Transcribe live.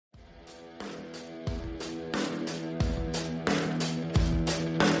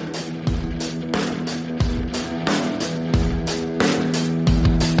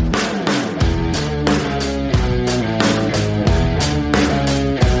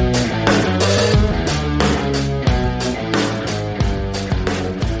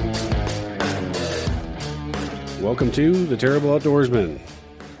welcome to The Terrible Outdoorsman.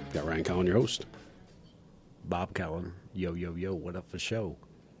 Got Ryan Collin, your host. Bob Collin. Yo, yo, yo, what up for show?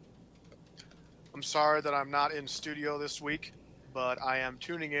 I'm sorry that I'm not in studio this week, but I am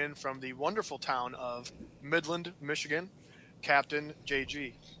tuning in from the wonderful town of Midland, Michigan, Captain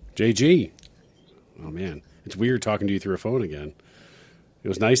JG. JG. Oh, man. It's weird talking to you through a phone again. It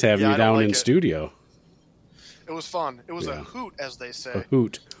was nice having you down in studio. It was fun. It was a hoot, as they say. A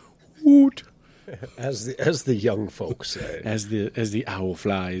hoot. Hoot. As the young folks say. As the owl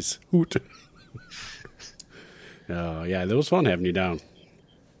flies. Hoot. Yeah, it was fun having you down.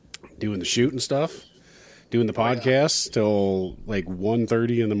 Doing the shoot and stuff. Doing the podcast till like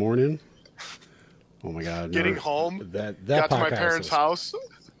 1:30 in the morning. Oh, my God. Getting home. That got to my parents' house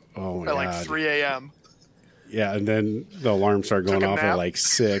at like 3 a.m. Yeah, and then the alarm started going off at like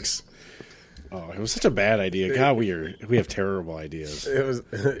 6. Oh, it was such a bad idea. God, we have terrible ideas.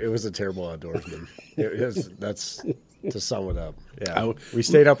 It was a terrible outdoorsman. That's to sum it up. Yeah, we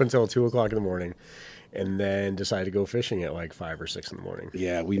stayed up until 2:00 in the morning, and then decided to go fishing at like 5 or 6 in the morning.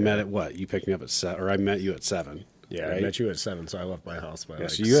 Yeah, we met at what? You picked me up at 7, or I met you at 7. Yeah, right? I met you at 7, so I left my house by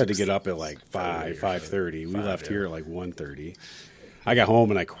so you had to get up at like 5:30. We left here at like 1:30. I got home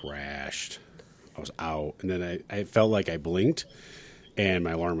and I crashed. I was out, and then I felt like I blinked, and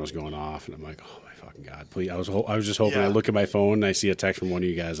my alarm was going off, and I'm like, oh my fucking God, please! I was just hoping. I look at my phone and I see a text from one of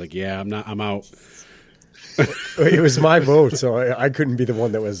you guys like, yeah, I'm out. It was my boat, so I couldn't be the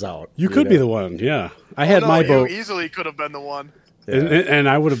one that was out. You could be the one, yeah. I had my boat. You easily could have been the one. Yeah. And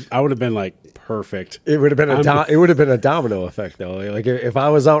I would have been like perfect. It would have been a domino effect though. Like if I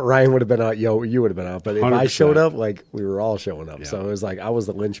was out, Ryan would have been out. You would have been out. But if 100%. I showed up, like we were all showing up. Yeah. So it was like I was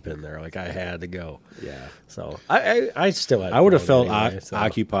the linchpin there. Like I had to go. Yeah. So I still had. I would have felt so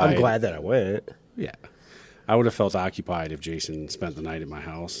occupied. I'm glad that I went. Yeah. I would have felt occupied if Jason spent the night at my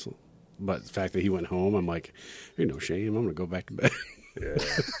house. But the fact that he went home, I'm like, ain't no shame. I'm gonna go back to bed. Yeah.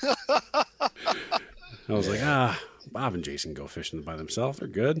 I was like, Bob and Jason go fishing by themselves. They're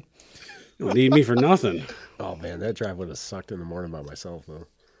good. You don't need me for nothing. Oh, man, that drive would have sucked in the morning by myself, though.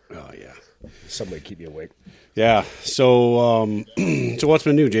 Oh, yeah. Somebody keep you awake. Yeah. So so what's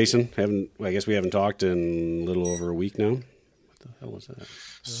been new, Jason? I guess we haven't talked in a little over a week now. What the hell was that?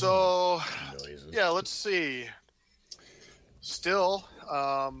 So, let's see. Still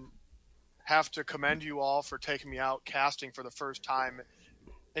have to commend you all for taking me out casting for the first time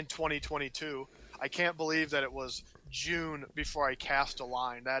in 2022. I can't believe that it was June before I cast a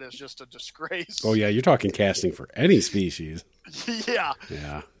line. That is just a disgrace. Oh, yeah. You're talking casting for any species. Yeah.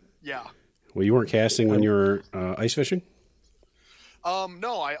 Yeah. Yeah. Well, you weren't casting when you were ice fishing?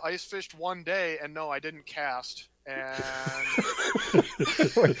 No, I ice fished one day, and no, I didn't cast. And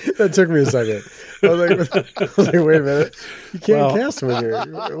that took me a second. I was like, wait a minute. You can't cast when you're.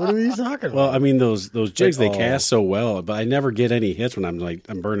 What are you talking about? Well, I mean, those jigs, they cast so well, but I never get any hits when I'm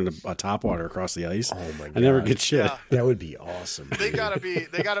burning a topwater across the ice. Oh my God. I never get shit. Yeah. That would be awesome. They gotta be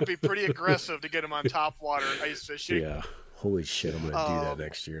pretty aggressive to get them on topwater ice fishing. Yeah. Holy shit, I'm gonna do that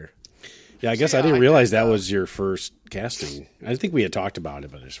next year. Yeah, I guess I didn't realize that was your first casting. I think we had talked about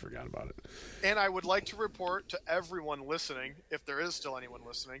it, but I just forgot about it. And I would like to report to everyone listening, if there is still anyone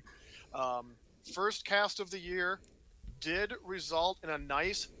listening, first cast of the year did result in a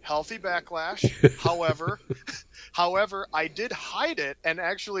nice, healthy backlash. However, I did hide it, and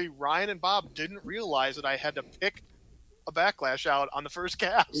actually Ryan and Bob didn't realize that I had to pick a backlash out on the first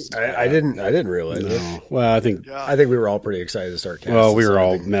cast. I didn't realize it. Well, I think we were all pretty excited to start casting. Well, we were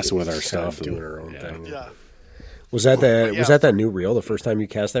all messing with our stuff, doing our own thing. Yeah. Was that that new reel? The first time you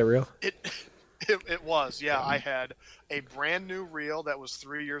cast that reel? It was. Yeah, I had a brand new reel that was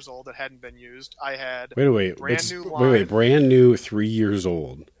 3 years old that hadn't been used. I had brand new 3 years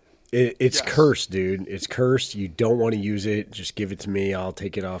old. It's cursed, dude. It's cursed. You don't want to use it. Just give it to me. I'll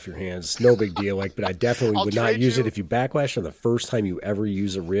take it off your hands. It's no big deal. But I definitely would not use it. If you backlash on the first time you ever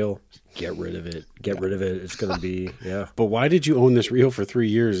use a reel, get rid of it. Get rid of it. It's going to be, But why did you own this reel for 3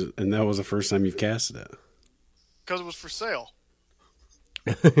 years and that was the first time you've casted it? Because it was for sale.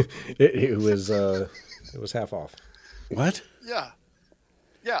 it was half off. What? Yeah.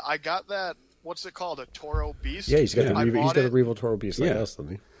 Yeah, I got that. What's it called? A Toro Beast? Yeah, he's got a Revo Toro Beast like us,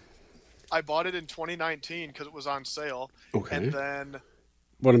 doesn't he? I bought it in 2019 because it was on sale. Okay. And then...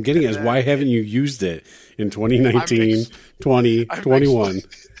 What I'm getting is, why haven't you used it in 2019, 20, 21?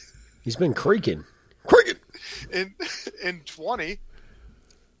 He's been creaking. In 20,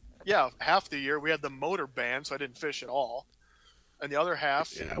 half the year we had the motor ban, so I didn't fish at all. And the other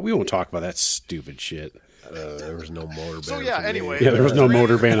half... Yeah, we won't talk about that stupid shit. There was no motor ban. So, anyway... Yeah, there was no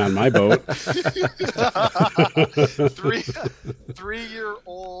motor ban on my boat.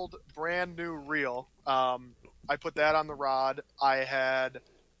 3-year-old brand new reel. I I put that on the rod. I had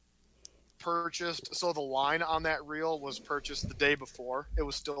purchased, so the line on that reel was purchased the day before. It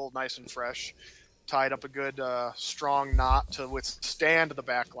was still nice and fresh. Tied up a good strong knot to withstand the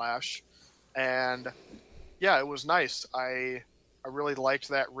backlash. And yeah, it was nice. I really liked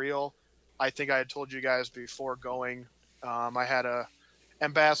that reel. I think I had told you guys before going, I had a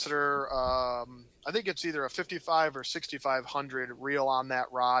Ambassador, I think it's either a 55 or 6500 reel on that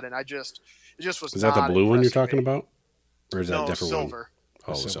rod, and it just was. Is that the blue one you're talking about, or is that a different silver? One?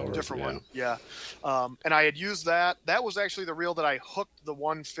 Oh, silver, different one. Yeah. And I had used that. That was actually the reel that I hooked the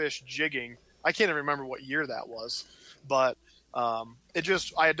one fish jigging. I can't even remember what year that was, but I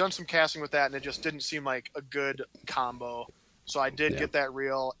had done some casting with that, and it just didn't seem like a good combo. So I did get that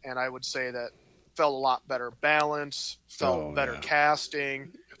reel, and I would say that felt a lot better balance, felt better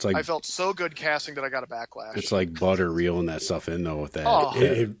casting. It's like, I felt so good casting that I got a backlash. It's like butter reeling that stuff in though with that. Oh.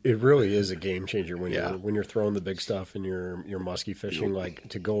 It really is a game changer when you're throwing the big stuff and you're musky fishing. Like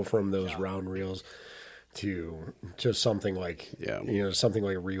to go from those round reels to just something like something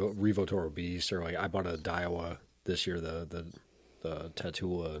like a Revo Toro Beast, or like I bought a Daiwa this year, the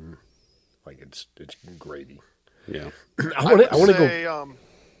Tatula, and like it's gravy. Yeah, I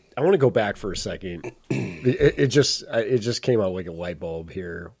want to go back for a second. It just came out like a light bulb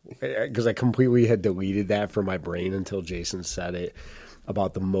here, because I completely had deleted that from my brain until Jason said it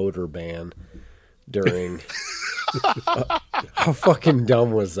about the motor ban during. How fucking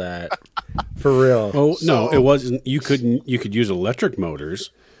dumb was that? For real? Oh no, it wasn't. You could use electric motors,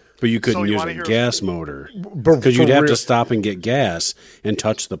 but you couldn't use a gas motor because you'd have to stop and get gas and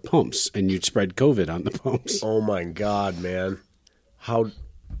touch the pumps, and you'd spread COVID on the pumps. Oh my god, man! How?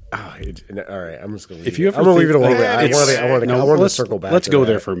 All right, I'm just gonna. If you ever I'm gonna leave it alone. I want to circle back. Let's go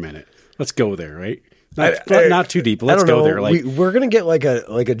there for a minute. Let's go there, right? Not too deep. Let's go there. Like we're gonna get like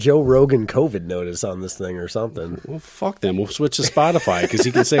a Joe Rogan COVID notice on this thing or something. Well, fuck them. We'll switch to Spotify because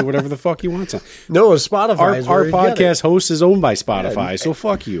he can say whatever the fuck he wants on. No, Spotify. Our podcast host is owned by Spotify, so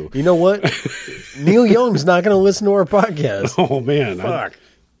fuck you. You know what? Neil Young's not gonna listen to our podcast. Oh man, fuck.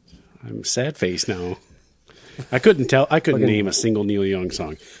 I'm sad face now. I couldn't name a single Neil Young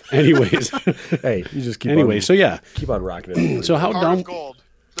song. Anyways, hey, you just keep. Anyway, so yeah, keep on rocking it. So how dumb?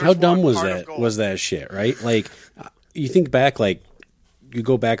 How dumb was that? Was that shit, right? Like, you think back, like, you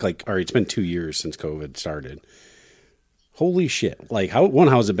go back, like, all right, it's been 2 years since COVID started. Holy shit! Like,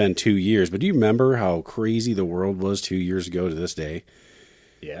 how's it been 2 years? But do you remember how crazy the world was 2 years ago to this day?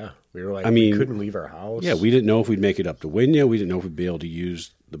 Yeah, we were like, we couldn't leave our house. Yeah, we didn't know if we'd make it up to Winya. We didn't know if we'd be able to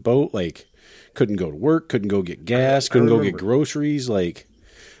use the boat. Like, couldn't go to work, couldn't go get gas, couldn't go get groceries. Like,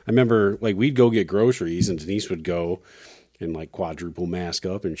 I remember, like, we'd go get groceries, and Denise would go and like quadruple mask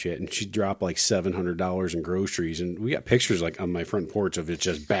up and shit, and she'd drop like $700 in groceries, and we got pictures like on my front porch of it,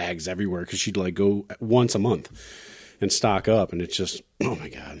 just bags everywhere, because she'd like go once a month and stock up, and it's just, oh my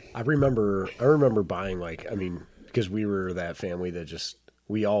god. I remember buying, like, I mean, because we were that family that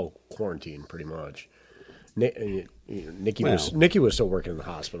we all quarantined pretty much. Nikki was still working in the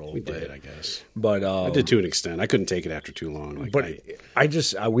hospital. We did, I guess, but I did to an extent. I couldn't take it after too long. Like, but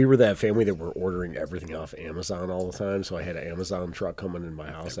we were that family that were ordering everything off Amazon all the time. So I had an Amazon truck coming in my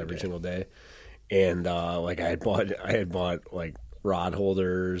house every single day, and like I had bought like rod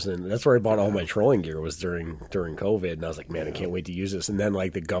holders, and that's where I bought all my trolling gear, was during COVID. And I was like, man, I can't wait to use this. And then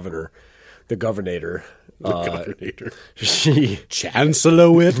like the governor. She Chancellor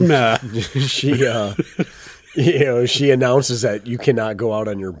Whitmer. She announces that you cannot go out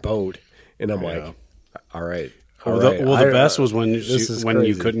on your boat, and I'm like, all right. The best was when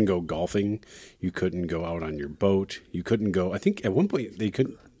you couldn't go golfing, you couldn't go out on your boat, you couldn't go. I think at one point they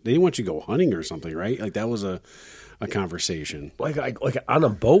didn't want you to go hunting or something, right? Like that was a conversation. Like on a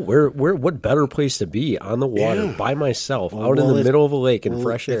boat, what better place to be? On the water by myself, out in the middle of a lake in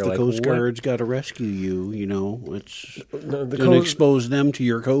fresh air. If the Coast Guard's got to rescue you, it's going to expose them to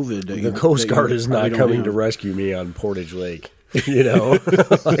your COVID. The Coast Guard is not coming to rescue me on Portage Lake.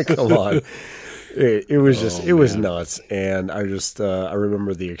 Like, come on. It was nuts, and I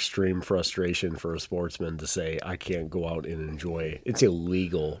remember the extreme frustration for a sportsman to say, I can't go out and enjoy. It's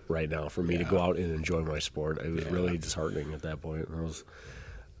illegal right now for me to go out and enjoy my sport. It was really disheartening at that point. I was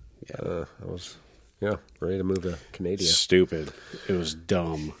ready to move to Canada. Stupid. It was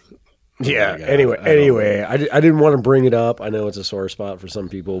dumb. Yeah. Anyway, I didn't want to bring it up. I know it's a sore spot for some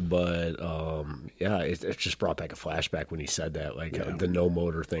people, but it just brought back a flashback when he said that. Like the no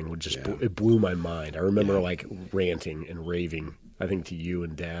motor thing it blew my mind. I remember like ranting and raving. I think to you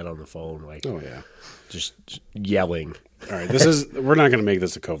and Dad on the phone, like just yelling. All right, we're not going to make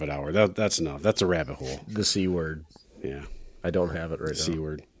this a COVID hour. That's enough. That's a rabbit hole. The C word. Yeah, I don't have it right now. C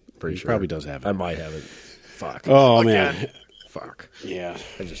word. Pretty sure. Probably does have it. I might have it. Fuck. Oh, Again. man. Fuck. Yeah.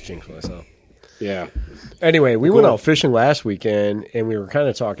 I just jinxed myself. Yeah. Anyway, we went out fishing last weekend, and we were kind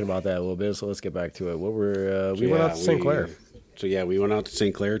of talking about that a little bit. So let's get back to it. We went out to St. Clair. We went out to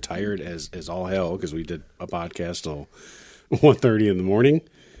St. Clair, tired as all hell because we did a podcast till 1:30 in the morning.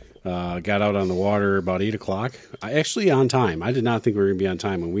 Got out on the water about 8 o'clock. Actually on time. I did not think we were going to be on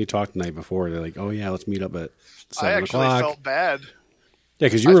time. When we talked the night before, they're like, "Oh yeah, let's meet up at 7 o'clock." I actually felt bad. Yeah,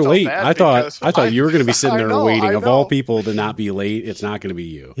 because you were late. I thought you were going to be sitting there waiting. I Of all people to not be late, it's not going to be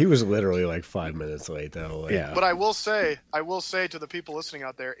you. He was literally like 5 minutes late, though. Like, Yeah. But I will say to the people listening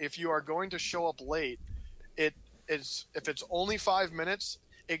out there, if you are going to show up late, if it's only 5 minutes,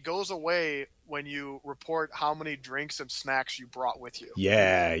 it goes away when you report how many drinks and snacks you brought with you.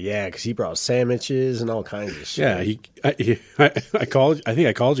 Yeah, because he brought sandwiches and all kinds of shit. Yeah, I called. I think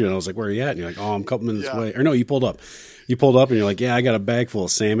I called you, and I was like, "Where are you at?" And you're like, "Oh, I'm a couple minutes away." Or no, you pulled up. You pulled up, and you're like, "Yeah, I got a bag full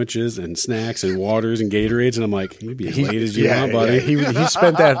of sandwiches and snacks and waters and Gatorades." And I'm like, "You be as late as you want, buddy." Yeah. He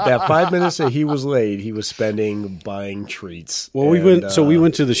spent that 5 minutes that he was late. He was spending buying treats. Well, we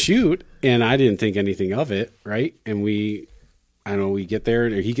went to the shoot, and I didn't think anything of it, right? And we get there,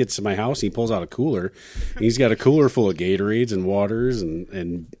 and he gets to my house, and he pulls out a cooler. And he's got a cooler full of Gatorades and waters,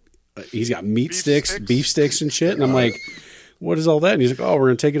 and he's got beef sticks and shit. And I'm like, "What is all that?" And he's like, "Oh, we're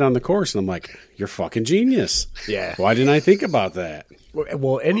going to take it on the course." And I'm like, "You're fucking genius." Yeah. Why didn't I think about that?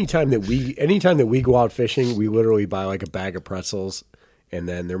 Well, anytime that we go out fishing, we literally buy like a bag of pretzels, and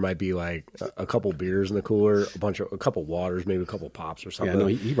then there might be like a couple beers in the cooler, a couple waters, maybe a couple pops or something. Yeah, no,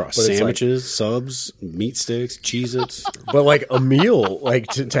 he brought sandwiches, subs, meat sticks, Cheez-Its. But like a meal, like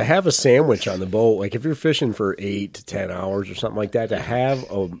to have a sandwich on the boat, like if you're fishing for 8 to 10 hours or something like that, to have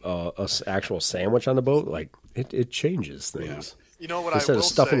a actual sandwich on the boat, like it changes things. Yeah. You know what Instead I will of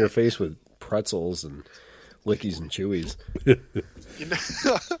stuffing say, your face with pretzels and lickies and chewies.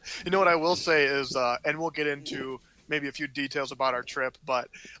 You know what I will say is, and we'll get into maybe a few details about our trip, but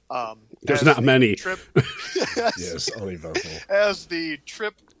there's not many. Yes, uneventful. As the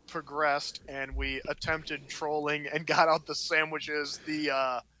trip progressed and we attempted trolling and got out the sandwiches,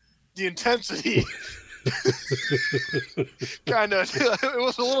 the intensity kind of it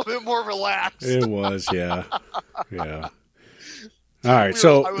was a little bit more relaxed. It was, yeah. All right,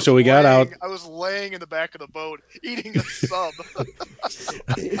 so we got out. I was laying in the back of the boat eating a sub.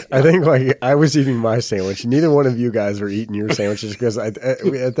 I think like I was eating my sandwich. Neither one of you guys were eating your sandwiches because at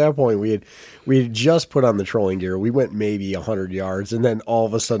that point we had just put on the trolling gear. We went maybe 100 yards, and then all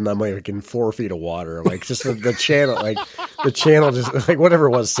of a sudden I'm like in 4 feet of water, like just the channel just like whatever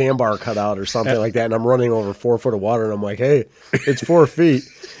it was, sandbar cut out or something like that, and I'm running over 4 foot of water, and I'm like, hey, it's 4 feet.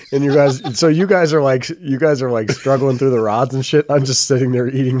 And you guys are like struggling through the rods and shit. I'm just sitting there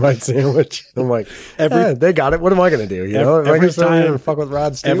eating my sandwich. I'm like, they got it. What am I going to do? Every time fuck with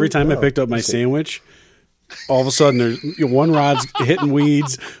rods too? Every time I picked up my sandwich, all of a sudden there's one rod's hitting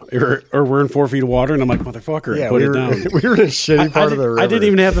weeds, or we're in 4 feet of water, and I'm like, motherfucker, put it down. We were in a shitty part of the river. I didn't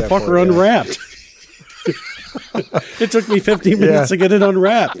even have the fucker unwrapped. It took me 15 minutes to get it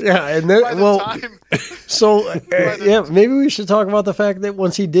unwrapped. Yeah, and then maybe we should talk about the fact that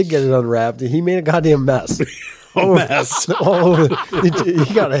once he did get it unwrapped, he made a goddamn mess. All over.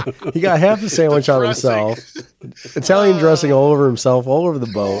 He got half the sandwich on himself. Italian dressing all over himself, all over the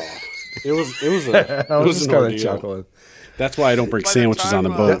boat. It was I was just kind of chuckling. That's why I don't bring sandwiches on the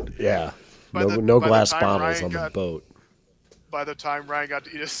boat. Yeah, no glass bottles on the boat. By the time Ryan got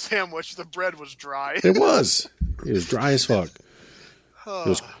to eat a sandwich, the bread was dry. It was dry as fuck. It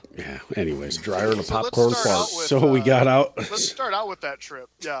was, anyways, drier than a popcorn fart. So we got out. Let's start out with that trip.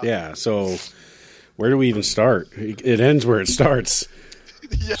 Yeah. Yeah. So where do we even start? It ends where it starts.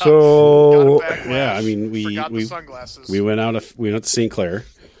 Yeah. So I mean, we sunglasses. We went to St. Clair,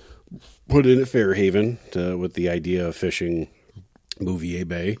 put in at Fairhaven with the idea of fishing Bouvier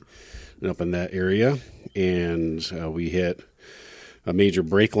Bay and up in that area, and we hit a major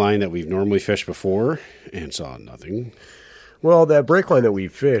break line that we've normally fished before and saw nothing. Well, that break line that we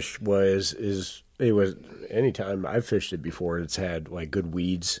fished was anytime I've fished it before, it's had like good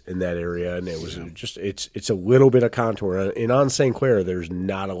weeds in that area, and it was just it's a little bit of contour. And on St. Clair, there's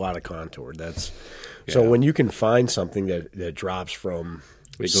not a lot of contour. So when you can find something that drops from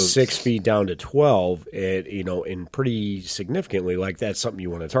 6 feet down to 12, and pretty significantly, like that's something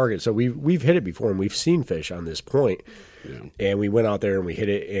you want to target. So we've hit it before, and we've seen fish on this point. Yeah. And we went out there and we hit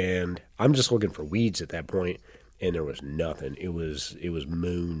it, and I'm just looking for weeds at that point, and there was nothing. It was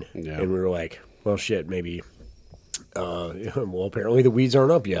moon, and we were like, well, shit, maybe. Well, apparently the weeds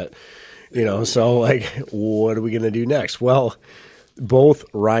aren't up yet, So like, what are we gonna do next? Well, both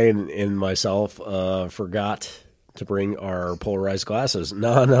Ryan and myself forgot to bring our polarized glasses.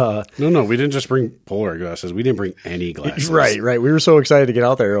 No, we didn't just bring polar glasses. We didn't bring any glasses. Right. We were so excited to get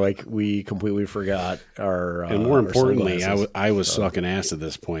out there, like we completely forgot our. And more importantly, I was sucking ass at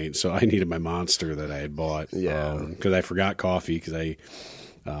this point, so I needed my Monster that I had bought. Yeah, because I forgot coffee because I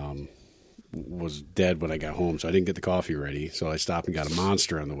was dead when I got home, so I didn't get the coffee ready. So I stopped and got a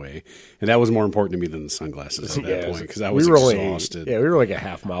Monster on the way, and that was more important to me than the sunglasses at that point because I was exhausted. We were like a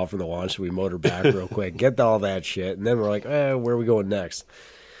half mile from the launch, so we motored back real quick, get all that shit, and then we're like, where are we going next?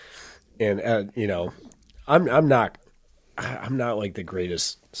 And you know, I'm not like the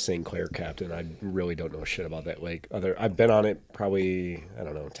greatest St. Clair captain. I really don't know shit about that lake. I've been on it probably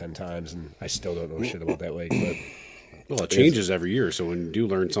 10 times, and I still don't know shit about that lake. But well, it changes every year, so when you do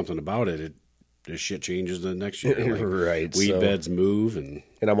learn something about it, the shit changes the next year. Like, right. Weed beds move, and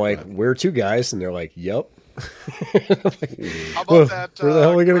I'm like, where to, guys? And they're like, yep. How about that? Where the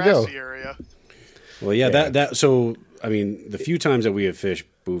hell are we gonna go? Area? Well, that. So, I mean, the few times that we have fished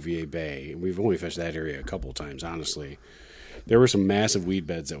Bouvier Bay, we've only fished that area a couple of times, honestly. There were some massive weed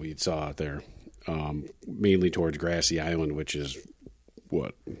beds that we saw out there, mainly towards Grassy Island, which is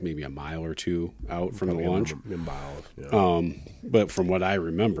maybe a mile or two out from the launch. But from what I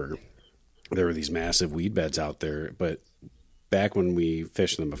remember, there were these massive weed beds out there. But back when we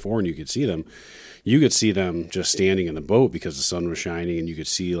fished them before and you could see them just standing in the boat because the sun was shining and you could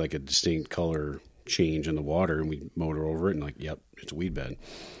see like a distinct color change in the water, and we'd motor over it and like, yep, it's a weed bed.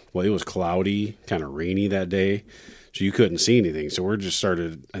 Well, it was cloudy, kind of rainy that day, so you couldn't see anything. So I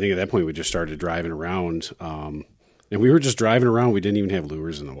think at that point we just started driving around, and we were just driving around. We didn't even have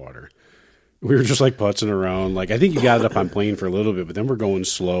lures in the water. We were just like putzing around. Like, I think you got it up on plane for a little bit, but then we're going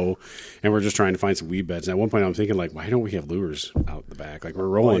slow and we're just trying to find some weed beds. And at one point I'm thinking, like, why don't we have lures out the back? Like, we're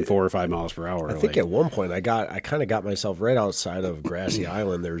rolling 4 or 5 miles per hour. I think at one point I kind of got myself right outside of Grassy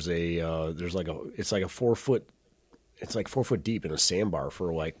Island. There's it's like 4 foot deep in a sandbar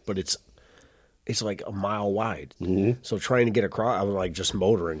but it's like a mile wide. Mm-hmm. So trying to get across, I was like just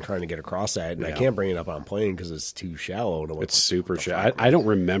motoring, trying to get across that, and I can't bring it up on plane because it's too shallow. It's super shallow. I don't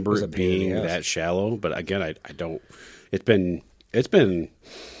remember it being that shallow, but again, I don't. It's been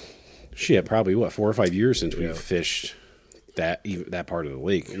probably 4 or 5 years since we've fished that part of the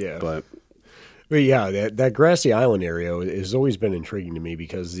lake. Yeah, but yeah, that Grassy Island area has always been intriguing to me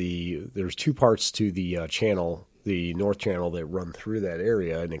because there's 2 parts to the channel. The North Channel that run through that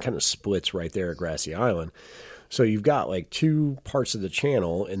area, and it kind of splits right there at Grassy Island. So you've got like 2 parts of the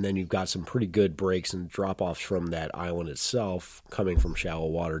channel, and then you've got some pretty good breaks and drop-offs from that island itself coming from shallow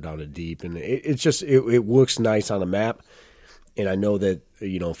water down to deep. And it looks nice on a map, and I know that,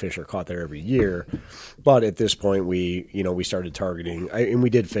 fish are caught there every year. But at this point, we started targeting, and we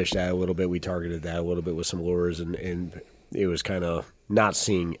did fish that a little bit. We targeted that a little bit with some lures, and it was kind of not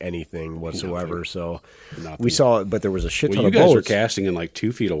seeing anything whatsoever. Nothing. So we saw it, but there was a shit ton of boats. You guys were casting in like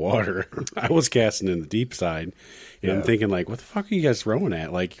 2 feet of water. I was casting in the deep side. And I'm thinking, like, what the fuck are you guys throwing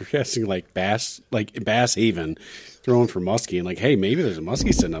at? Like, you're casting like Bass Haven, throwing for muskie. And like, hey, maybe there's a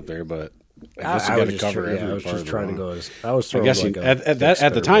muskie sitting up there, but I guess you got to cover every part. I was just trying to go. I was throwing. I guess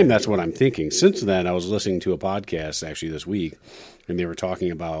at the time, that's what I'm thinking. Since then, I was listening to a podcast actually this week, and they were talking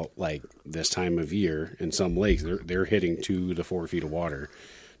about like this time of year in some lakes, they're hitting 2 to 4 feet of water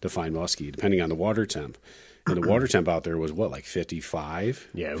to find muskie, depending on the water temp. And the water temp out there was like 55,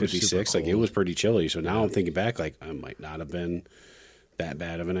 56. Like, it was pretty chilly. So now I'm thinking back, like, I might not have been that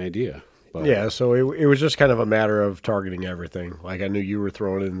bad of an idea. But yeah, so it was just kind of a matter of targeting everything. Like, I knew you were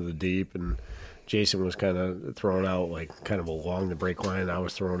throwing into the deep, and Jason was kind of throwing out like kind of along the break line. I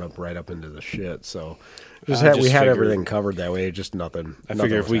was throwing up right up into the shit. So we had everything covered that way. Just nothing. I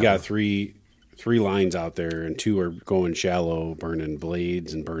figure if we got three lines out there and 2 are going shallow, burning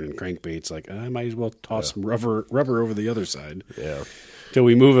blades and burning crankbaits, like, I might as well toss some rubber over the other side. Yeah. Till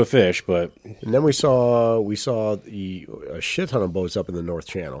we move a fish. And then we saw a shit ton of boats up in the North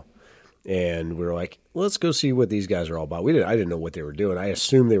Channel. And we were like, let's go see what these guys are all about. I didn't know what they were doing. I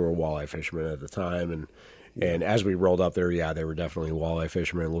assumed they were walleye fishermen at the time. And as we rolled up there, they were definitely walleye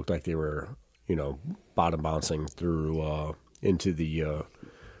fishermen. It looked like they were, bottom bouncing through into the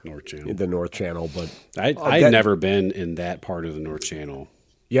North Channel. The North Channel. But I'd never been in that part of the North Channel.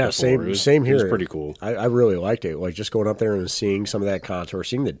 Yeah, before. Same here. It was pretty cool. I really liked it. Like, just going up there and seeing some of that contour,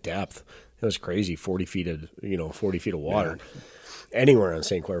 seeing the depth. It was crazy. 40 feet of water. Yeah. Anywhere on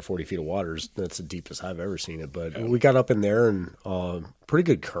St. Clair, 40 feet of water, that's the deepest I've ever seen it. But we got up in there, and pretty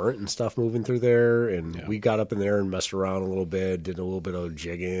good current and stuff moving through there. And we got up in there and messed around a little bit, did a little bit of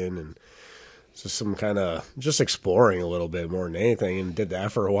jigging, and just some kind of just exploring a little bit more than anything, and did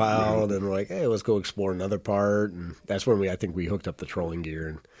that for a while. And then we're like, hey, let's go explore another part. And that's when I think we hooked up the trolling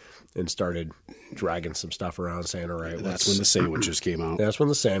gear and started dragging some stuff around, saying, all right, that's when the sandwiches came out. That's when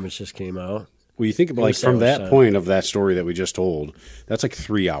the sandwiches came out. Well, you think about like from that point of that story that we just told, that's like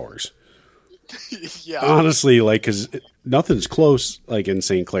 3 hours. Yeah. Honestly, like, because nothing's close, like in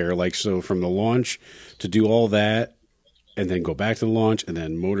St. Clair. Like, so from the launch to do all that, and then go back to the launch, and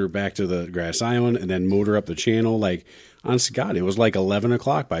then motor back to the Grass Island, and then motor up the channel. Like, honest to God, it was like 11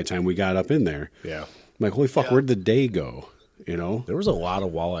 o'clock by the time we got up in there. Yeah. I'm like, holy fuck, where'd the day go? You know? There was a lot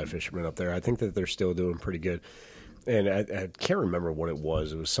of walleye fishermen up there. I think that they're still doing pretty good. And I can't remember what it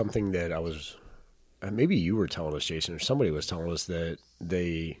was. It was something that I was, maybe you were telling us, Jason, or somebody was telling us that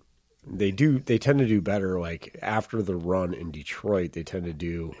they tend to do better, like, after the run in Detroit. They tend to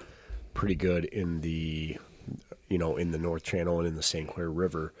do pretty good in the North Channel and in the St. Clair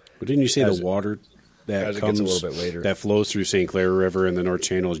River. But didn't you say the water that comes a little bit later, that flows through St. Clair River and the North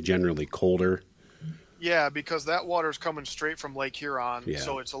Channel is generally colder? Yeah, because that water is coming straight from Lake Huron,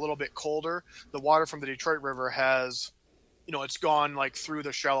 so it's a little bit colder. The water from the Detroit River has, it's gone like through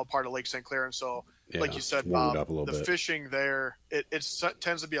the shallow part of Lake St. Clair, and so, like you said, Bob, the fishing there, it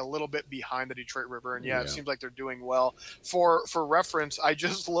tends to be a little bit behind the Detroit River, and it seems like they're doing well. For reference, I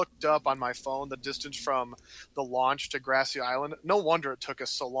just looked up on my phone the distance from the launch to Grassy Island. No wonder it took us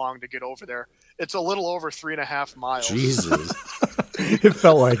so long to get over there. It's a little over 3.5 miles. Jesus. It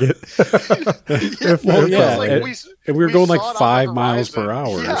felt like it. And we were going like 5 miles per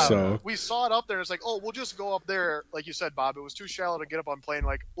hour. Yeah, so we saw it up there. It's like, oh, we'll just go up there. Like you said, Bob, it was too shallow to get up on plane.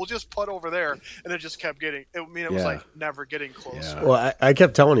 Like, we'll just putt over there. And it just kept getting, it was like never getting closer. Yeah. Well, I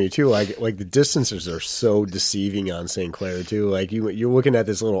kept telling you too, like the distances are so deceiving on St. Clair too. Like you're looking at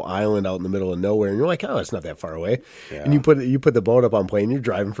this little island out in the middle of nowhere and you're like, oh, it's not that far away. Yeah. And you put the boat up on plane, you're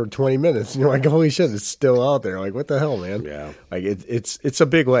driving for 20 minutes and you're like, holy shit, it's still out there. Like, what the hell, man? Yeah. Like it's a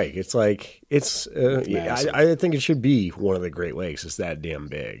big lake. It's like, I think it should be one of the Great Lakes. It's that damn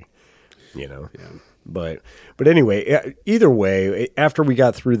big, Yeah. But anyway, either way, after we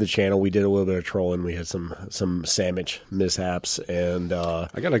got through the channel, we did a little bit of trolling. We had some sandwich mishaps, and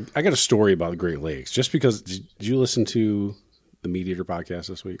I got a story about the Great Lakes. Just because, did you listen to the Meat Eater podcast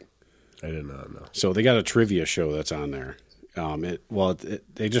this week? I did not know. So they got a trivia show that's on there.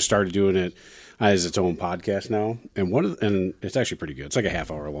 They just started doing it as its own podcast now, and it's actually pretty good. It's like a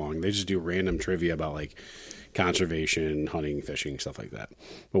half hour long. They just do random trivia about like conservation, hunting, fishing, stuff like that.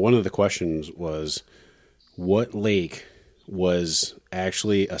 But one of the questions was, what lake was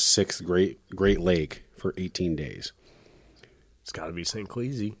actually a sixth Great Lake for 18 days? It's got to be St.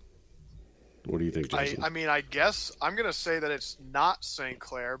 Cleasy. What do you think, Jason? I mean, I guess I'm going to say that it's not St.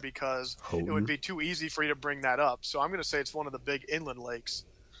 Clair because Houghton. It would be too easy for you to bring that up. So I'm going to say it's one of the big inland lakes.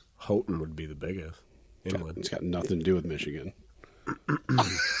 Houghton would be the biggest inland. It's got nothing to do with Michigan.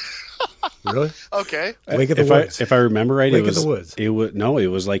 Really? Okay. Lake of the Woods. If I remember right, Lake of the Woods. It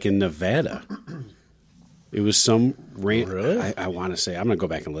was like in Nevada. It was some Really? I want to say, I'm going to go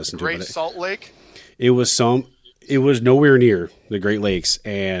back and listen to it. Great Salt Lake? It was nowhere near the Great Lakes,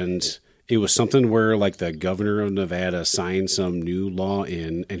 and it was something where like the governor of Nevada signed some new law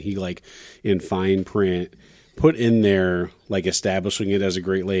in, and he like in fine print put in there like establishing it as a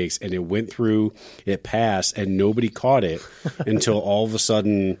Great Lakes, and it went through, it passed, and nobody caught it until all of a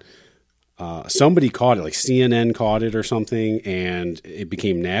sudden somebody caught it, like CNN caught it or something, and it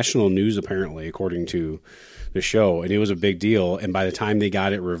became national news apparently, according to the show, and it was a big deal. And by the time they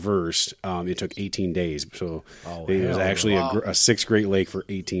got it reversed, it took 18 days. So it was actually a sixth Great Lake for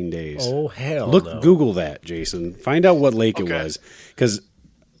 18 days. Oh, hell no. Google that, Jason. Find out what lake it was, because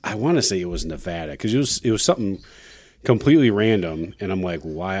I want to say it was Nevada, because it was something completely random, and I'm like,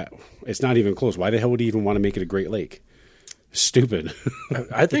 why? It's not even close. Why the hell would he even want to make it a Great Lake? Stupid.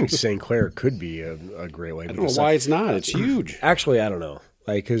 I think St. Clair could be a Great Lake. I don't know why it's not. It's huge. Actually, I don't know.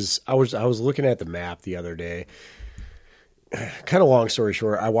 Like, because I was looking at the map the other day. Kind of long story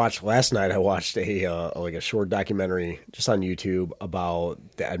short, last night I watched a short documentary just on YouTube about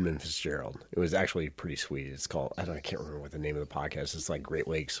the Edmund Fitzgerald. It was actually pretty sweet. It's called, I can't remember what the name of the podcast is. It's like Great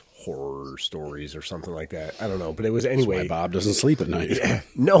Lakes Horror Stories or something like that. I don't know, but it was anyway. That's why Bob doesn't sleep at night.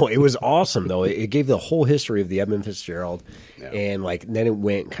 No, it was awesome though. It gave the whole history of the Edmund Fitzgerald, and like then it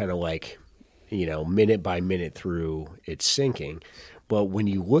went kind of like, minute by minute through its sinking. But when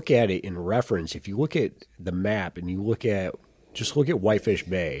you look at it in reference, if you look at the map and you look at Whitefish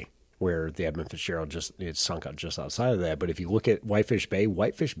Bay, where the Edmund Fitzgerald it's sunk out just outside of that. But if you look at Whitefish Bay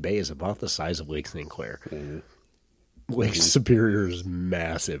is about the size of Lake St. Clair. Mm-hmm. Lake Superior is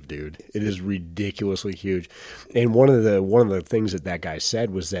massive, dude. It is ridiculously huge. And one of the things that guy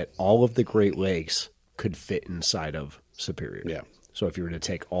said was that all of the Great Lakes could fit inside of Superior. Yeah. So if you were to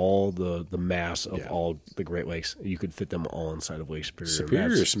take all the mass of all the Great Lakes, you could fit them all inside of Lake Superior.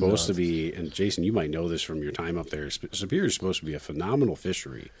 Superior is supposed to be, and Jason, you might know this from your time up there. Superior is supposed to be a phenomenal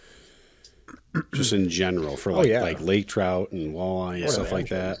fishery, just in general for like lake trout and walleye and stuff like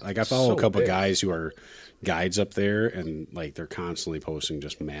that. Like I follow a couple of guys who are guides up there, and like they're constantly posting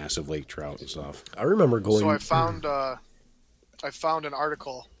just massive lake trout and stuff. I remember going. So I found an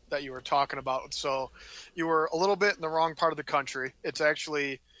article that you were talking about. So you were a little bit in the wrong part of the country.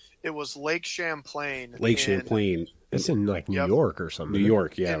 It was Lake Champlain. Champlain. It's in like New York or something. New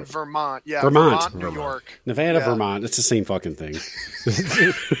York, yeah. In Vermont. Yeah. Vermont. New York. Nevada, yeah. Vermont. It's the same fucking thing.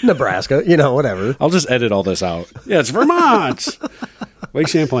 Nebraska, whatever. I'll just edit all this out. Yeah, it's Vermont. Lake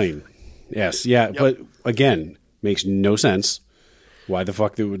Champlain. Yes, yeah. Yep. But again, makes no sense. Why the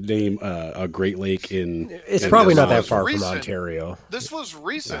fuck they would name a Great Lake in? It's probably not that far from Ontario. This was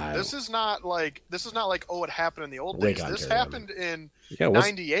recent. This is not like it happened in the old days. This happened in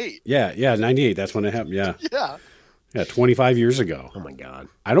 '98. Yeah, '98. That's when it happened. Yeah. Yeah, 25 years ago. Oh my God.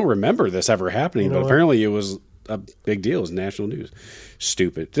 I don't remember this ever happening, but apparently it was a big deal. It was national news.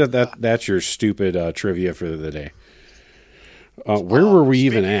 Stupid. That's your stupid trivia for the day. Where were we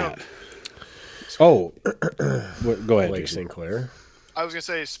even at? Go ahead, Lake Jason. St. Clair. I was going to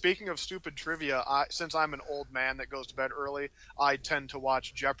say, speaking of stupid trivia, since I'm an old man that goes to bed early, I tend to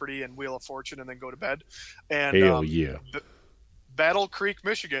watch Jeopardy and Wheel of Fortune and then go to bed. And hell yeah. Battle Creek,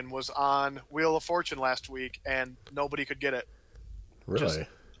 Michigan was on Wheel of Fortune last week, and nobody could get it. Really? Just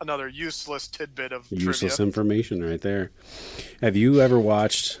another useless tidbit of useless trivia. Information right there. Have you ever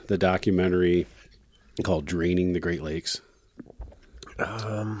watched the documentary called Draining the Great Lakes?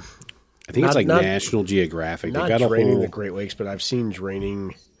 I think it's like National Geographic. Not Draining the Great Lakes, but I've seen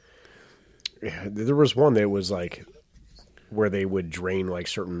Draining. Yeah, there was one that was like where they would drain like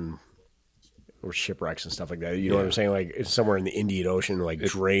certain or shipwrecks and stuff like that. You know what I'm saying? Like it's somewhere in the Indian Ocean, like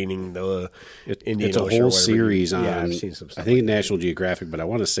draining the Indian Ocean. It's a whole series on. I've seen some stuff. I think it's National Geographic, but I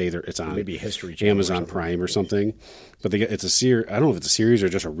want to say it's on maybe History Channel, Amazon Prime or something. But it's a series. I don't know if it's a series or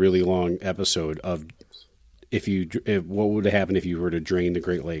just a really long episode of. What would happen if you were to drain the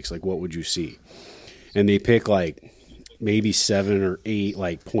Great Lakes? Like, what would you see? And they pick like maybe 7 or 8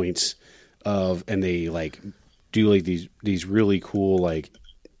 like points and they like do like these really cool like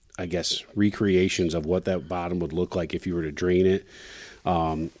I guess recreations of what that bottom would look like if you were to drain it.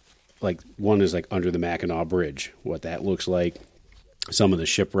 Like one is like under the Mackinac Bridge, what that looks like. Some of the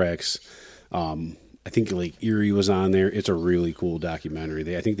shipwrecks. I think Lake Erie was on there. It's a really cool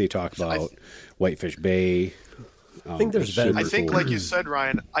documentary. I think they talk about Whitefish Bay. I think there's been. I think, like you said,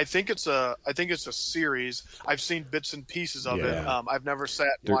 Ryan. I think it's a series. I've seen bits and pieces of it. I've never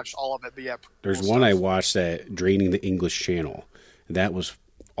sat and watched all of it. But yeah, there's one I watched that Draining the English Channel. That was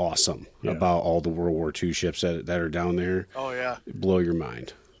awesome about all the World War II ships that are down there. Oh yeah, blow your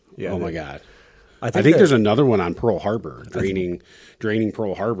mind. Yeah, oh my God. I think there's another one on Pearl Harbor, draining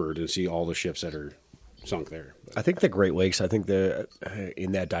Pearl Harbor to see all the ships that are sunk there. I think the Great Lakes,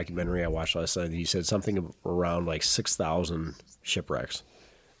 in that documentary I watched last night, he said something around like 6,000 shipwrecks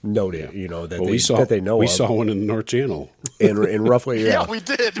noted, that they know of. We saw one in the North Channel. And roughly, yeah, we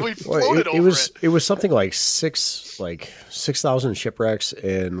did. We floated over it. It was something like 6,000 shipwrecks,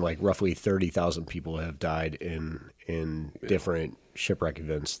 and like roughly 30,000 people have died in different shipwreck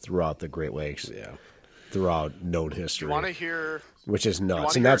events throughout the Great Lakes. Yeah. Throughout known history. You want to hear... Which is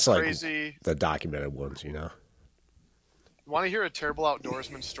nuts. And that's like the documented ones, You want to hear a terrible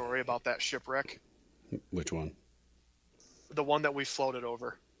outdoorsman story about that shipwreck? Which one? The one that we floated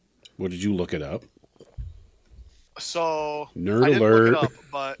over. What, did you look it up? So... Nerd I didn't alert. Look it up,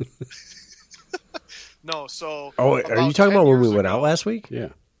 but... No, so... Oh, are you talking about when we went out last week? Yeah.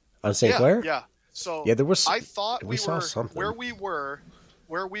 On St. Clair? Yeah. So there was... I thought we saw something. Where we were,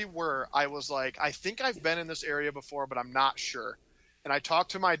 I was like, I think I've been in this area before, but I'm not sure. And I talked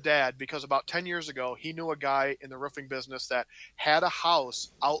to my dad because about 10 years ago, he knew a guy in the roofing business that had a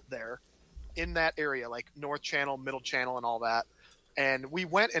house out there in that area, like North Channel, Middle Channel, and all that. And we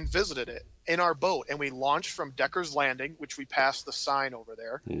went and visited it in our boat, and we launched from Decker's Landing, which we passed the sign over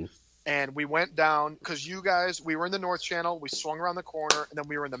there. And we went down because we were in the North Channel, we swung around the corner, and then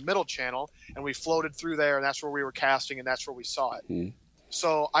we were in the Middle Channel, and we floated through there, and that's where we were casting, and that's where we saw it.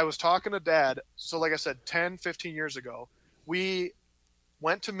 So I was talking to Dad. So like I said, 10, 15 years ago, we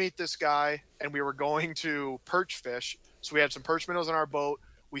went to meet this guy, and we were going to perch fish. So we had some perch minnows on our boat.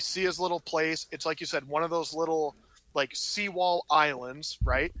 We see his little place. It's like you said, one of those little like seawall islands,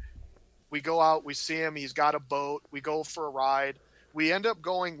 right? We go out, we see him. He's got a boat. We go for a ride. We end up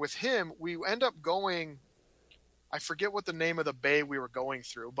going with him. We end up going, I forget what the name of the bay we were going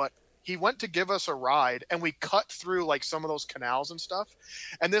through, but he went to give us a ride, and we cut through like some of those canals and stuff.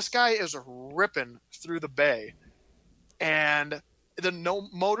 And this guy is ripping through the bay, and the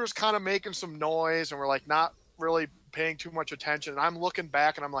motor's kind of making some noise, and we're like not really paying too much attention. And I'm looking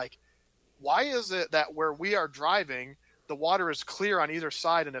back, and I'm like, why is it that where we are driving, the water is clear on either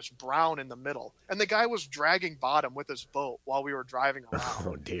side and it's brown in the middle? And the guy was dragging bottom with his boat while we were driving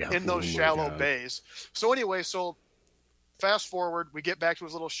around in those shallow bays. So anyway, fast forward, we get back to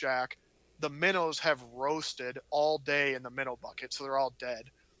his little shack. The minnows have roasted all day in the minnow bucket, so they're all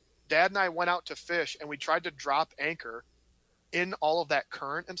dead. Dad and I went out to fish, and we tried to drop anchor in all of that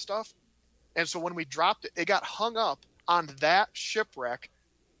current and stuff. And so when we dropped it, it got hung up on that shipwreck,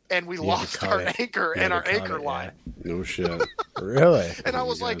 and we lost our anchor and our anchor line. Yeah. No shit. Really? And I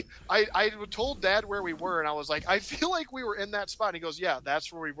was like, I told Dad where we were, and I was like, I feel like we were in that spot. And he goes, yeah,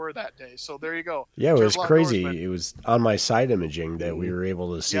 that's where we were that day. So there you go. Yeah, it was crazy. It was on my side imaging that we were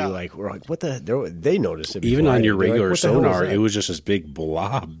able to see, we're like, what the? They noticed it. Even on your regular sonar, it was just this big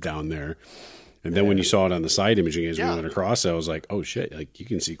blob down there. And then when you saw it on the side imaging as we went across, I was like, "Oh shit! Like you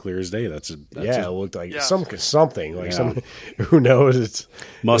can see clear as day." It looked like something like some. Who knows? It's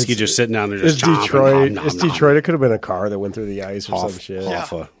Musky just sitting down there. Just Detroit. It's Detroit. It could have been a car that went through the ice or some shit.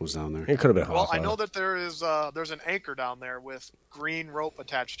 Hoffa was down there. It could have been Hoffa. Well, I know that there's an anchor down there with green rope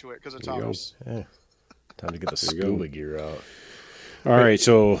attached to it because it's ours. Yeah. Time to get the scuba gear out. All right,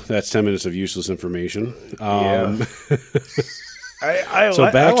 so that's 10 minutes of useless information.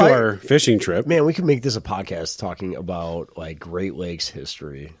 Back to our fishing trip. Man, we could make this a podcast talking about like Great Lakes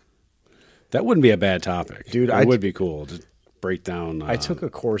history. That wouldn't be a bad topic, dude. It would be cool to break down. I took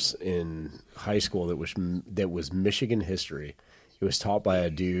a course in high school that was Michigan history. It was taught by a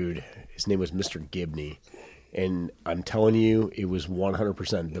dude. His name was Mr. Gibney, and I'm telling you, it was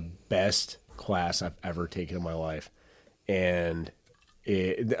 100% the best class I've ever taken in my life, and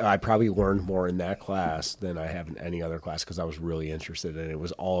I probably learned more in that class than I have in any other class because I was really interested in it. It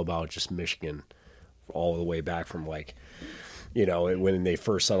was all about just Michigan all the way back from when they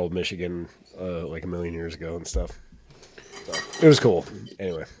first settled Michigan like a million years ago and stuff. So, it was cool.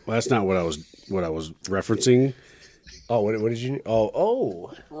 Anyway. Well, that's not what I was referencing. Oh, what did you...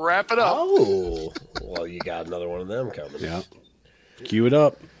 Oh. Wrap it up. Oh. Well, you got another one of them coming. Yeah. Cue it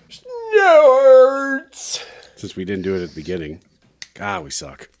up. Nerds! Since we didn't do it at the beginning. God, we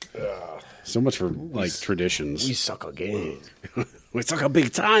suck. So much for traditions. We suck again. We suck a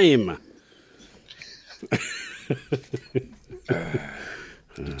big time.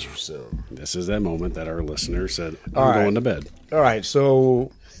 Get you some. This is that moment that our listener said, I'm going to bed. All right,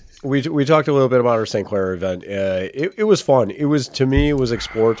 so we talked a little bit about our St. Clair event. It was fun. To me, it was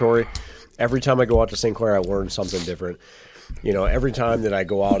exploratory. Every time I go out to St. Clair, I learn something different. Every time that I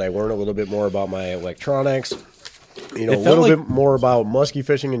go out, I learn a little bit more about my electronics. A little bit more about musky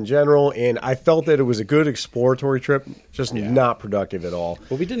fishing in general, and I felt that it was a good exploratory trip, just not productive at all.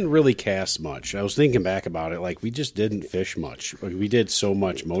 Well, we didn't really cast much. I was thinking back about it, we just didn't fish much. We did so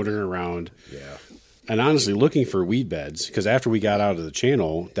much motoring around. Yeah. And honestly, looking for weed beds, because after we got out of the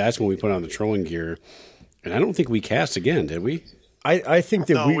channel, that's when we put on the trolling gear, and I don't think we cast again, did we? I think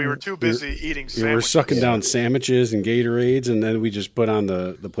that we were too busy eating sandwiches. We were sucking down sandwiches and Gatorades, and then we just put on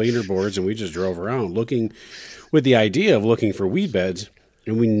the planer boards, and we just drove around looking... with the idea of looking for weed beds,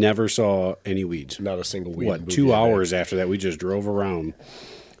 and we never saw any weeds. Not a single weed. 2 hours after that, we just drove around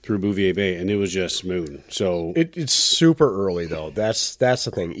through Bouvier Bay, and it was just smooth. So it's super early though. That's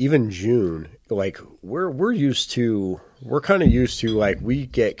the thing. Even June, we're kind of used to we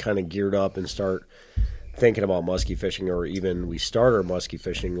get kind of geared up and start thinking about musky fishing, or even we start our musky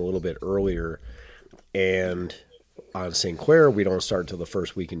fishing a little bit earlier, and on St. Clair, we don't start until the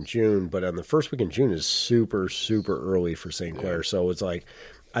first week in June, but on the first week in June is super, super early for St. Clair. Yeah. So it's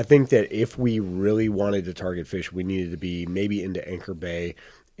I think that if we really wanted to target fish, we needed to be maybe into Anchor Bay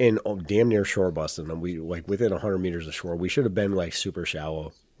and damn near shore busting them. We within 100 meters of shore. We should have been super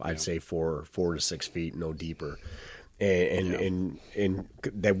shallow. I'd say 4 to 6 feet, no deeper. And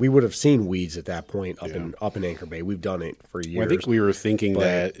that we would have seen weeds at that point up in Anchor Bay. We've done it for years. Well, I think we were thinking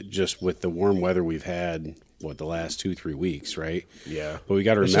that just with the warm weather we've had, the last 2-3 weeks, right? Yeah. But we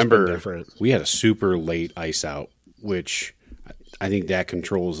got to remember, we had a super late ice out, which I think that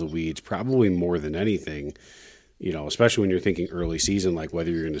controls the weeds probably more than anything, especially when you're thinking early season, when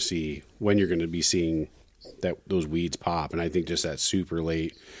you're going to be seeing those weeds pop. And I think just that super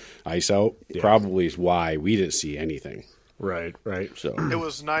late ice out probably is why we didn't see anything. Right. So it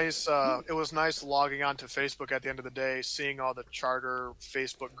was nice. It was nice logging onto Facebook at the end of the day, seeing all the charter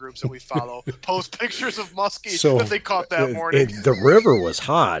Facebook groups that we follow post pictures of muskie that they caught that morning. The river was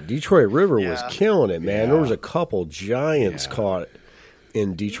hot. Detroit River was killing it, man. Yeah. There was a couple giants caught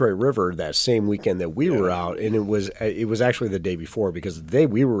in Detroit River that same weekend that we were out, and it was actually the day before, because the day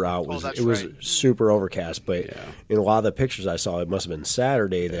we were out was was super overcast. But in a lot of the pictures I saw, it must have been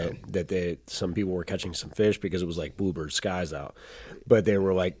Saturday that some people were catching some fish because it was like bluebird skies out. But they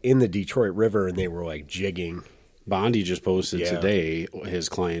were like in the Detroit River and they were like jigging. Bondi just posted today, his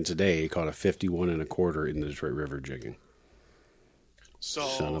client today caught a 51 and a quarter in the Detroit River jigging. So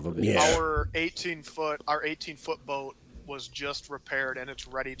Son of a bitch. our 18-foot boat was just repaired and it's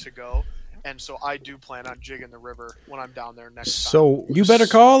ready to go, and so I do plan on jigging the river when I'm down there next time. So you better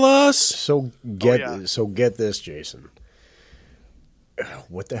call us. So get this, Jason.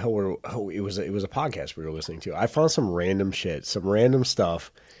 What the hell it was a podcast we were listening to. I found some random shit, some random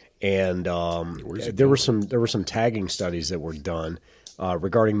stuff, and there were some tagging studies that were done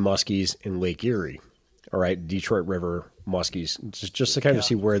regarding muskies in Lake Erie. All right, Detroit River muskies, just to kind of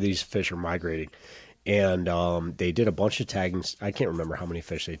see where these fish are migrating. And they did a bunch of tagging. I can't remember how many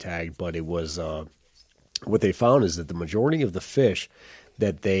fish they tagged, but it was what they found is that the majority of the fish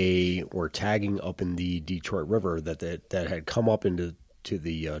that they were tagging up in the Detroit River that had come up into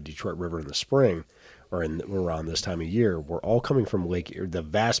the Detroit River in the spring or around this time of year were all coming from Lake Erie. The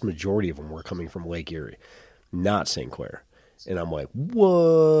vast majority of them were coming from Lake Erie, not St. Clair. And I'm like,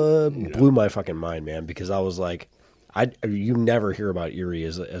 what? Blew my fucking mind, man, because I was like, you never hear about Erie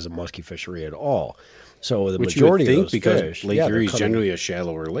as a musky fishery at all. So the majority of those because fish, Lake Erie is generally a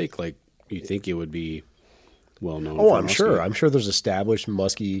shallower lake, like you think it would be well known. Oh, I'm sure. I'm sure there's established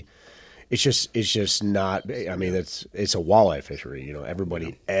musky. It's just not. I mean, it's a walleye fishery. You know,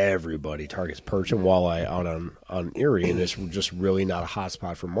 everybody targets perch and walleye out on Erie, and it's just really not a hot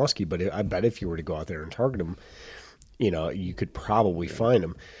spot for muskie. But I bet if you were to go out there and target them, you know, you could probably find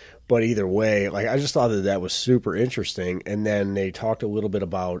them. But either way, like I just thought that was super interesting. And then they talked a little bit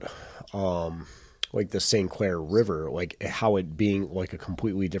about like the St. Clair River, like how it being like a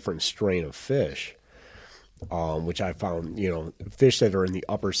completely different strain of fish, which I found, you know, fish that are in the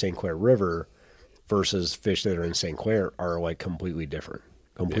upper St. Clair River versus fish that are in St. Clair are like completely different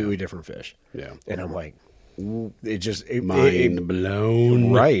fish. Yeah. And I'm like, mind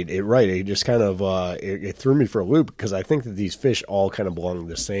blown. Right. It just kind of it threw me for a loop because I think that these fish all kind of belong to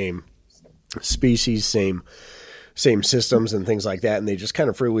the same species, same systems and things like that, and they just kind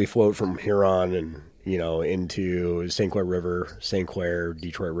of freely float from Huron and, you know, into St. Clair River, St. Clair,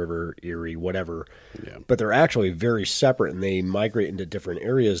 Detroit River, Erie, whatever. Yeah. But they're actually very separate, and they migrate into different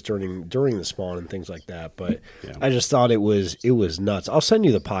areas during the spawn and things like that. But I just thought it was nuts. I'll send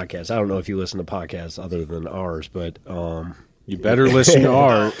you the podcast. I don't know if you listen to podcasts other than ours, but you better listen to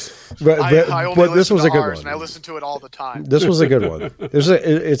ours. I only listen this was to a good ours, one. And I listen to it all the time. This was a good one.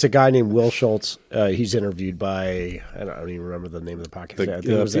 It's a guy named Will Schultz. He's interviewed by I don't even remember the name of the podcast.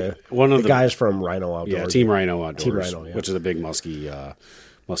 It was one of the guys from Rhino Outdoors. Yeah, Team Rhino Outdoors, which is a big musky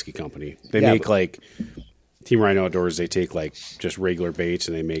company. They make like Team Rhino Outdoors. They take like just regular baits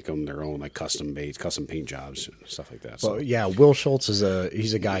and they make them their own like custom baits, custom paint jobs, stuff like that. So Will Schultz is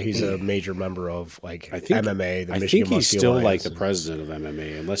he's a major member of like MMA. The Michigan think he's still Alliance, like the president of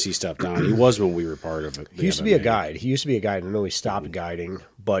MMA, unless he stepped down. He was when we were part of it. He used to be a guide. I know he stopped guiding,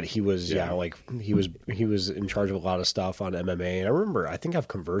 but he was he was in charge of a lot of stuff on MMA. And I remember, I think I've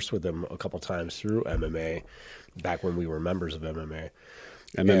conversed with him a couple times through MMA back when we were members of MMA.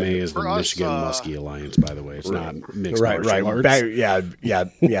 MMA is the Michigan Muskie Alliance, by the way. It's not mixed martial arts. Back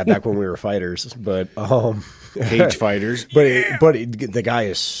when we were fighters, but cage fighters. But the guy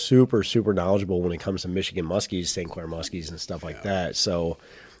is super, super knowledgeable when it comes to Michigan muskies, St. Clair muskies, and stuff like that. So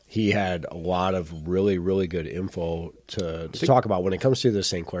he had a lot of really, really good info to talk about when it comes to the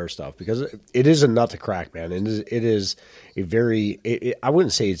St. Clair stuff, because it is a nut to crack, man. It is a very. I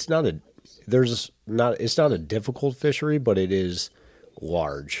wouldn't say it's not a difficult fishery, but it is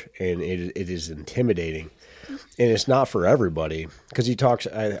large, and it is intimidating, and it's not for everybody, because he talks.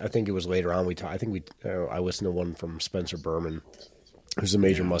 I think it was later on I listened to one from Spencer Berman, who's a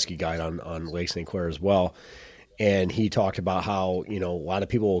major muskie guide on Lake St. Clair as well, and he talked about how, you know, a lot of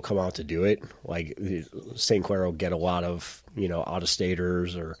people will come out to do it. Like St. Clair will get a lot of, you know, out of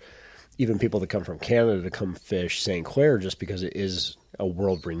staters or even people that come from Canada to come fish St. Clair just because it is a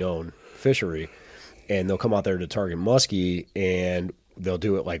world renowned fishery, and they'll come out there to target muskie, and they'll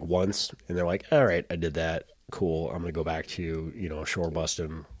do it like once, and they're like, all right, I did that. Cool. I'm going to go back to, you know, shore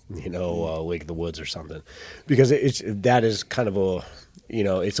busting Lake of the Woods or something, because that is kind of a,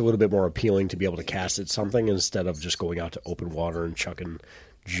 it's a little bit more appealing to be able to cast at something instead of just going out to open water and chucking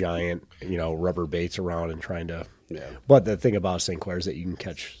giant, rubber baits around and trying to. Yeah. But the thing about St. Clair is that you can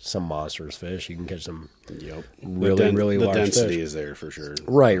catch some monstrous fish. You can catch some really large fish. The density is there for sure.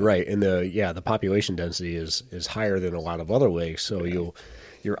 Right. And the population density is higher than a lot of other lakes. So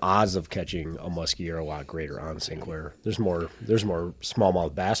your odds of catching a muskie are a lot greater on St. Clair. There's more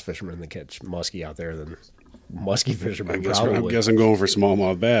smallmouth bass fishermen that catch muskie out there than muskie fishermen. I guess I'm going for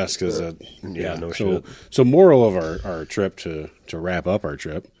smallmouth bass because no shit. So moral of our trip to wrap up our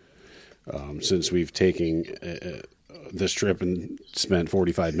trip. Since we've taken this trip and spent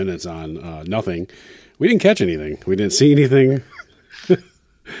 45 minutes on nothing, we didn't catch anything. We didn't see anything.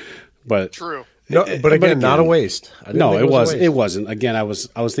 But true. No, but again, not a waste. No, it wasn't. Again, I was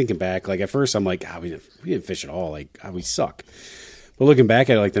thinking back. Like at first, I'm like, we didn't fish at all. Like we suck. But looking back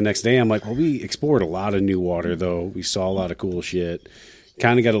at it, like the next day, I'm like, well, we explored a lot of new water though. We saw a lot of cool shit.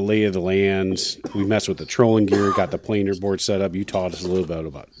 Kind of got a lay of the land. We messed with the trolling gear, got the planer board set up. You taught us a little bit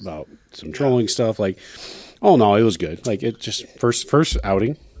about some trolling stuff. Like, oh no, it was good. Like it just first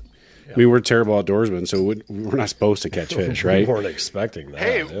outing. Yeah. We were terrible outdoorsmen, so we're not supposed to catch fish, right? We weren't expecting that.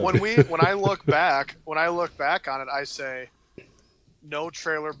 Hey, when I look back on it, I say, no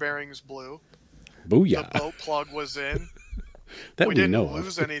trailer bearings blew. Booyah! The boat plug was in. That we didn't know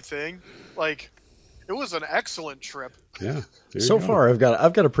lose anything. Like, it was an excellent trip. Yeah. So far, I've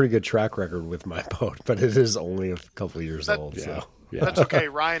got a pretty good track record with my boat, but it is only a couple of years old. Yeah. So that's okay.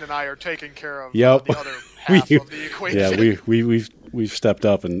 Ryan and I are taking care of the other half of the equation. Yeah, we've stepped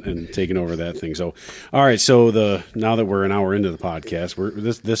up and taken over that thing. So, all right. So now that we're an hour into the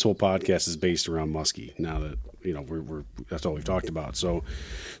podcast, this whole podcast is based around muskie. Now that we're that's all we've talked about. So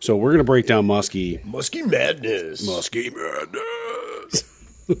we're gonna break down muskie. Musky Madness. Musky Madness.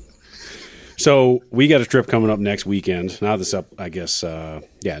 So we got a trip coming up next weekend. Now this up, I guess.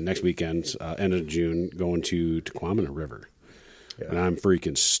 Next weekend, end of June, going to Tequamana River, and I'm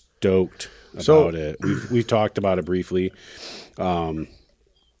freaking stoked about it. We've talked about it briefly, but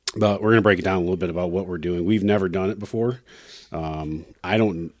we're gonna break it down a little bit about what we're doing. We've never done it before. I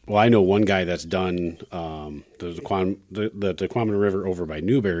know one guy that's done the Tequamana River over by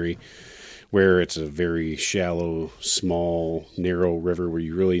Newberry, where it's a very shallow, small, narrow river where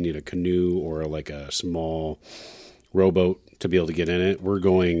you really need a canoe or like a small rowboat to be able to get in it. We're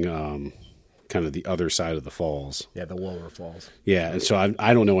going kind of the other side of the falls. Yeah, the lower falls. Yeah, and so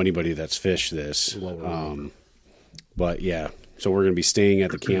I don't know anybody that's fished this. But yeah, so we're going to be staying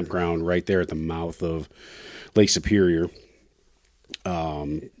at the campground right there at the mouth of Lake Superior.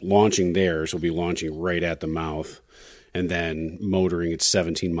 Launching there, so we'll be launching right at the mouth. And then motoring, it's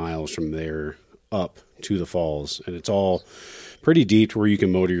 17 miles from there up to the falls. And it's all pretty deep to where you can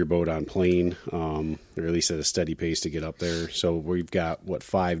motor your boat on plane, or at least at a steady pace to get up there. So we've got,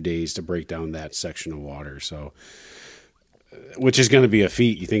 5 days to break down that section of water. So, which is going to be a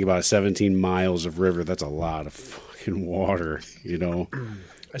feat. You think about it, 17 miles of river, that's a lot of fucking water,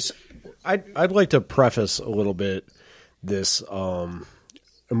 I'd like to preface a little bit this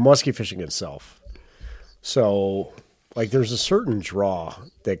musky fishing itself. So, like, there's a certain draw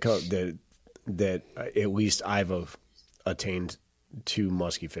that at least I've attained to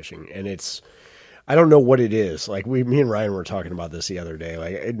musky fishing, and I don't know what it is. Like me and Ryan were talking about this the other day.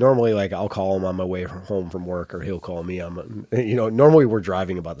 Like normally, like I'll call him on my way home from work, or he'll call me on. Normally we're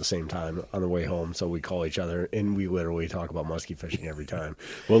driving about the same time on the way home, so we call each other and we literally talk about musky fishing every time.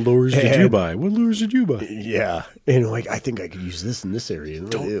 What lures did you buy? What lures did you buy? Yeah, and like I think I could use this in this area.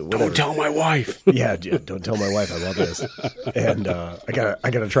 Don't tell my wife. Yeah, don't tell my wife I love this. And I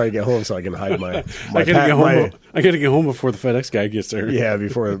gotta try to get home so I can hide my. I gotta get home before the FedEx guy gets there. Yeah,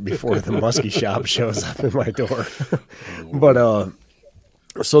 before the musky shop shows up in my door. But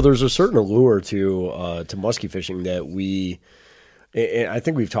so there's a certain allure to musky fishing that and I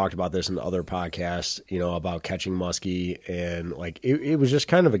think we've talked about this in other podcasts, about catching muskie, and like it was just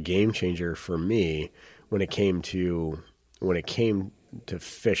kind of a game changer for me when it came to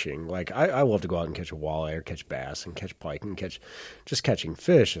fishing. Like I love to go out and catch a walleye or catch bass and catch pike and catching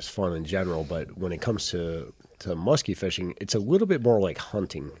fish is fun in general. But when it comes to musky fishing, it's a little bit more like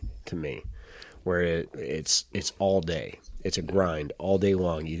hunting to me, where it's all day. It's a grind all day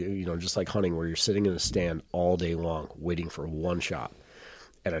long. Just like hunting, where you're sitting in a stand all day long waiting for one shot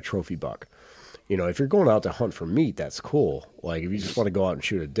at a trophy buck. If you're going out to hunt for meat, that's cool. Like if you just want to go out and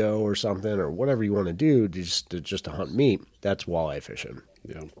shoot a doe or something, or whatever you want to do just to hunt meat, that's walleye fishing.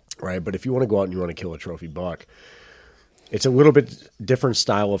 Yeah. Right. But if you want to go out and you want to kill a trophy buck, it's a little bit different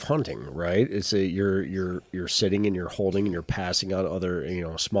style of hunting, right? It's you're sitting and you're holding and you're passing out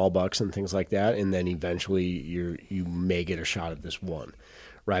other, small bucks and things like that, and then eventually you may get a shot at this one,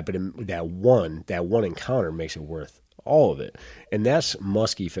 right? But that one encounter makes it worth all of it. And that's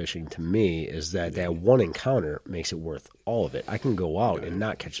musky fishing to me, is that one encounter makes it worth all of it. I can go out and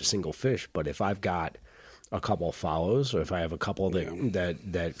not catch a single fish, but if I've got a couple of follows, or if I have a couple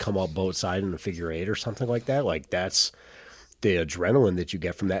that come up both sides in a figure eight or something like that, like that's the adrenaline that you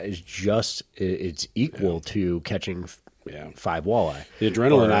get from that is just, it's equal to catching 5 walleye. The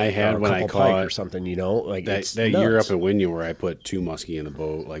adrenaline I had when I caught or something, like that year up in Wynyard where I put 2 muskie in the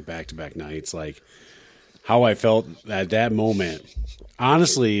boat, like back-to-back nights, like how I felt at that moment,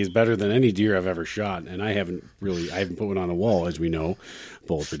 honestly, is better than any deer I've ever shot. And I haven't put one on a wall, as we know,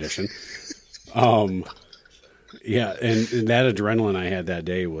 bullet tradition. Yeah, and that adrenaline I had that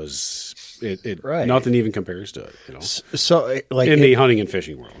day was nothing even compares to it. So like in the hunting and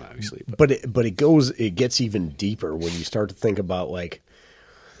fishing world, obviously. But it gets even deeper when you start to think about like.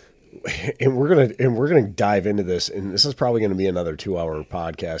 And we're gonna dive into this, and this is probably going to be another 2-hour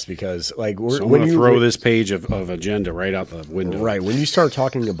podcast because, like, I'm going to throw this page of agenda right out the window. Right, when you start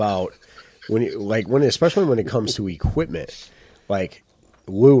talking about especially when it comes to equipment, like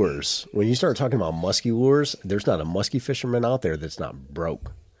lures, when you start talking about musky lures, there's not a musky fisherman out there that's not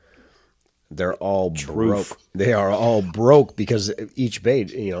broke. They're all broke. They are all broke because each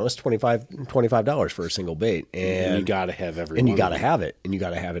bait, it's $25 for a single bait, and you got to have every. And you got to have it, and you got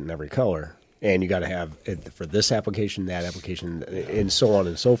to have it in every color, and you got to have it for this application, that application, and so on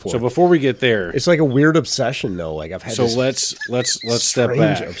and so forth. So before we get there, it's like a weird obsession, though. Like I've had. So let's step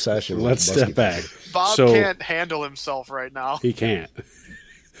back. Obsession. Let's step back. Bob can't handle himself right now. He can't.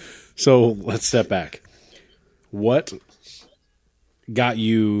 So let's step back. What got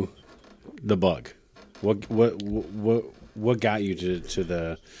you the bug? What got you to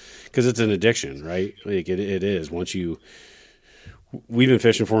the? Because it's an addiction, right? Like it is. We've been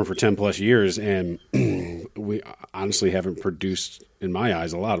fishing for him for 10 plus years, and we honestly haven't produced, in my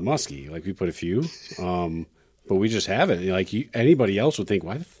eyes, a lot of muskie. Like we put a few, but we just haven't. Like anybody else would think,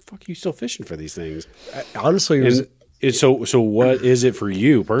 why the fuck are you still fishing for these things? Honestly, so what is it for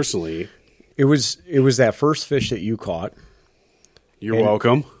you personally? It was that first fish that you caught. You're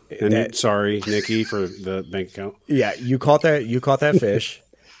welcome. And sorry, Nikki, for the bank account. Yeah, you caught that fish,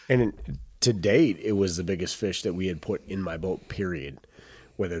 and to date, it was the biggest fish that we had put in my boat. Period.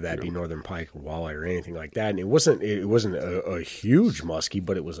 Whether that be northern pike or walleye or anything like that, and it wasn't a huge muskie,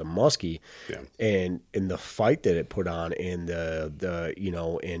 but it was a muskie. Yeah. And in the fight that it put on, and the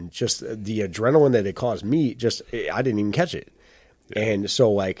and just the adrenaline that it caused me, I didn't even catch it. Yeah. And so,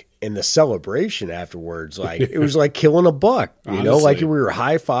 like, in the celebration afterwards, like, it was like killing a buck, like we were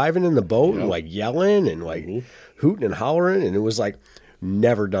high-fiving in the boat and, like, yelling and, like, hooting and hollering. And it was like,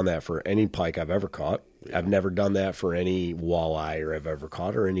 never done that for any pike I've ever caught. Yeah. I've never done that for any walleye or I've ever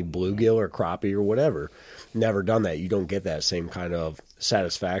caught, or any bluegill or crappie or whatever. Never done that. You don't get that same kind of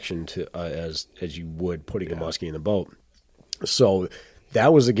satisfaction as you would putting a muskie in the boat. So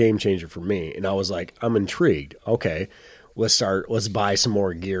that was a game changer for me. And I was like, I'm intrigued. Okay. Let's buy some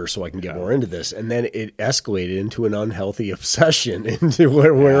more gear so I can get more into this. And then it escalated into an unhealthy obsession into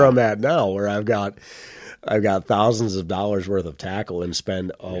where I'm at now, where I've got thousands of dollars worth of tackle and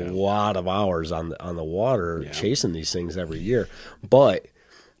spend a lot of hours on the water chasing these things every year. But,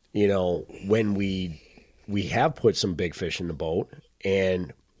 when we have put some big fish in the boat,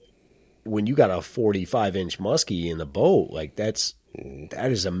 and when you got a 45-inch muskie in the boat, like that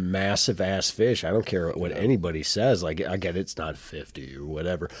is a massive ass fish. I don't care what anybody says. Like, I get it's not 50 or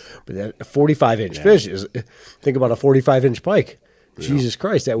whatever, but that 45-inch fish is. Think about a 45-inch pike. Yeah. Jesus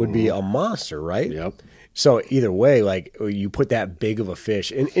Christ, that would be a monster, right? Yep. So either way, like, you put that big of a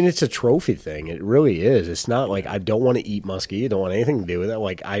fish, and it's a trophy thing. It really is. It's not like I don't want to eat muskie. I don't want anything to do with it.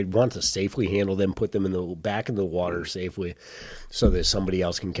 Like, I want to safely handle them, put them in the back of the water safely, so that somebody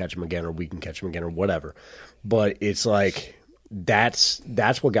else can catch them again, or we can catch them again, or whatever. But it's like that's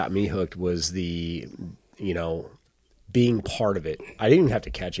what got me hooked, was the being part of it. I didn't even have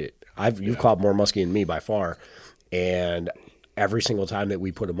to catch it. You've caught more muskie than me by far, and every single time that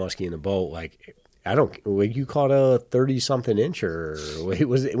we put a muskie in a boat, like. You caught a 30-something inch, or it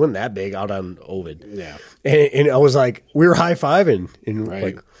wasn't that big out on Ovid. Yeah. And I was like, we were high-fiving and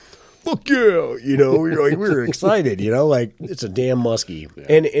like, fuck yeah, we were excited, like it's a damn muskie. Yeah.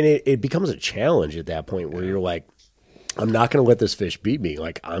 And it becomes a challenge at that point where you're like, I'm not going to let this fish beat me.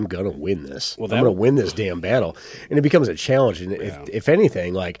 Like, I'm going to win this. I'm going to win this damn battle. And it becomes a challenge. And if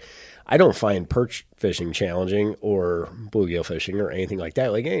anything, like, I don't find perch fishing challenging, or bluegill fishing or anything like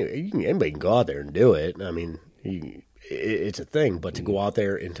that. Like, anybody can go out there and do it. I mean, it's a thing. But to go out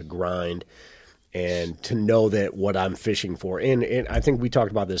there and to grind and to know that what I'm fishing for, and I think we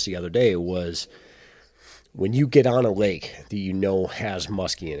talked about this the other day, was when you get on a lake that you know has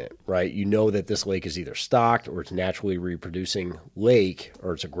muskie in it, right? You know that this lake is either stocked or it's naturally reproducing lake,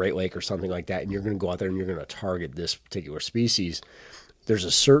 or it's a Great Lake or something like that, and you're going to go out there and you're going to target this particular species. There's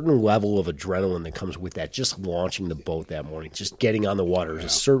a certain level of adrenaline that comes with that, just launching the boat that morning, just getting on the water. There's a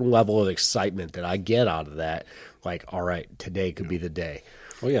certain level of excitement that I get out of that. Like, all right, today could be the day.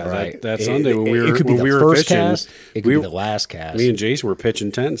 Well, yeah, right? that Sunday when we were, it could be when the we were first fishing, cast, it could be the last cast. Me and Jason were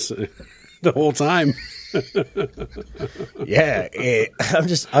pitching tents the whole time. Yeah,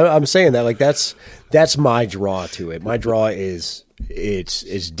 I'm saying that, like, that's my draw to it. My draw is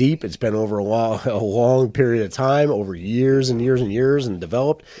it's deep. It's been over a long period of time, over years and years and years, and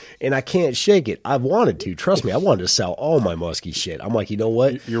developed. And I can't shake it. I've wanted to. Trust me, I wanted to sell all my musky shit. I'm like, you know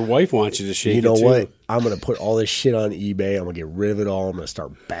what? Your wife wants you to shake it, you know too. what? I'm going to put all this shit on eBay. I'm going to get rid of it all. I'm going to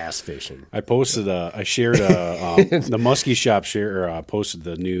start bass fishing. I posted I shared the Muskie Shop posted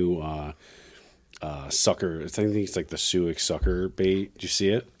the new sucker. I think it's like the Suic sucker bait. Did you see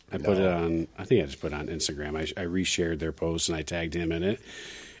it? I put it on, I think I just put it on Instagram. I reshared their post and I tagged him in it.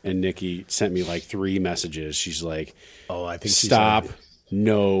 And Nikki sent me like 3 messages. She's like, "Oh, I think stop,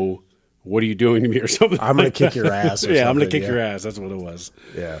 no, what are you doing to me?" or something. I'm going to kick your ass. Or yeah, I'm going something. to kick your ass. That's what it was.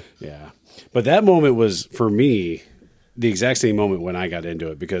 Yeah. Yeah. But that moment was, for me, the exact same moment when I got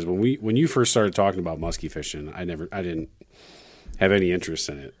into it. Because when you first started talking about muskie fishing, I didn't have any interest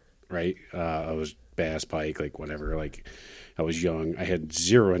in it, right? I was bass, pike, like whatever, like I was young. I had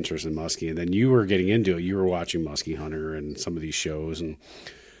zero interest in muskie, and then you were getting into it. You were watching Muskie Hunter and some of these shows, and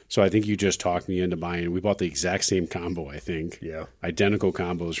so I think you just talked me into buying. We bought the exact same combo, I think. Yeah, identical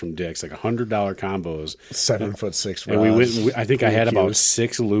combos from Dick's, like $100 combos, 7'6" and we went. I think I had about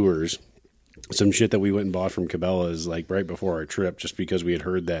 6 lures, some shit that we went and bought from Cabela's, like right before our trip, just because we had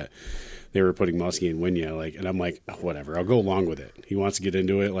heard that they were putting muskie in Winya, like, and I'm like, oh, whatever, I'll go along with it. He wants to get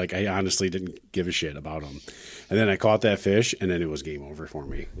into it. Like, I honestly didn't give a shit about him. And then I caught that fish, and then it was game over for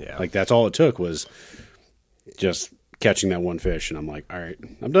me. Yeah. Like, that's all it took was just catching that one fish, and I'm like, all right,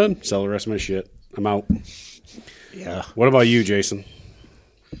 I'm done. Sell the rest of my shit. I'm out. Yeah. What about you, Jason?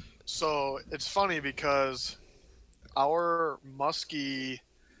 So it's funny because our muskie,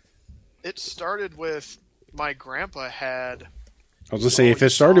 it started with my grandpa had. I was gonna say, if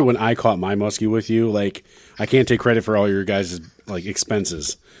it started when I caught my muskie with you, like, I can't take credit for all your guys' like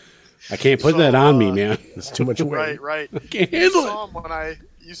expenses. I can't put that on me, man. It's too much weight. Right. I can't handle it.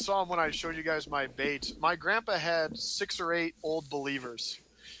 You saw him when I showed you guys my baits. My grandpa had 6 or 8 old believers,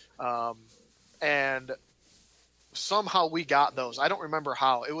 and somehow we got those. I don't remember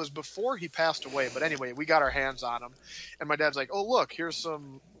how. It was before he passed away, but anyway, we got our hands on them. And my dad's like, "Oh, look, here's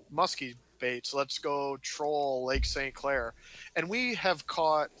some muskie baits. Let's go troll Lake St. Clair." And we have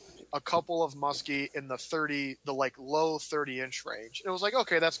caught a couple of muskie in the like low 30-inch range. It was like,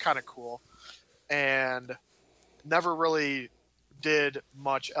 okay, that's kind of cool. And never really did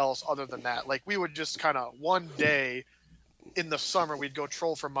much else other than that. Like, we would just kind of one day in the summer, we'd go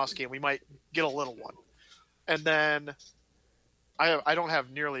troll for muskie and we might get a little one. And then I don't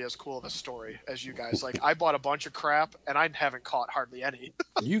have nearly as cool of a story as you guys. Like, I bought a bunch of crap and I haven't caught hardly any.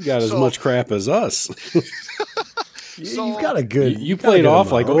 You got as much crap as us. You've got a good. You played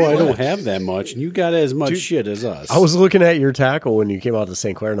off like, I don't have that much, and you got as much shit as us. I was looking at your tackle when you came out to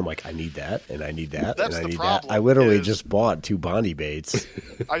St. Clair, and I'm like, I need that, and I need that, That's and I the need problem that. I literally is- just bought 2 Bondi baits.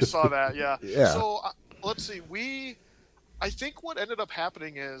 I saw that, yeah. Yeah. So let's see. I think what ended up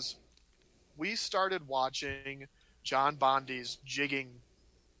happening is we started watching John Bondi's jigging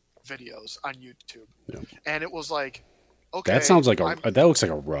videos on YouTube, and it was like, okay, that looks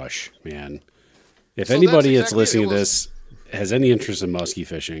like a rush, man. If So anybody that's that's listening exactly- to this has any interest in muskie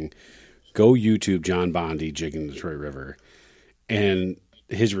fishing, go YouTube John Bondi jigging the Detroit River, and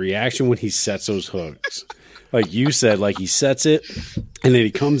his reaction when he sets those hooks. Like you said, like he sets it, and then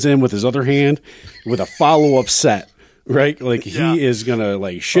he comes in with his other hand with a follow-up set, right? Like he is gonna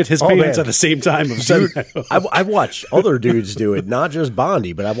like shit his pants at the same time. Of setting that hook. I've watched other dudes do it, not just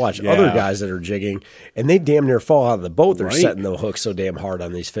Bondi, but I've watched other guys that are jigging, and they damn near fall out of the boat. They're setting the hook so damn hard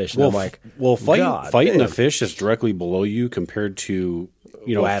on these fish. And I'm like, fighting a fish that's directly below you compared to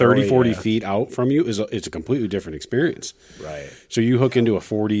 30, 40 feet out from you it's a completely different experience. Right. So you hook into a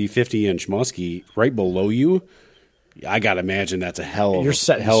 40, 50-inch muskie right below you. I got to imagine that's a hell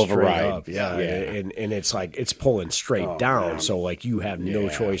of a ride. Up, yeah. And it's like it's pulling straight down, man. So like you have no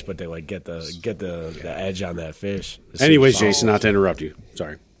choice but to like get the edge on that fish. Anyways, Jason, not to interrupt you.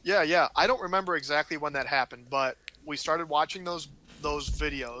 Sorry. Yeah. I don't remember exactly when that happened, but we started watching those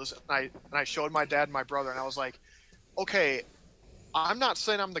videos, and I showed my dad and my brother, and I was like, okay, I'm not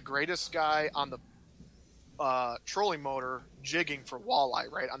saying I'm the greatest guy on the trolling motor jigging for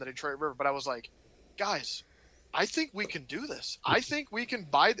walleye, right, on the Detroit River, but I was like, guys, I think we can do this. I think we can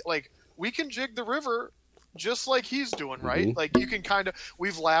we can jig the river just like he's doing, right? Mm-hmm. Like you can kind of,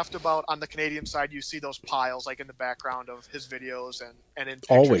 we've laughed about on the Canadian side, you see those piles like in the background of his videos and in pictures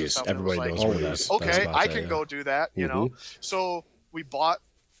Always. and stuff. Everybody like, knows where that's okay, about I that, can yeah. go do that, you Mm-hmm. know? So we bought,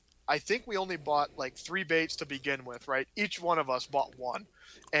 I think we only bought like 3 baits to begin with, right? Each one of us bought one.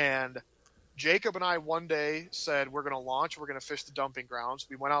 And Jacob and I one day said, we're going to launch, we're going to fish the dumping grounds.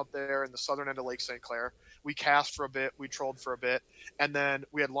 We went out there in the southern end of Lake St. Clair. We cast for a bit, we trolled for a bit, and then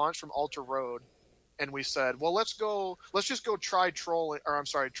we had launched from Alta Road, and we said, well, let's just go try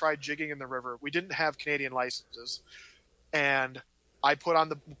try jigging in the river. We didn't have Canadian licenses. And I put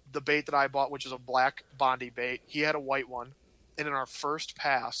on the bait that I bought, which is a black Bondi bait. He had a white one. And in our first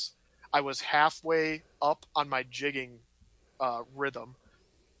pass, I was halfway up on my jigging rhythm,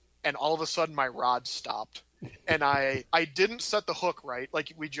 and all of a sudden my rod stopped. And I didn't set the hook right,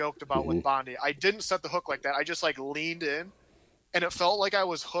 like we joked about with Bondi. I didn't set the hook like that. I just like leaned in, and it felt like I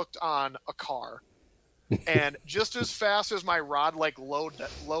was hooked on a car. And just as fast as my rod like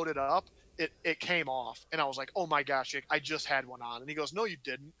loaded up, it came off. And I was like, oh my gosh, I just had one on. And he goes, no, you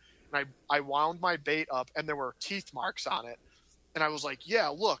didn't. And I wound my bait up, and there were teeth marks on it. And I was like, yeah,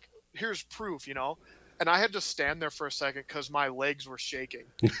 look, here's proof, you know? And I had to stand there for a second because my legs were shaking.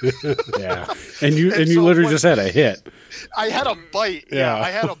 Yeah. And you so literally just had a hit. I had a bite. Yeah. I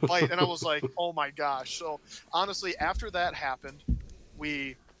had a bite, and I was like, oh my gosh. So honestly, after that happened,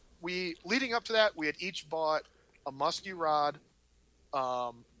 we leading up to that, we had each bought a musky rod,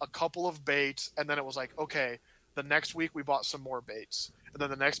 a couple of baits, and then it was like, okay, the next week we bought some more baits. And then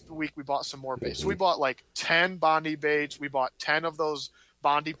the next week we bought some more baits. So we bought like 10 Bondi baits. We bought 10 of those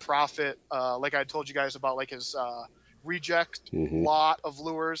Bondi Profit, like I told you guys about, like his reject lot of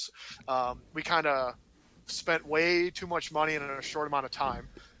lures. We kind of spent way too much money in a short amount of time.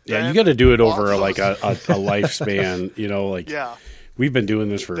 Yeah, Then you got to do it over bought like a those- lifespan, you know, like Yeah, we've been doing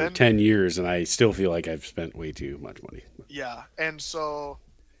this for Then- 10 years and I still feel like I've spent way too much money. yeah. And so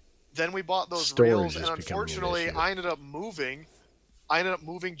then we bought those Storage reels, is and becoming an unfortunately issue. I ended up moving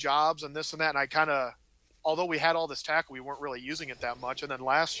jobs and this and that, and I kind of, although we had all this tackle, we weren't really using it that much. And then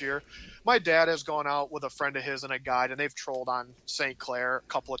last year, my dad has gone out with a friend of his and a guide, and they've trolled on St. Clair a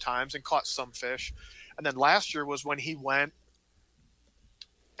couple of times and caught some fish. And then last year was when he went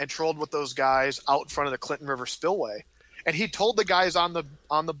and trolled with those guys out in front of the Clinton River Spillway. And he told the guys on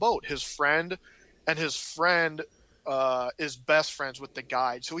the boat, his friend is best friends with the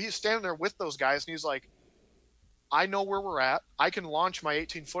guide. So he's standing there with those guys, and he's like, I know where we're at. I can launch my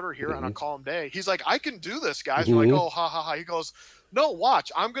 18-footer here on a calm day. He's like, I can do this, guys. We're like, oh, ha, ha, ha. He goes, no,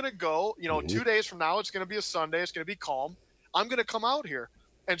 watch. I'm going to go, 2 days from now, it's going to be a Sunday. It's going to be calm. I'm going to come out here.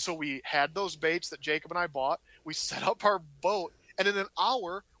 And so we had those baits that Jacob and I bought. We set up our boat, and in an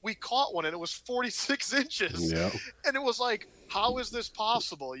hour, we caught one, and it was 46 inches. Yeah. And it was like, how is this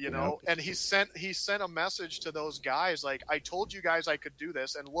possible, you know? And he sent a message to those guys, like, I told you guys I could do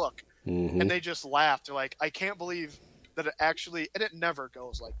this, and look. And they just laughed. They're like, I can't believe that it actually, and it never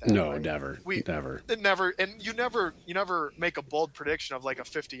goes like that. No, right? never. Never. It never, and you never make a bold prediction of like a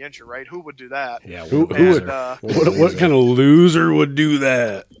 50-incher, right? Who would do that? Yeah, Who what a would- loser. What kind of loser would do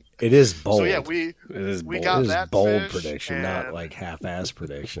that? It is bold. So yeah, we It is bold. got it is that bold fish, prediction, not and- like half-ass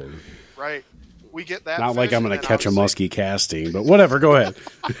prediction. right. We get that. Not like fish, I'm going and to then catch a obviously musky casting, but whatever. Go ahead.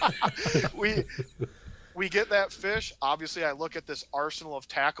 we get that fish. Obviously, I look at this arsenal of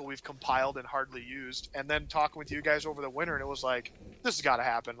tackle we've compiled and hardly used, and then talking with you guys over the winter, and it was like, this has got to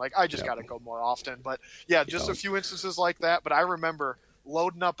happen. Like, I just got to go more often. But yeah, just a few instances like that. But I remember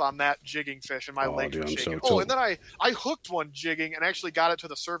loading up on that jigging fish, and my legs dude, were I'm shaking. so And then I hooked one jigging and actually got it to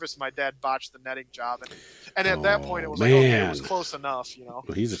the surface. My dad botched the netting job, and at that point, it was like, okay, it was man. close enough, you know.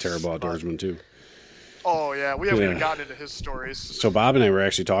 Well, he's a terrible outdoorsman, too. Oh yeah, we haven't even Yeah. gotten into his stories. So Bob and I were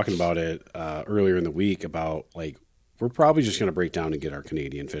actually talking about it earlier in the week about, like, we're probably just going to break down and get our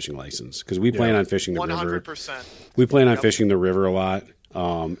Canadian fishing license because we plan on fishing the river. 100%. We plan on fishing the river a lot.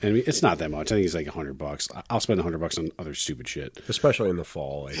 And it's not that much. I think it's like $100. I'll spend $100 on other stupid shit. Especially in the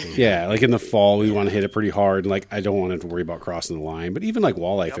fall, I think. Yeah, like in the fall, we want to hit it pretty hard. Like, I don't want to have to worry about crossing the line. But even like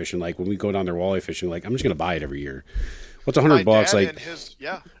walleye fishing, like when we go down there walleye fishing, like I'm just going to buy it every year. What's $100? My dad Like, and his,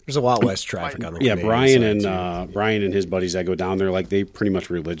 yeah. There's a lot less traffic on the yeah, Canadian side, too. Brian and his buddies that go down there, like they pretty much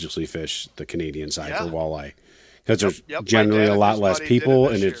religiously fish the Canadian side Yeah. for walleye because there's Yep. My generally dad a and lot his less buddy did it people,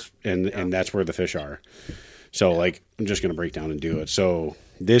 this and year. and that's where the fish are. So like I'm just going to break down and do it. So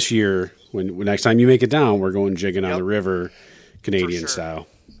this year, when next time you make it down, we're going jigging on Yep. the river, Canadian sure. style.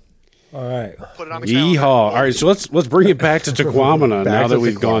 All right. Put it on the Yeehaw! calendar. All right, so let's bring it back to Tequamana now that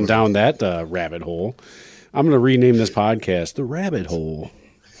we've gone Tequamana. down that rabbit hole. I'm going to rename this podcast the Rabbit Hole.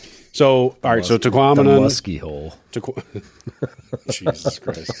 So, all right, so Tequamana, The musky hole. Jesus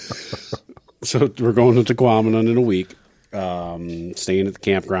Christ. So we're going to Tequamana in a week. Staying at the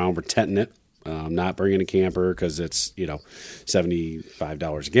campground, we're tenting it. Not bringing a camper because it's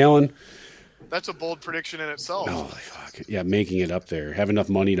 $75 a gallon. That's a bold prediction in itself. Oh, fuck. Yeah, making it up there. Have enough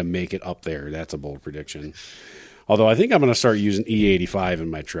money to make it up there. That's a bold prediction. Although I think I'm going to start using E85 in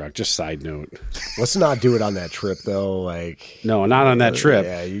my truck. Just side note. Let's not do it on that trip, though. No, not on that trip.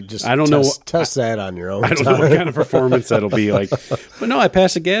 Yeah, you just I don't know. Test that on your own. I don't know what kind of performance that'll be like. But no, I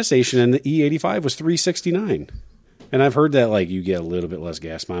passed a gas station and the E85 was $3.69. And I've heard that you get a little bit less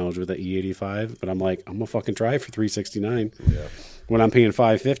gas mileage with the E85. But I'm like, I'm going to fucking try for $3.69 when I'm paying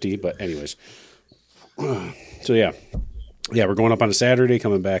 $5.50. But anyways. So yeah. Yeah, we're going up on a Saturday,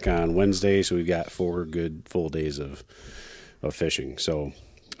 coming back on Wednesday, so we've got 4 good full days of fishing. So,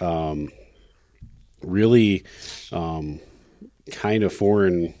 really, kind of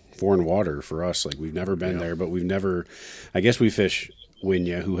foreign water for us. We've never been there, but we've never. I guess we fish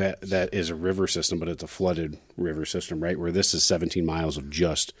Winya, that is a river system, but it's a flooded river system, right? Where this is 17 miles of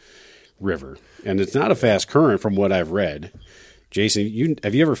just river, and it's not a fast current, from what I've read. Jason,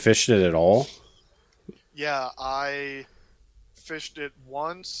 have you ever fished it at all? Yeah, I fished it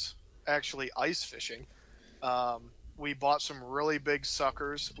once, actually ice fishing. We bought some really big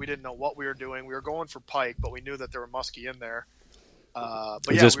suckers. We didn't know what we were doing. We were going for pike, but we knew that there were muskie in there.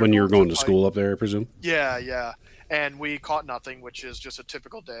 Is this when you were going to school up there, I presume? Yeah. And we caught nothing, which is just a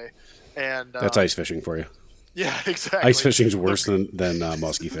typical day. And that's ice fishing for you. Yeah, exactly. Ice fishing is worse than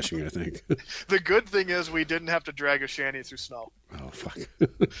musky fishing, I think. The good thing is we didn't have to drag a shanty through snow. Oh, fuck.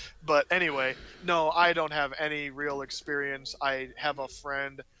 But anyway, no, I don't have any real experience. I have a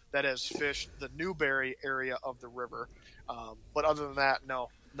friend that has fished the Newberry area of the river. But other than that, no,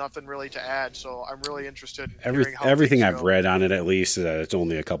 nothing really to add. So I'm really interested in hearing how everything I've read on it, at least, is that it's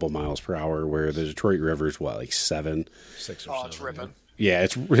only a couple miles per hour, where the Detroit River is, 7? 6 or 7. Oh, it's ripping. Yeah,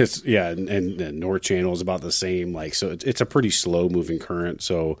 it's and North Channel is about the same. So it's a pretty slow moving current.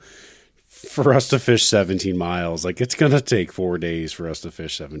 So for us to fish 17 miles, it's gonna take 4 days for us to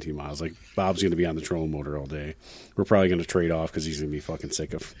fish 17 miles. Bob's gonna be on the trolling motor all day. We're probably gonna trade off because he's gonna be fucking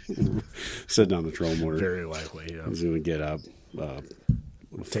sick of sitting on the trolling motor. Very likely. Yeah. He's gonna get up,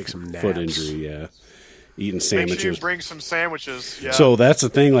 take some naps. Foot injury. Yeah. Eating sandwiches. Make sure you bring some sandwiches. Yeah. So that's the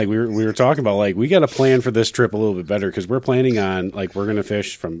thing. We were talking about. We got to plan for this trip a little bit better, because we're planning on we're going to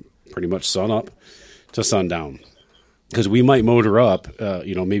fish from pretty much sun up to sundown. Because we might motor up.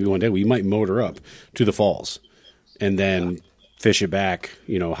 Maybe one day we might motor up to the falls, and then fish it back.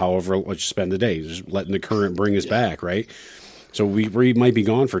 However, let's spend the day just letting the current bring us back, right? So we might be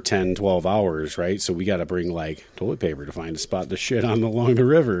gone for 10, 12 hours, right? So we got to bring toilet paper to find a spot to shit on along the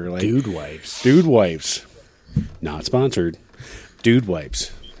river. Dude wipes. Dude wipes. Not sponsored. Dude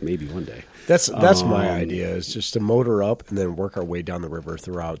wipes. Maybe one day. That's my idea, is just to motor up and then work our way down the river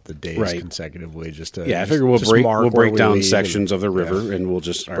throughout the days consecutively. I figure we'll break down sections of the river, and we'll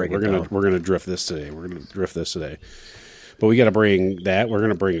just we're gonna drift this today. We're gonna drift this today. But we got to bring that. We're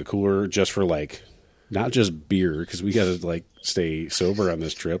gonna bring a cooler just for not just beer, because we got to stay sober on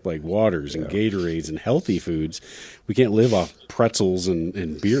this trip, waters and Gatorades and healthy foods. We can't live off pretzels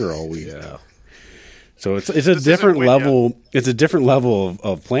and beer all week. Yeah. So it's a different level. It's a different level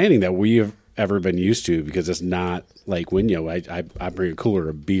of planning that we have ever been used to, because it's not like Winya. I bring a cooler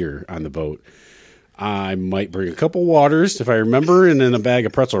of beer on the boat. I might bring a couple waters if I remember, and then a bag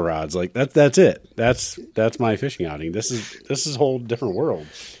of pretzel rods. That's it. That's my fishing outing. This is a whole different world.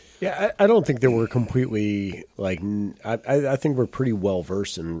 Yeah, I don't think that we're completely I think we're pretty well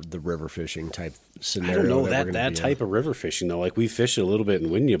versed in the river fishing type scenario. I don't know that type of river fishing though. We fished a little bit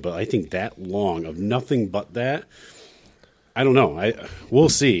in Winya, but I think that long of nothing but that. I don't know. We'll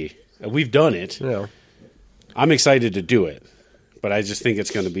see. We've done it. Yeah. I'm excited to do it, but I just think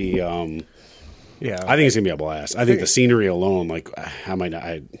it's going to be. I think it's going to be a blast. I think the scenery alone, I might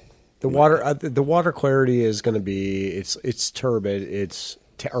not. The water clarity is going to be. It's turbid. It's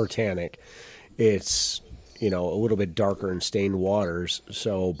or tannic. It's a little bit darker in stained waters,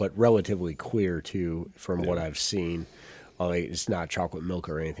 but relatively clear too, from what I've seen. It's not chocolate milk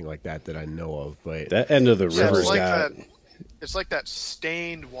or anything like that I know of, but that end of the river's got. It's like that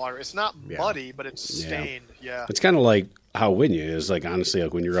stained water. It's not muddy, but it's stained. Yeah. It's kind of like how Winya is. Honestly,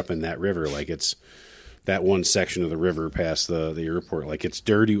 when you're up in that river, it's that one section of the river past the airport. It's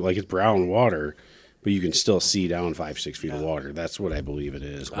dirty, it's brown water, but you can still see down 5-6 feet of water. That's what I believe it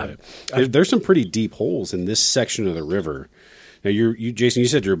is. But there's some pretty deep holes in this section of the river Now, you Jason, you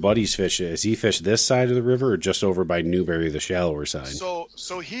said your buddy's fish. Has he fished this side of the river or just over by Newberry, the shallower side?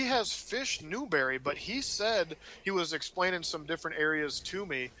 So he has fished Newberry, but he said he was explaining some different areas to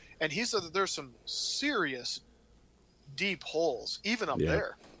me, and he said that there's some serious deep holes, even up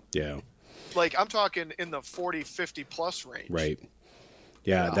there. Yeah. Like, I'm talking in the 40, 50 plus range. Right.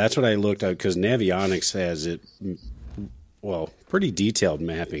 Yeah, that's what I looked at because Navionics has it, pretty detailed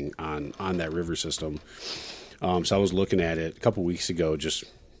mapping on that river system. So I was looking at it a couple weeks ago, just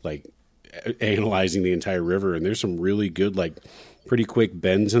like analyzing the entire river, and there's some really good, like pretty quick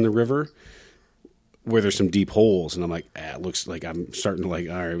bends in the river where there's some deep holes, and I'm like, it looks like I'm starting to like,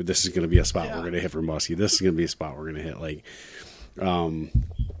 all right, this is going to be a spot we're going to hit for muskie. This is going to be a spot we're going to hit. Like,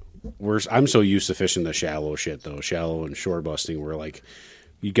 I'm so used to fishing the shallow shit though, shallow and shore busting. Where like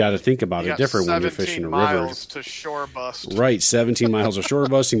you got to think about it different when you're fishing a river. 17 miles to shore bust. Right, 17 miles of shore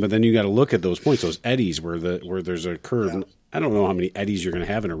busting, but then you got to look at those points, those eddies where there's a curve. Yeah. I don't know how many eddies you're going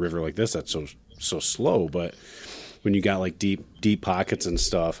to have in a river like this that's so slow, but when you got like deep pockets and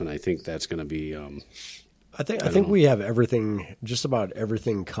stuff, and I think that's going to be. I think we have everything, just about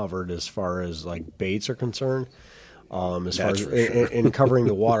everything covered as far as like baits are concerned. As far as in covering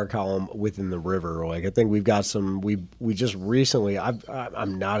the water column within the river, like I think we've got some. We just recently.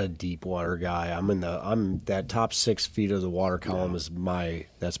 I'm not a deep water guy. I'm that top 6 feet of the water column is my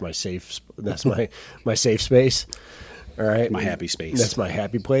safe. That's my safe space. All right, my happy space. That's my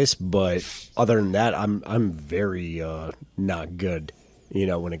happy place. But other than that, I'm very not good.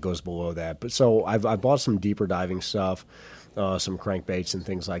 When it goes below that. But so I bought some deeper diving stuff, some crankbaits and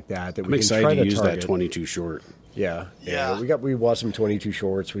things like that. I'm excited to use that 22 short. Yeah. We bought some 22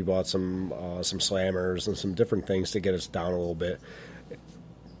 shorts. We bought some slammers and some different things to get us down a little bit.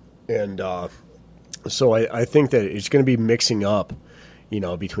 And so I think that it's going to be mixing up,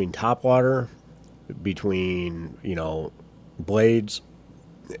 between topwater, between blades,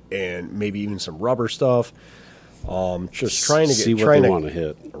 and maybe even some rubber stuff. Just trying to see what they want to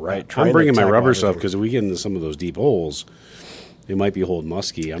hit. Right. I'm bringing my rubber stuff because if we get into some of those deep holes, it might be holding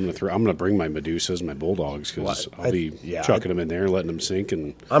muskie. I'm gonna bring my Medusas, my Bulldogs, because I'll be chucking them in there, letting them sink.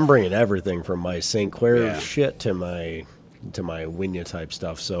 And I'm bringing everything from my St. Clair shit to my Winya type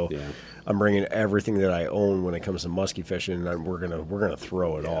stuff. So I'm bringing everything that I own when it comes to muskie fishing, and we're gonna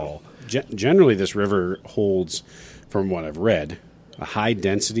throw it all. Generally, this river holds, from what I've read, a high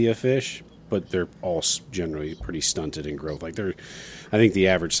density of fish, but they're all generally pretty stunted in growth. Like I think the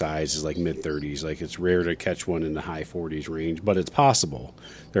average size is like mid-30s. Like it's rare to catch one in the high 40s range, but it's possible.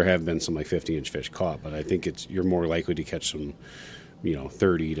 There have been some like 50-inch fish caught, but I think you're more likely to catch some,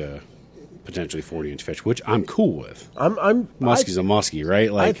 30 to potentially 40-inch fish, which I'm cool with. Muskie's a muskie,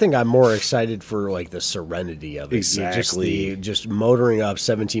 right? Like, I think I'm more excited for like the serenity of it. Exactly. Just motoring up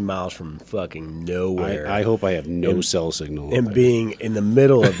 17 miles from fucking nowhere. I hope I have no cell signal. And being in the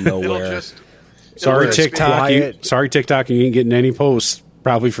middle of nowhere. Sorry, TikTok. You ain't getting any posts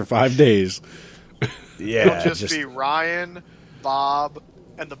probably for 5 days. It'll just be Ryan, Bob,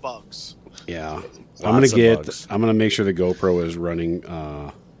 and the bugs. Yeah. I'm gonna make sure the GoPro is running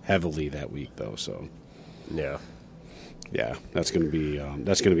heavily that week though, so yeah, that's gonna be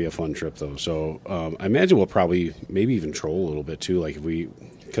a fun trip though. So I imagine we'll probably maybe even troll a little bit too, like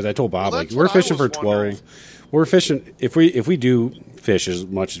because I told Bob we're fishing for 12 wondering. We're fishing if we do fish as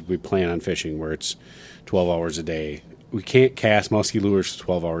much as we plan on fishing, where it's 12 hours a day, we can't cast musky lures for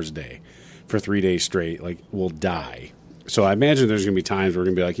 12 hours a day for 3 days straight. Like, we'll die. So I imagine there's gonna be times we're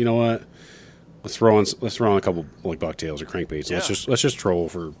gonna be like, you know what, let's throw on a couple like bucktails or crankbaits. Yeah. Let's just troll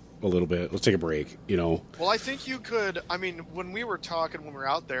for a little bit. Let's take a break. Well, I think you could. I mean, when we were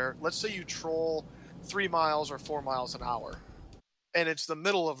out there, let's say you troll 3 miles or 4 miles an hour, and it's the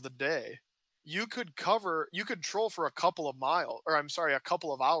middle of the day. You could troll for a couple of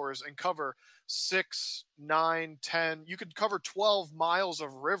hours and cover 6, 9, 10. You could cover 12 miles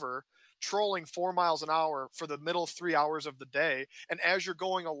of river trolling 4 miles an hour for the middle 3 hours of the day. And as you're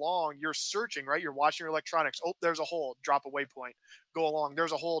going along, you're searching, right? You're watching your electronics. Oh, there's a hole, drop a waypoint. Go along.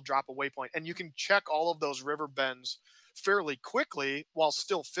 There's a hole, drop a waypoint. And you can check all of those river bends fairly quickly while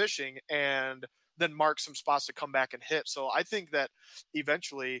still fishing, and then mark some spots to come back and hit. So I think that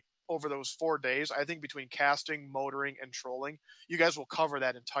eventually over those 4 days, I think between casting, motoring, and trolling, you guys will cover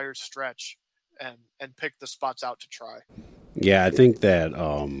that entire stretch and pick the spots out to try. Yeah, I think that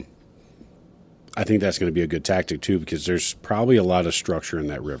that's going to be a good tactic too, because there's probably a lot of structure in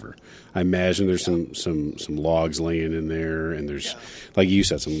that river. I imagine there's some logs laying in there, and there's, like you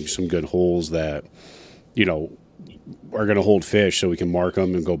said, some good holes that are going to hold fish, so we can mark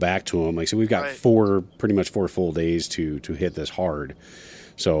them and go back to them. Like, so we've got pretty much 4 full days to hit this hard.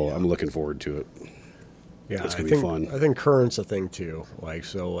 So I'm looking forward to it. Yeah, It's going to be fun. I think current's a thing too.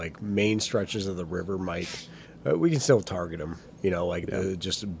 Like main stretches of the river might we can still target them.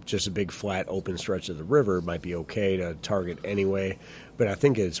 Just a big flat open stretch of the river might be okay to target anyway. But I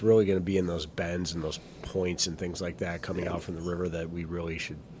think it's really going to be in those bends and those points and things like that coming out from the river that we really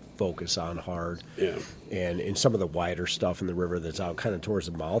should focus on hard. Yeah. And in some of the wider stuff in the river that's out kind of towards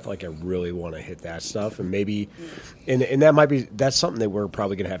the mouth, like I really want to hit that stuff. And maybe, and that's something that we're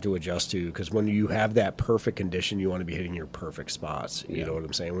probably going to have to adjust to, because when you have that perfect condition, you want to be hitting your perfect spots. You know what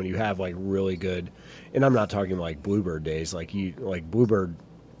I'm saying? When you have like really good, and I'm not talking like bluebird days, like bluebird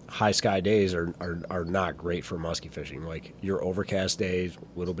high sky days are not great for musky fishing. Like your overcast days,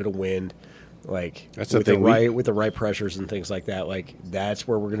 a little bit of wind, like that's with the thing with the right pressures and things like that, like that's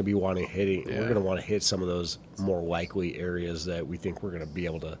where we're going to be wanting hitting. Yeah. We're going to want to hit some of those more likely areas that we think we're going to be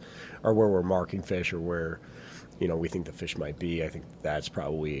able to, or where we're marking fish, or where we think the fish might be. I think that's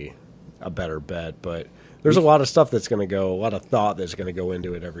probably a better bet. But there's a lot of stuff that's going to go, a lot of thought that's going to go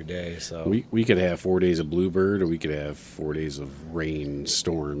into it every day. So we could have 4 days of bluebird, or we could have 4 days of rain,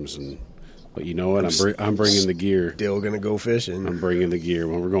 storms, but you know what? I'm bringing the gear. Still going to go fishing. I'm bringing the gear.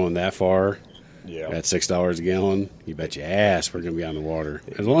 When we're going that far, at $6 a gallon, you bet your ass we're going to be on the water.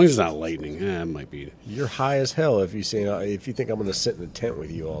 As long as it's not lightning, it might be. You're high as hell if you think I'm going to sit in the tent with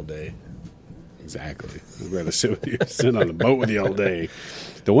you all day. Exactly. I'd rather sit on the boat with you all day.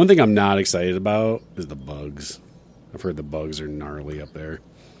 The one thing I'm not excited about is the bugs. I've heard the bugs are gnarly up there.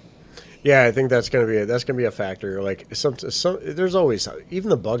 Yeah, I think that's gonna be a factor. Like some there's always, even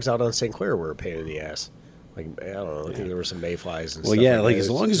the bugs out on St. Clair were a pain in the ass. Like I don't know, I think there were some mayflies and stuff. Well, yeah, like as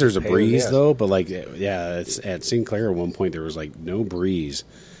long as there's a breeze though. But it's at St. Clair at one point there was like no breeze,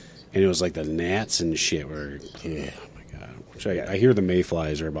 and it was like the gnats and shit were. Yeah. I hear the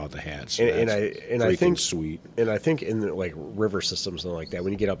mayflies are about to hatch. So and I think sweet. And I think in the, like river systems and like that,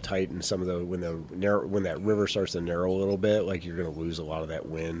 when you get up tight and some of the when that river starts to narrow a little bit, like you're going to lose a lot of that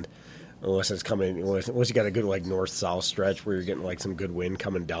wind, unless you got a good like north south stretch where you're getting like some good wind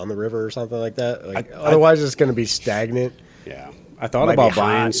coming down the river or something like that. Like otherwise, it's going to be stagnant. Yeah, I thought about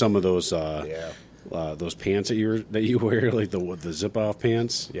buying some of those those pants that you wear, like the zip off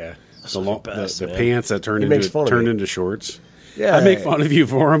pants. Yeah, the pants that turn into shorts. Yeah, I make fun of you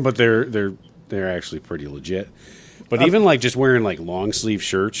for them, but they're actually pretty legit. But even like just wearing like long sleeve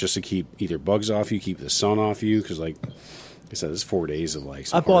shirts just to keep either bugs off you, keep the sun off you, because like I said, it's 4 days of like.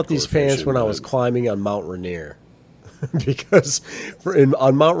 I bought these pants when I was climbing on Mount Rainier, because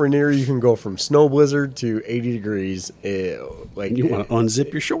on Mount Rainier you can go from snow blizzard to 80 degrees. Like you want to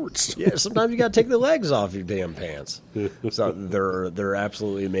unzip your shorts. Yeah, sometimes you got to take the legs off your damn pants. So they're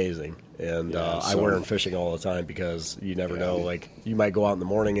absolutely amazing. And I wear them fishing all the time, because you never know. Like you might go out in the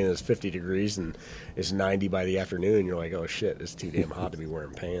morning and it's 50 degrees and it's 90 by the afternoon. And you're like, oh shit, it's too damn hot to be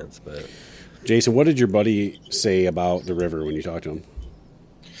wearing pants. But Jason, what did your buddy say about the river when you talked to him?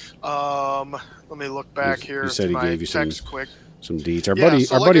 Let me look back here. He said he gave you some deets. Our like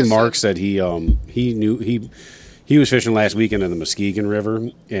buddy Mark said he knew he was fishing last weekend in the Muskegon River,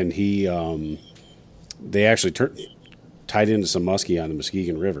 and they actually tied into some muskie on the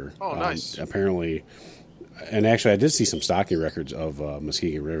Muskegon River. Oh, nice. Apparently, and actually I did see some stocking records of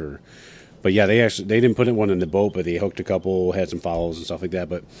Muskegon River. But yeah, they didn't put one in the boat, but they hooked a couple, had some follows and stuff like that.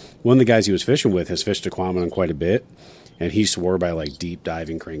 But one of the guys he was fishing with has fished Tequamanon quite a bit, and he swore by like deep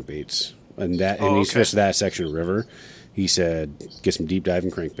diving crankbaits. And he's fished that section of river. He said, get some deep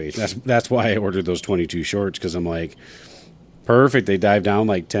diving crankbaits. That's why I ordered those 22 shorts, because I'm like, perfect. They dive down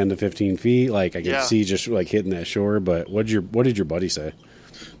like 10 to 15 feet. Like I can see just like hitting that shore. But what did your buddy say?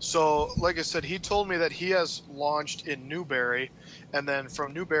 So, like I said, he told me that he has launched in Newberry, and then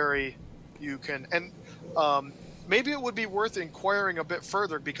from Newberry you can, and maybe it would be worth inquiring a bit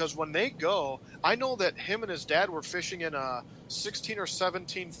further, because when they go, I know that him and his dad were fishing in a 16 or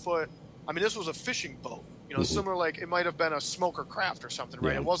 17 foot. I mean, this was a fishing boat, similar, like it might have been a smoker craft or something,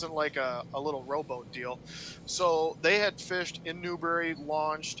 right? Yeah. It wasn't like a little rowboat deal. So they had fished in Newberry,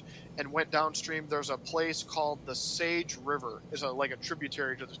 launched, and went downstream. There's a place called the Sage River. It's like a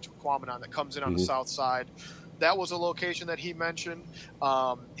tributary to the Tequamanon that comes in on the south side. That was a location that he mentioned.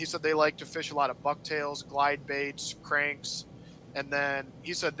 He said they like to fish a lot of bucktails, glide baits, cranks, and then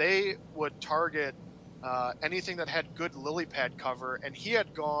he said they would target anything that had good lily pad cover, and he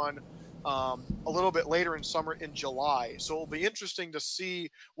had gone a little bit later in summer in July. So it'll be interesting to see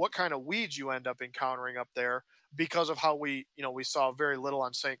what kind of weeds you end up encountering up there, because of how we saw very little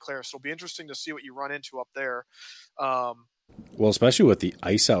on St. Clair. So it'll be interesting to see what you run into up there. Well, especially with the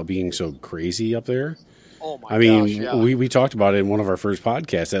ice out being so crazy up there. Oh my gosh, yeah. we talked about it in one of our first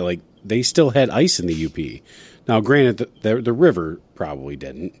podcasts that like they still had ice in the UP. Now, granted, the river probably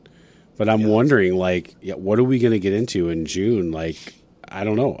didn't, But I'm wondering, like, what are we going to get into in June? Like, I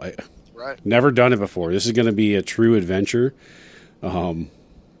don't know. Right. Never done it before. This is going to be a true adventure.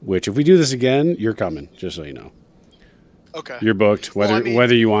 Which, if we do this again, you're coming. Just so you know. Okay. You're booked,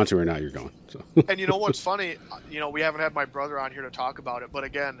 whether you want to or not. You're going. So. And you know what's funny? We haven't had my brother on here to talk about it, but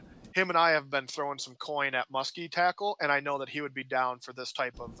again, him and I have been throwing some coin at Musky Tackle, and I know that he would be down for this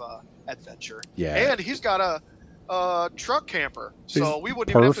type of adventure. Yeah. And he's got a truck camper, so we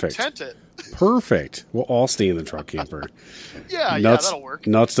wouldn't even have to tent it. Perfect. We'll all stay in the truck camper. Yeah, that'll work.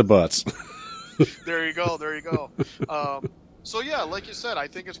 Nuts to butts. There you go. So yeah, like you said, I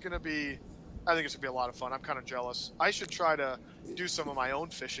think it's gonna be a lot of fun. I'm kind of jealous. I should try to do some of my own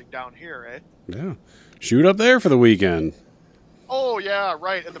fishing down here, eh? Yeah. Shoot up there for the weekend. Oh yeah,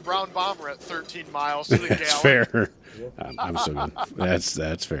 right. And the brown bomber at 13 miles to the gallon. That's fair. I'm so good.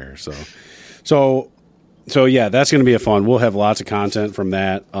 That's fair. So yeah, that's going to be a fun. We'll have lots of content from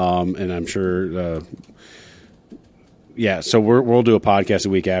that, and I'm sure. So we'll do a podcast a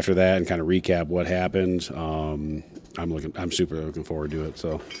week after that and kind of recap what happened. I'm super looking forward to it.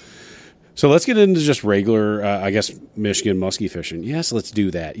 So let's get into just regular, Michigan muskie fishing. Yes, let's do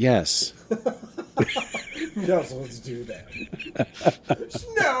that. Yes. Yes, let's do that.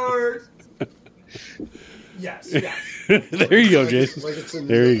 Snort. Yes. There you go, Jason.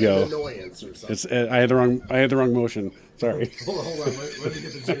 There you go. Annoyance or something. It's I had the wrong motion. Sorry. Hold on. Let me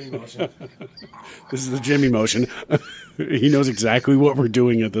get the Jimmy motion. This is the Jimmy motion. He knows exactly what we're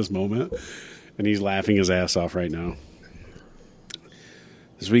doing at this moment, and he's laughing his ass off right now.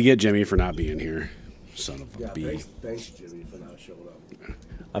 As we get Jimmy for not being here, son of a bee. Thanks, Jimmy, for not showing up.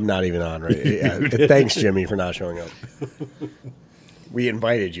 I'm not even on, right? Yeah, thanks, Jimmy, for not showing up. We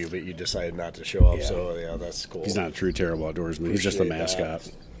invited you, but you decided not to show up. Yeah. So yeah, that's cool. He's not a true terrible outdoorsman. He's just a mascot.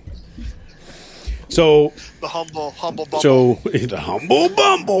 So the humble bumble. So the humble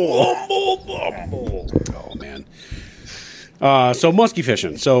bumble. Oh man. So muskie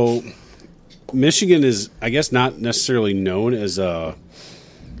fishing. So Michigan is, I guess, not necessarily known as a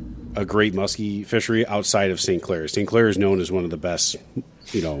great muskie fishery outside of St. Clair. St. Clair is known as one of the best,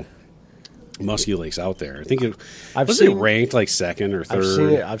 muskie lakes out there. I think it ranked like second or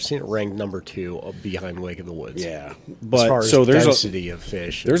third. I've seen it ranked number 2 behind Lake of the Woods. Yeah, but as far as there's density of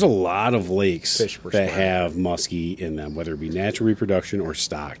fish, there's a lot of lakes that have muskie in them, whether it be natural reproduction or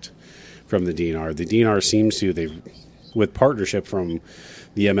stocked from the DNR. The DNR seems to with partnership from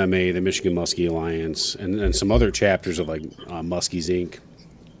the MMA, the Michigan Muskie Alliance, and some other chapters of like Muskies Inc.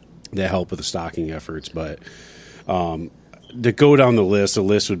 that help with the stocking efforts, but. To go down the list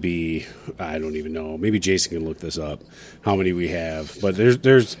would be, I don't even know. Maybe Jason can look this up, how many we have. But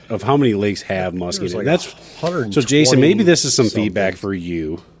there's of how many lakes have muskie. Like that's so. Jason, maybe this is some feedback for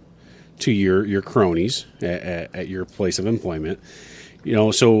you to your cronies at your place of employment.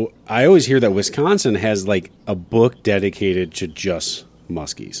 So I always hear that Wisconsin has like a book dedicated to just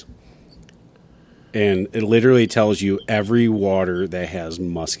muskies. And it literally tells you every water that has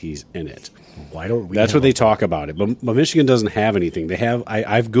muskies in it. Why don't we? That's what they talk about it. But Michigan doesn't have anything. They have.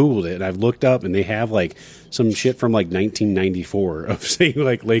 I've Googled it and I've looked up, and they have like some shit from like 1994 of saying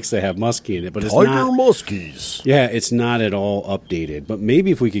like lakes that have muskie in it. But it's Tiger not muskies. Yeah, it's not at all updated. But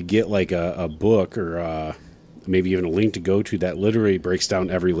maybe if we could get like a book or maybe even a link to go to that literally breaks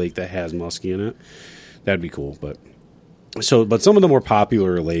down every lake that has muskie in it, that'd be cool. But some of the more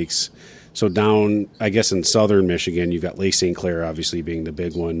popular lakes. So down, I guess, in southern Michigan, you've got Lake St. Clair, obviously being the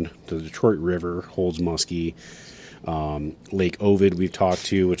big one. The Detroit River holds muskie. Lake Ovid we've talked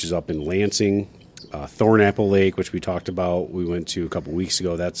to, which is up in Lansing. Thornapple Lake, which we talked about, we went to a couple weeks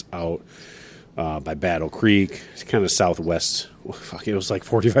ago. That's out by Battle Creek. It's kind of southwest. It was like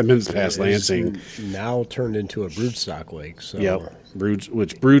 45 minutes past Lansing. Now turned into a broodstock lake. So. Yep. Which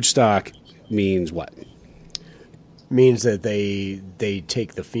broodstock means what? Means that they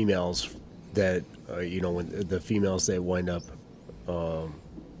take the females that when the females that wind up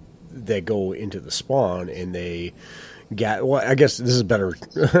that go into the spawn and they get. Well, I guess this is a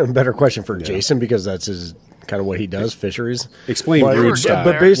better question for Jason because that's his kind of what he does, fisheries. Explain broodstock.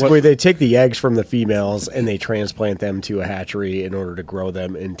 But basically, they take the eggs from the females and they transplant them to a hatchery in order to grow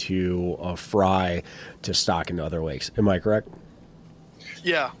them into a fry to stock into other lakes. Am I correct?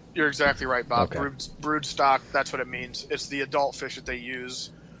 Yeah, you're exactly right, Bob. Okay. Brood stock, that's what it means. It's the adult fish that they use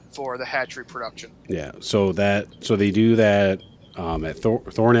for the hatchery production. Yeah, so they do that at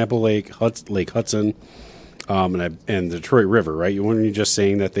Thornapple Lake, Lake Hudson, and the Detroit River, right? Weren't you just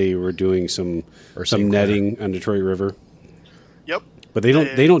saying that they were doing some netting on Detroit River? Yep. But they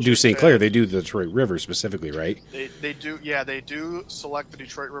don't do St. Clair. They do the Detroit River specifically, right? They do. Yeah, they do select the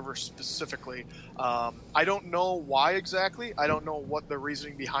Detroit River specifically. I don't know why exactly. I don't know what the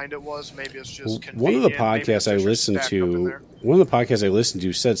reasoning behind it was. Maybe it's just convenient. One of the podcasts I listened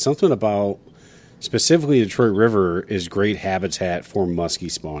to said something about specifically Detroit River is great habitat for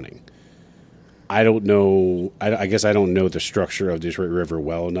muskie spawning. I don't know. I guess I don't know the structure of Detroit River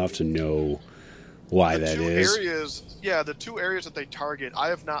well enough to know why that is. The two areas that they target, I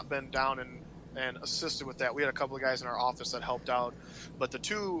have not been down and assisted with that. We had a couple of guys in our office that helped out. But the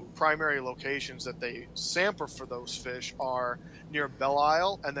two primary locations that they sample for those fish are near Belle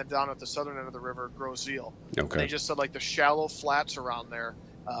Isle and then down at the southern end of the river, Gros Isle. Okay. They just said like the shallow flats around there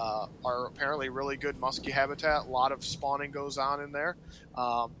are apparently really good muskie habitat. A lot of spawning goes on in there.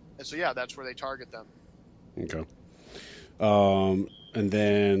 And so, yeah, that's where they target them. Okay. And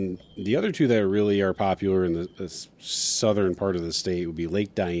then the other two that really are popular in the southern part of the state would be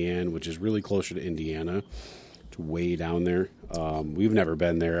Lake Diane, which is really closer to Indiana. It's way down there. We've never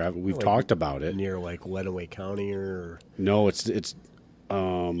been there. We've talked about it. Near like Lenawee County or no, it's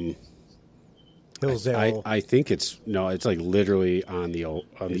Hillsdale. I think it's like literally on the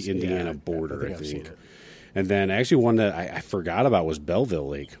Indiana border. I think. And then actually one that I forgot about was Belleville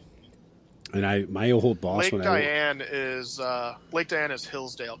Lake. And my old boss Lake Diane is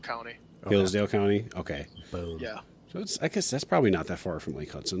Hillsdale County. Okay. Hillsdale County? Okay. Boom. Yeah. So I guess that's probably not that far from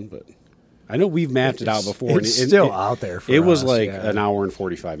Lake Hudson, but I know we've mapped it out before. It's still out there for us. It was an hour and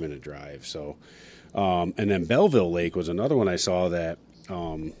 45-minute drive. So, and then Belleville Lake was another one I saw that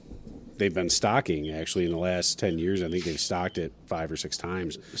they've been stocking actually in the last 10 years. I think they've stocked it 5 or 6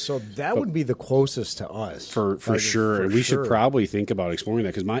 times. So that would be the closest to us. For sure. And we should probably think about exploring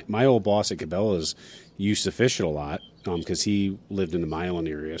that because my old boss at Cabela's used to fish it a lot because he lived in the Milan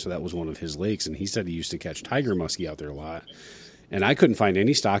area. So that was one of his lakes. And he said he used to catch tiger muskie out there a lot. And I couldn't find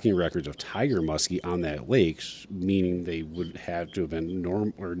any stocking records of tiger muskie on that lake, meaning they would have to have been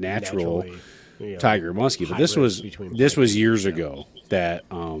natural tiger muskie. But this was years ago that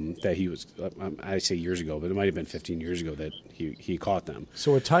he was. I say years ago, but it might have been 15 years ago that he caught them.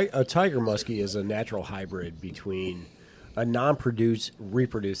 So a tiger muskie is a natural hybrid between a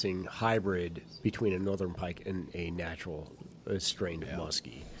reproducing hybrid between a northern pike and a natural strained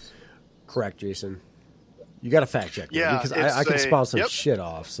muskie. Correct, Jason? You got to fact check me because I can spout some shit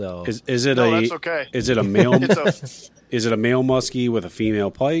off. So that's okay. Is it a male? Is it a male muskie with a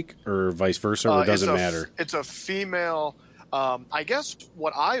female pike, or vice versa, or does it matter? It's a female. I guess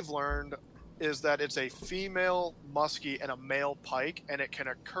what I've learned is that it's a female muskie and a male pike, and it can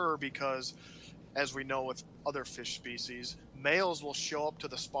occur because, as we know with other fish species, males will show up to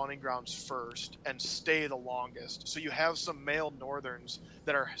the spawning grounds first and stay the longest. So you have some male northerns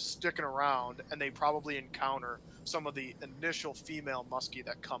that are sticking around, and they probably encounter some of the initial female muskie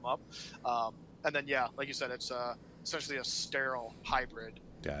that come up. And then, like you said, it's essentially a sterile hybrid.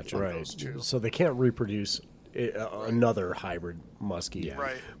 Gotcha. Right. Those two. So they can't reproduce another hybrid muskie. Yeah.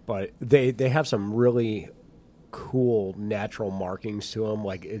 Right. But they have some really cool natural markings to them,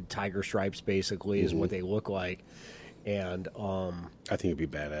 like tiger stripes basically is what they look like. And I think it'd be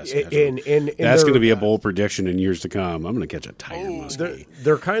badass. That's going to be a bold prediction in years to come. I'm going to catch a tiger muskie.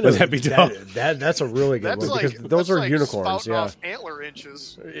 They're kind of that'd be dope. That's a really good one because those are unicorns. Yeah, off antler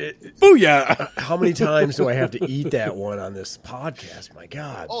inches. Booyah! How many times do I have to eat that one on this podcast? My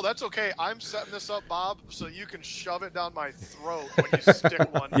God. Oh, that's okay. I'm setting this up, Bob, so you can shove it down my throat when you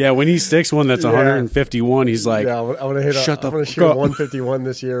stick one. Yeah, when he sticks one that's 151, he's like, "Yeah, I'm going to hit. Shut I'm going to shoot 151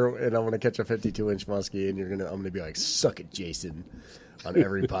 this year, and I'm going to catch a 52-inch muskie, and I'm going to be like, suck it, Jason." On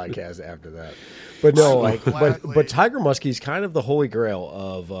every podcast after that, but no, but tiger muskie is kind of the holy grail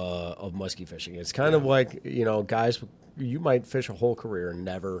of muskie fishing. It's kind of like guys, you might fish a whole career and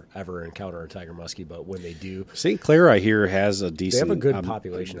never ever encounter a tiger muskie, but when they do, St. Clair I hear has a decent, they have a good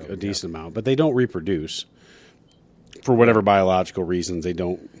population, a decent amount, but they don't reproduce for whatever biological reasons. They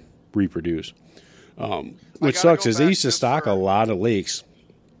don't reproduce, which sucks. Is they used to stock a lot of lakes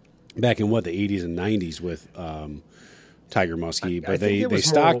back in the 80s and 90s with. Tiger muskie, but they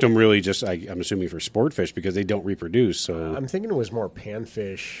stocked them really just, I'm assuming, for sport fish because they don't reproduce. So I'm thinking it was more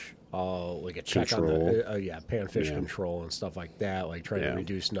panfish, like a check control. On the panfish control and stuff like that, like trying to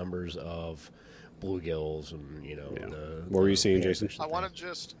reduce numbers of bluegills and What were you saying, Jason?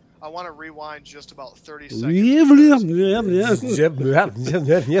 I want to rewind just about 30 seconds.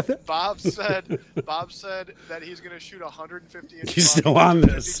 Bob said that he's going to shoot 150-inch. He's still on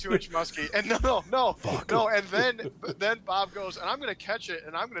this 52-inch muskie, and no. And then Bob goes, and I'm going to catch it,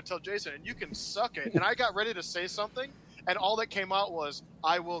 and I'm going to tell Jason, and you can suck it. And I got ready to say something, and all that came out was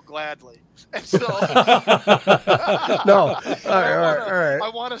 "I will gladly." And so, No, all right. I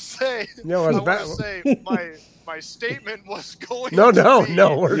want to say, my statement was going. No,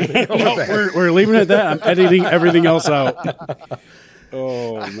 we're leaving it at that. I'm editing everything else out.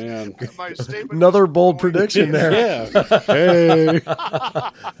 Oh man! My statement. Another bold prediction there. Yeah. Hey.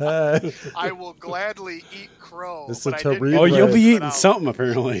 I will gladly eat crow. It's but a I didn't terrible- Oh, you'll be put eating out. something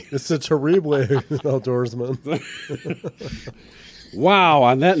apparently. It's a terrible outdoorsman. Wow.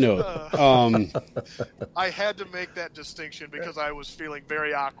 On that note, I had to make that distinction because I was feeling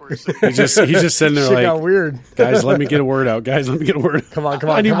very awkward. he's just sitting there Shit got like, weird. guys, let me get a word out. Guys, let me get a word. Come on.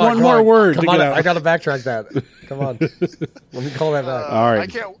 I need come one on, more word Come to on, get out. I got to backtrack that. Come on. Let me call that back. All right. I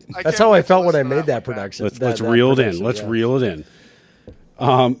can't That's how I wait to felt when I listen to made that one back. production. Let's that reel it in. prediction, Let's yeah. reel it in.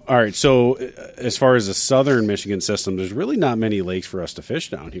 All right. So, as far as the southern Michigan system, there's really not many lakes for us to fish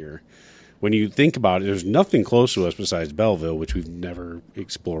down here. When you think about it, there's nothing close to us besides Belleville, which we've never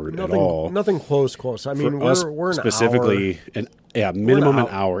explored at all. Nothing close. I mean, For us we're an specifically, minimum an hour.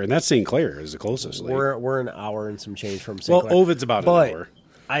 hour, and that's St. Clair is the closest lake. We're an hour and some change from St. Well, Clair. Ovid's about an hour.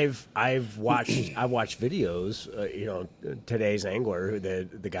 I've watched videos. Today's angler,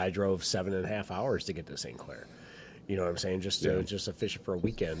 the guy drove 7.5 hours to get to St. Clair. You know what I'm saying? Just to fish it for a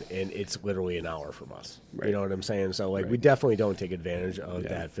weekend, and it's literally an hour from us. Right. You know what I'm saying? So we definitely don't take advantage of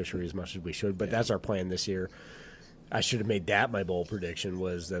that fishery as much as we should. But that's our plan this year. I should have made that my bold prediction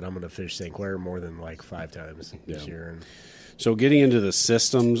was that I'm going to fish St. Clair more than 5 times this year. And So getting into the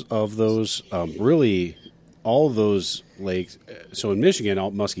systems of those, really all of those lakes. So in Michigan,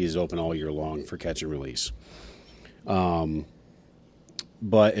 Muskie is open all year long for catch and release.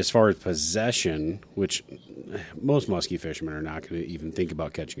 But as far as possession, which most muskie fishermen are not going to even think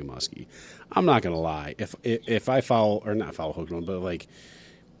about catching a muskie. I'm not going to lie. If I foul or not foul hook one, but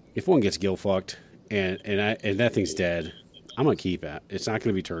if one gets gill fucked and that thing's dead, I'm going to keep it. It's not going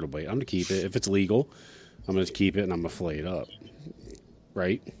to be turtle bait. I'm going to keep it. If it's legal, I'm going to keep it and I'm going to fillet it up.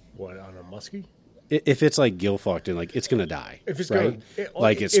 Right? what, on a muskie? If it's gill fucked and it's gonna die, If it's right?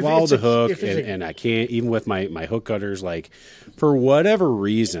 gonna- It swallowed the hook if it's and I can't even with my hook cutters for whatever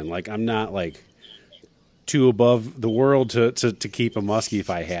reason I'm not too above the world to keep a muskie if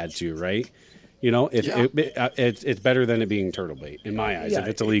I had to, right? It's better than it being turtle bait in my eyes if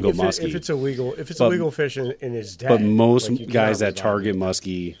it's a legal muskie. If it's a legal fish and it's dead. But most you guys cannot that target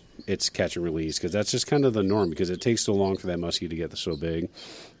muskie, it's catch and release because that's just kind of the norm because it takes so long for that muskie to get so big.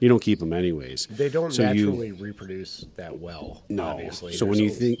 You don't keep them anyways. They don't naturally reproduce that well. No. Obviously. So when you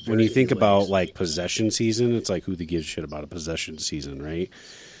think about possession season, it's who gives a shit about a possession season, right?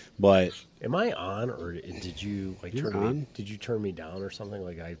 But am I on or did you You're turn on? me? Did you turn me down or something?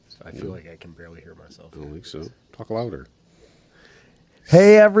 I feel like I can barely hear myself. I don't think so. Talk louder.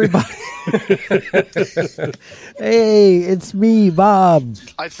 Hey everybody! Hey, it's me, Bob.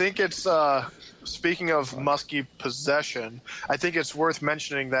 I think it's speaking of musky possession. I think it's worth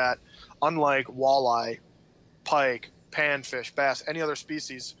mentioning that unlike walleye, pike, panfish, bass, any other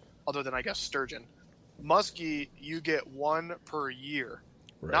species other than I guess sturgeon, muskie you get one per year,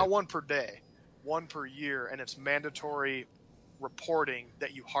 not one per day, one per year, and it's mandatory reporting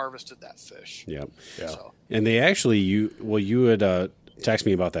that you harvested that fish. Yep. Yeah. So, And they actually you had text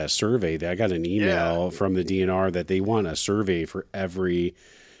me about that survey. I got an email from the DNR that they want a survey for every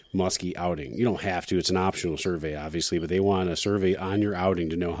muskie outing. You don't have to. It's an optional survey, obviously, but they want a survey on your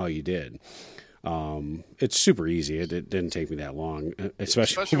outing to know how you did. It's super easy. It didn't take me that long,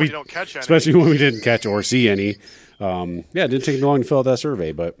 especially when you don't catch any. Especially when we didn't catch or see any. It didn't take me long to fill out that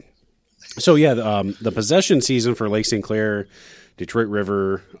survey. But so the possession season for Lake St. Clair, Detroit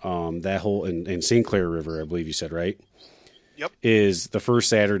River, that whole and St. Clair River, I believe you said, right? Yep. Is the first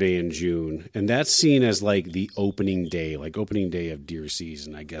Saturday in June, and that's seen as the opening day of deer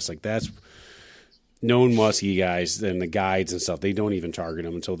season. I guess that's known muskie guys and the guides and stuff. They don't even target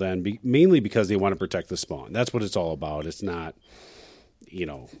them until then, mainly because they want to protect the spawn. That's what it's all about. It's not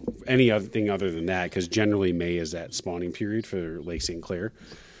any other thing other than that because generally May is that spawning period for Lake St. Clair.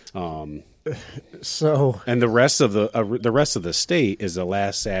 So and the rest of the state is the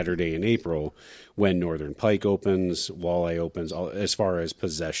last Saturday in April when northern pike opens, walleye opens, as far as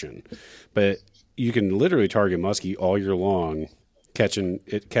possession. But you can literally target muskie all year long, catch and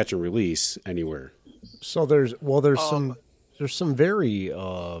release anywhere. So there's some very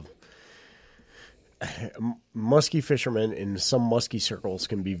musky fishermen in some musky circles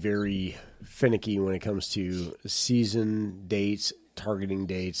can be very finicky when it comes to season dates, targeting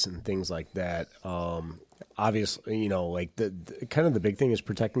dates, and things like that. Obviously, the kind of the big thing is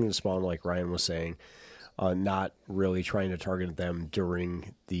protecting the spawn, like Ryan was saying, not really trying to target them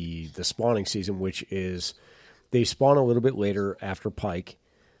during the spawning season, which is They spawn a little bit later after pike.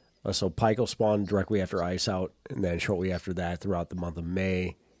 So pike will spawn directly after ice out, and then shortly after that, throughout the month of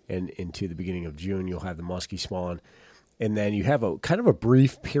May and into the beginning of June, you'll have the muskie spawn. And then you have a kind of a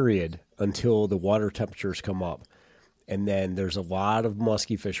brief period until the water temperatures come up. And then there's a lot of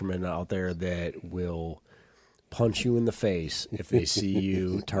muskie fishermen out there that will punch you in the face if they see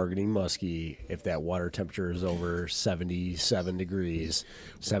you targeting muskie if that water temperature is over 77 degrees,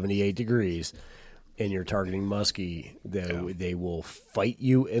 78 degrees, and you're targeting muskie. They will fight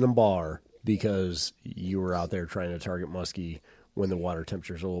you in a bar because you were out there trying to target muskie when the water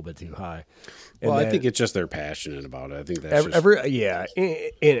temperature is a little bit too high. And I think it's just they're passionate about it. I think that's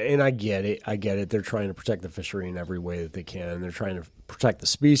and I get it. I get it. They're trying to protect the fishery in every way that they can. They're trying to protect the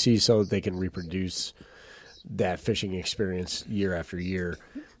species so that they can reproduce that fishing experience year after year.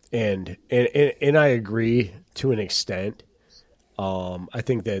 And I agree to an extent. I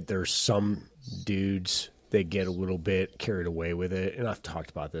think that there's some dudes that get a little bit carried away with it, and I've talked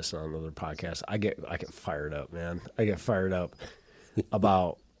about this on another podcast. I get fired up, man. I get fired up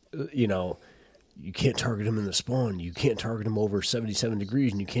about, you can't target them in the spawn. You can't target them over 77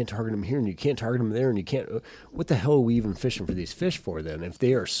 degrees, and you can't target them here, and you can't target them there, and you can't. What the hell are we even fishing for these fish for then? If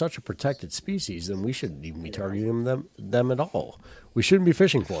they are such a protected species, then we shouldn't even be targeting them at all. We shouldn't be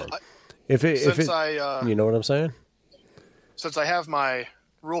fishing for them. You know what I'm saying? Since I have my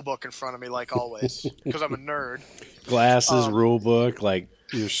rule book in front of me, like always, because I'm a nerd. Glasses, rule book, like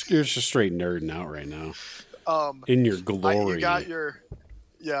you're just straight nerding out right now. In your glory. You got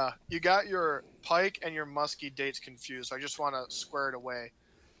your pike and your muskie dates confused. So I just want to square it away.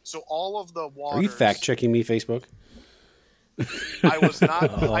 So all of the waters. Are you fact checking me, Facebook? I was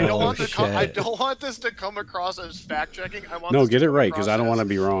not. I don't want this to come across as fact checking. Get it right, because I don't want to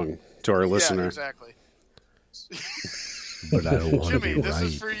be wrong to our listener. Yeah, exactly. But I don't want Jimmy, to be this right.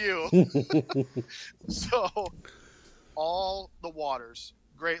 is for you. So, all the waters,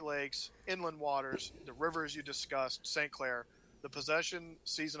 Great Lakes, inland waters, the rivers you discussed, St. Clair, the possession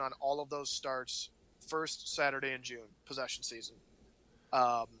season on all of those starts first Saturday in June, possession season.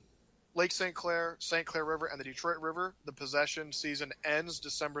 Lake St. Clair River, and the Detroit River, the possession season ends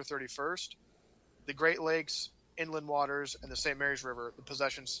December 31st. The Great Lakes, inland waters, and the St. Mary's River, the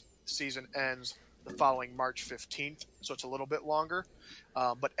possession season ends the following March 15th, so it's a little bit longer.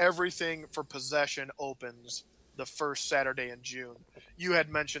 But everything for possession opens the first Saturday in June. You had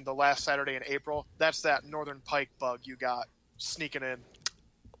mentioned the last Saturday in April. That's that northern pike bug you got sneaking in.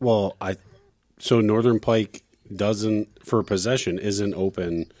 Well, so northern pike for possession isn't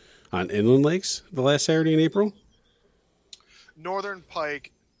open on inland lakes the last Saturday in April? Northern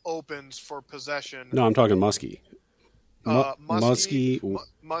pike opens for possession. No, I'm talking muskie. Muskie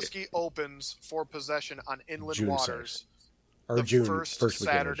opens for possession on inland June waters. First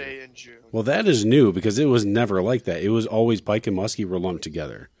Saturday in June. Well, that is new because it was never like that. It was always pike and muskie were lumped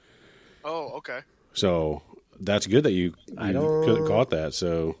together. Oh, okay. So that's good that you caught that.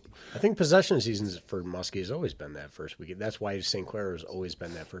 So I think possession seasons for muskie has always been that first weekend. That's why St. Clair has always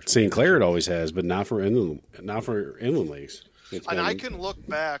been that first. St. Clair it always has, but not for inland lakes. And I can look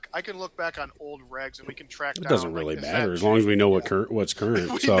back on old regs, and we can track down. It doesn't really matter as long as we know what's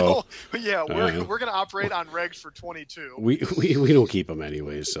current. We're going to operate on regs for 22. We don't keep them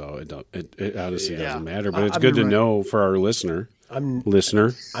anyway, so it honestly doesn't matter. But it's good to know for our listener.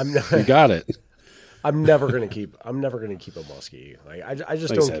 You got it. I'm never gonna keep a muskie. Like I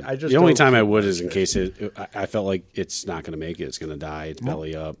just don't. The only time I would is in case I felt like it's not going to make it. It's going to die. It's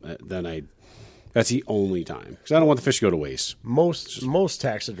belly up. Then that's the only time because I don't want the fish to go to waste. Most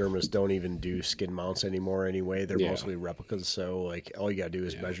taxidermists don't even do skin mounts anymore. Anyway, they're mostly replicas. So like all you got to do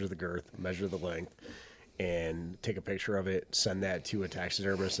is measure the girth, measure the length, and take a picture of it. Send that to a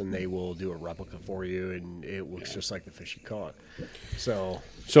taxidermist, and they will do a replica for you, and it looks just like the fish you caught. So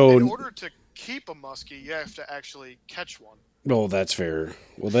in order to keep a muskie, you have to actually catch one. Well, that's fair.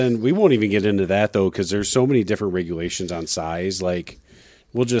 Well, then we won't even get into that though because there's so many different regulations on size. Like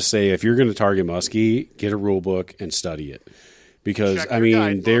we'll just say if you're going to target muskie, get a rule book and study it. Because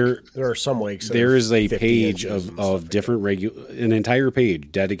there are some lakes. There is a page of different an entire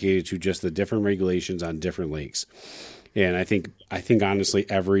page dedicated to just the different regulations on different lakes. And I think honestly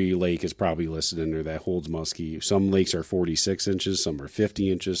every lake is probably listed in there that holds muskie. Some lakes are 46 inches, some are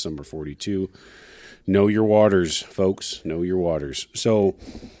 50 inches, some are 42. Know your waters, folks. Know your waters. So,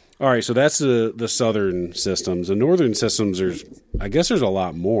 all right. So that's the southern systems. The northern systems, I guess there's a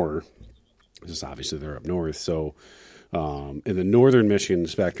lot more. Just obviously they're up north. So. In the northern Michigan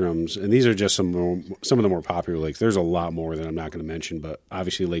spectrums, and these are just some of the more popular lakes. There's a lot more that I'm not going to mention, but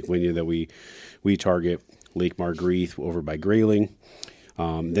obviously Lake Wynia that we target, Lake Margrethe over by Grayling.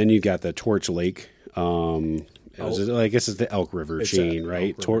 Then you got the Torch Lake I guess it's the Elk River chain,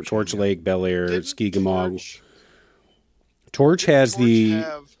 right? Torch Lake, Bel Air, Skegumog. Torch has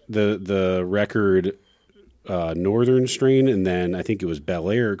the record northern strain, and then I think it was Bel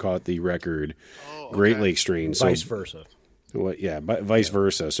Air caught the record Great Lake strain. So vice versa. Vice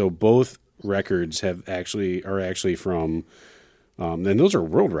versa. So both records are actually from, and those are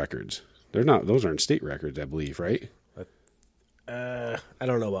world records. Those aren't state records, I believe, right? I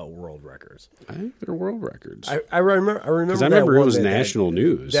don't know about world records. I think they're world records. I remember. Because I remember it was national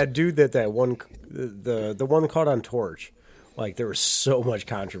news. That dude that one, the one caught on Torch. Like, there was so much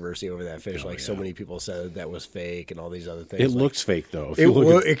controversy over that fish. So many people said that was fake and all these other things. It looks fake, though.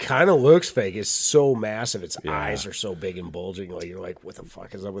 It kind of looks fake. It's so massive. Its eyes are so big and bulging. Like, you're like, what the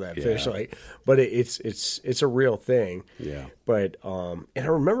fuck is up with that fish? Like, but it's a real thing. Yeah. But and I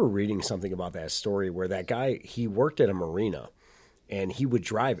remember reading something about that story where that guy, he worked at a marina, and he would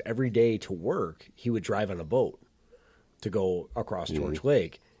drive every day to work. He would drive on a boat to go across Torch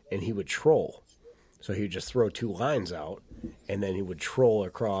Lake, and he would troll. So he would just throw 2 lines out, and then he would troll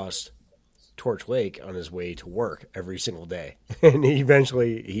across Torch Lake on his way to work every single day. And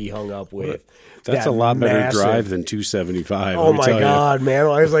eventually he hung up with that's a lot better drive than 275. Oh my God, man!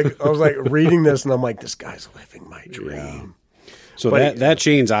 I was like reading this, and I'm like, this guy's living my dream. Yeah. So that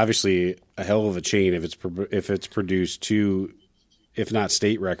chain's obviously a hell of a chain if it's produced 2. If not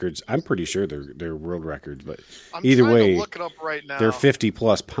state records, I'm pretty sure they're world records. But either way, look it up right now. They're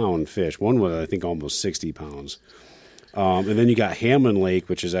 50+ pound fish. One was, I think, almost 60 pounds. And then you got Hamlin Lake,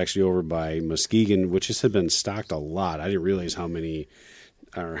 which is actually over by Muskegon, which has been stocked a lot. I didn't realize how many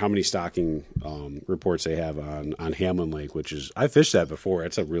stocking reports they have on Hamlin Lake, which is, I fished that before.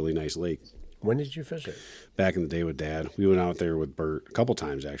 It's a really nice lake. When did you fish it? Back in the day with Dad. We went out there with Bert a couple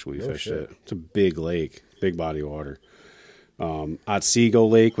times, actually. We fished it. It's a big lake, big body of water. Otsego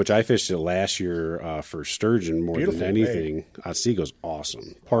Lake, which I fished it last year for sturgeon more than anything. Otsego's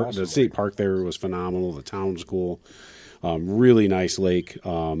awesome. The state park there was phenomenal. The town was cool. Really nice lake.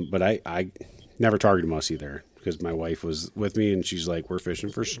 But I never targeted muskie there because my wife was with me, and she's like, "We're fishing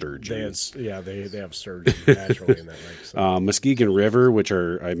for sturgeon." They have sturgeon naturally in that lake. So. Muskegon River, which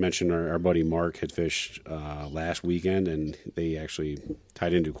I mentioned our buddy Mark had fished last weekend, and they actually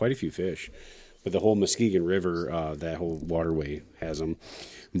tied into quite a few fish. But the whole Muskegon River, that whole waterway has them.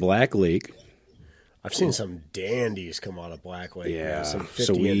 Black Lake. I've seen some dandies come out of Black Lake. Yeah. Some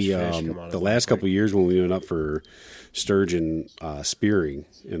 50-inch fish come out of the last couple of years when we went up for sturgeon spearing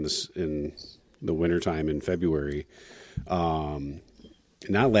in the wintertime in February,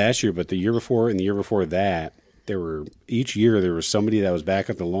 not last year, but the year before and the year before that, each year there was somebody that was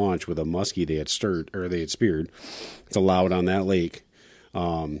back at the launch with a muskie they had speared. It's allowed on that lake.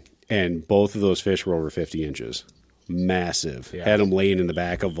 And both of those fish were over 50 inches. Massive. Yeah. Had them laying in the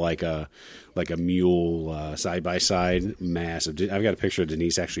back of like a mule side by side. Massive. I've got a picture of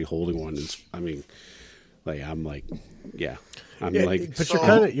Denise actually holding one. But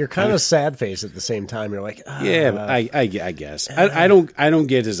you're kind of sad face at the same time. You're like, I guess I don't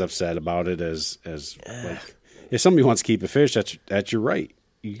get as upset about it as like if somebody wants to keep a fish, that's your right.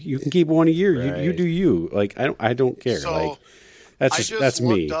 You can keep one a year. Right. You do you. Like I don't care. So, like. That's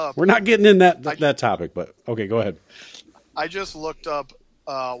me. We're not getting in that topic, but okay, go ahead. I just looked up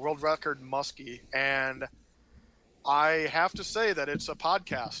world record muskie, and I have to say that it's a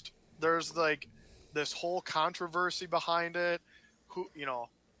podcast. There's like this whole controversy behind it.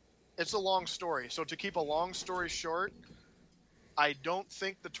 It's a long story. So to keep a long story short, I don't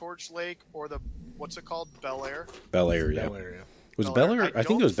think the Torch Lake or what's it called? Bel Air. Bel Air, yeah. Was Bel Air? I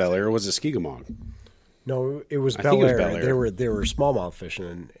think it was Bel Air. Or was it Skegumog? No, it was Bel Air. They were smallmouth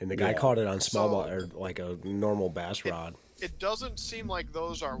fishing, and the guy caught it on smallmouth or like a normal bass rod. It doesn't seem like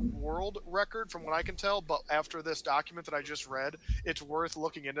those are world record from what I can tell, but after this document that I just read, it's worth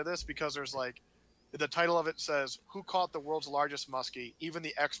looking into this because there's like the title of it says, "Who caught the world's largest muskie? Even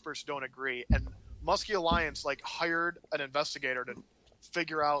the experts don't agree." And Muskie Alliance hired an investigator to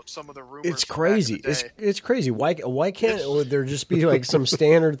figure out some of the rumors. It's crazy. It's crazy. Why can't there just be like some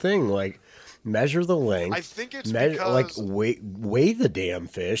standard thing like measure the length? I think it's because weigh the damn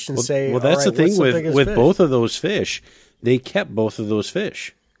fish and say. Well, that's the thing with both of those fish. They kept both of those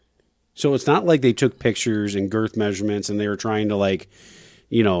fish, so it's not like they took pictures and girth measurements and they were trying to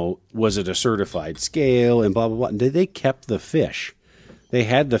was it a certified scale and blah blah blah. They kept the fish. They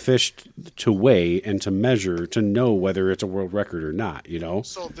had the fish to weigh and to measure to know whether it's a world record or not.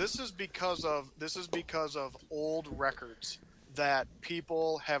 So this is because of old records that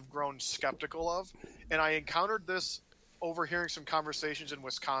people have grown skeptical of. And I encountered this overhearing some conversations in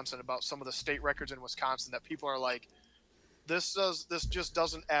Wisconsin about some of the state records in Wisconsin that people are like, this just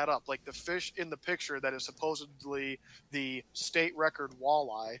doesn't add up. Like the fish in the picture that is supposedly the state record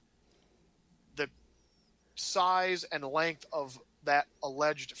walleye, the size and length of that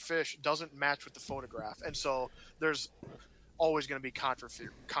alleged fish doesn't match with the photograph, and so there's always going to be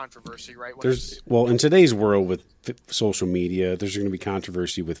controversy, right? In today's world with social media, there's going to be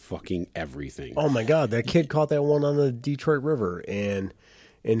controversy with fucking everything. Oh my God, that kid caught that one on the Detroit River and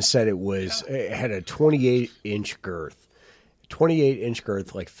said it had a 28-inch girth. 28-inch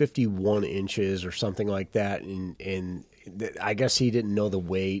girth, like 51 inches or something like that, and I guess he didn't know the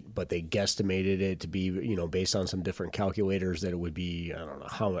weight, but they guesstimated it to be, based on some different calculators, that it would be, I don't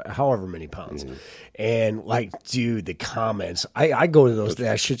know, however many pounds. Mm-hmm. And like, dude, the comments, I go to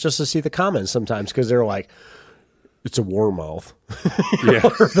that shit just to see the comments sometimes, because they're like, it's a warmouth. Yeah.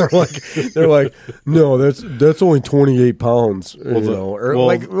 they're like, no, that's only 28 pounds.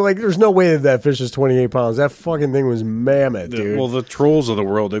 Like there's no way that fish is 28 pounds. That fucking thing was mammoth, dude. Well, the trolls of the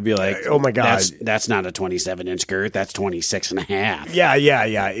world, they'd be like, oh my God, that's not a 27-inch girth. That's 26 and a half. Yeah.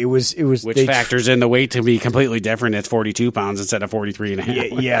 It was which factors in the weight to be completely different. It's 42 pounds instead of 43 and a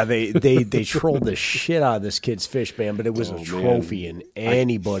half. Yeah. They trolled the shit out of this kid's fish, man. But it was a trophy in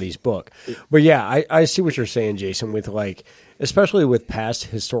anybody's book. But yeah, I see what you're saying, Jason. With like, especially with past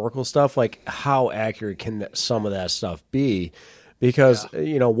historical stuff, like how accurate can some of that stuff be? Because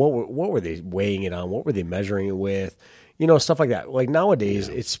what were they weighing it on? What were they measuring it with? Stuff like that. Like nowadays,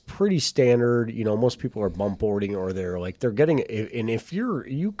 it's pretty standard. Most people are bump boarding, or they're getting. And if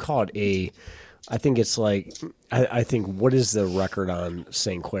you caught I think it's like, I think, what is the record on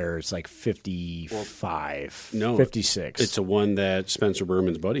St. Clair? It's like 55, 56. It's a one that Spencer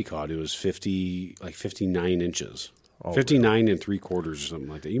Berman's buddy caught. It was 59 inches. 59 and 3/4 or something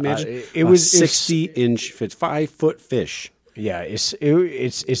like that. You imagine it was 60-inch, 5-foot fish. Yeah,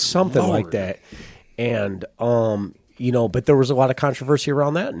 it's something like that. And, but there was a lot of controversy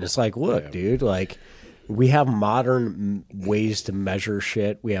around that. And it's like, look, dude, like, we have modern ways to measure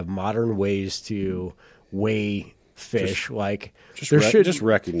shit. We have modern ways to weigh fish. Just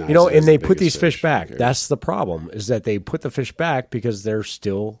recognize, and they put these fish back. Here. That's the problem, is that they put the fish back because they're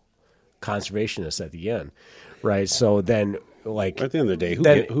still conservationists at the end, right? So then, like, at the end of the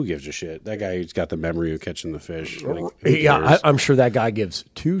day, who gives a shit? That guy who's got the memory of catching the fish. I'm sure that guy gives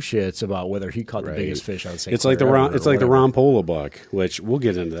two shits about whether he caught the biggest fish on St. It's like the Ron Pola buck, which we'll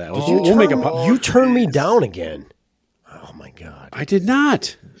get into that. You turned me down again. Oh my God! I did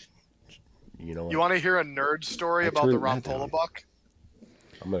not. You want to hear a nerd story about the Ron Pola buck?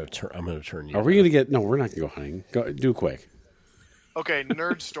 I'm gonna turn you. Are we gonna get? No, we're not gonna go hunting. Do quick. Okay,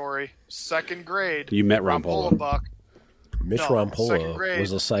 nerd story. 2nd grade. You met Ron Pola buck. Mitch Rompola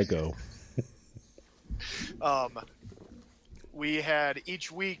was a psycho. We had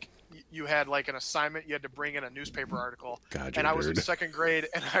each week, you had like an assignment. You had to bring in a newspaper article. God, and I was in 2nd grade,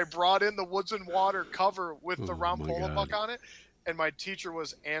 and I brought in the Woods and Water cover with the Ron Pola buck on it. And my teacher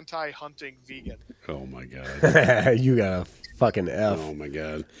was anti-hunting vegan. Oh my God! You got a fucking F. Oh my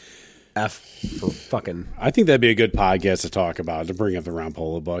God! F for fucking. I think that'd be a good podcast to talk about, to bring up the Ron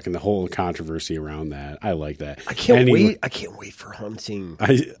Pola buck and the whole controversy around that. I like that. I can't wait. I can't wait for hunting.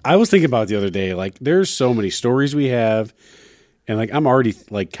 I was thinking about it the other day. Like, there's so many stories we have, and like, I'm already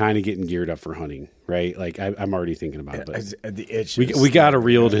like kind of getting geared up for hunting, right? Like, I'm already thinking about it. But we got to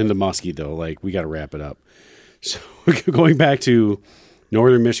reel it into Musky though. Like, we got to wrap it up. So going back to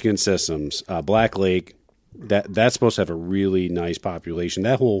Northern Michigan systems, Black Lake, that's supposed to have a really nice population.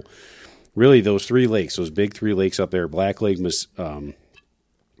 That whole. Really, those 3 lakes, those big 3 lakes up there, Black Lake,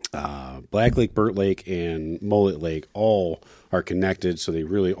 Burt Lake, and Mullet Lake, all are connected, so they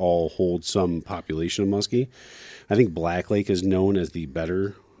really all hold some population of muskie. I think Black Lake is known as the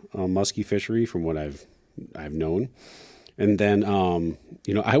better muskie fishery from what I've known. And then,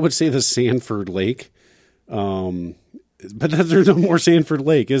 I would say the Sanford Lake, but there's no more Sanford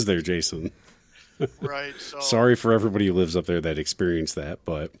Lake, is there, Jason? Right. So, sorry for everybody who lives up there that experienced that,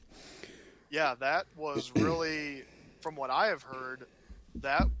 but... Yeah, that was really, from what I have heard,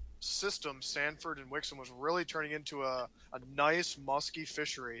 that system, Sanford and Wixom, was really turning into a nice musky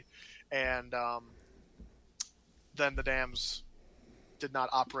fishery. And then the dams did not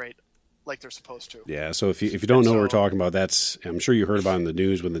operate like they're supposed to. Yeah, so if you don't know what we're talking about, I'm sure you heard about it in the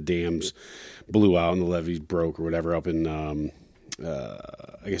news when the dams blew out and the levees broke or whatever up in, I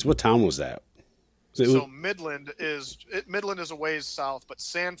guess, what town was that? So Midland is a ways south, but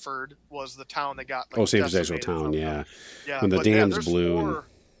Sanford was the town that got like, Sanford's actual town, yeah. When the but dams blew.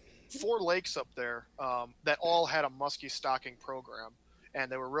 Four lakes up there that all had a muskie stocking program,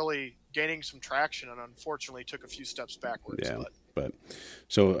 and they were really gaining some traction, and unfortunately took a few steps backwards. Yeah, but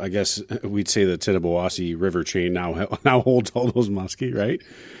so I guess we'd say the Tittabawassee River chain now holds all those muskie, right?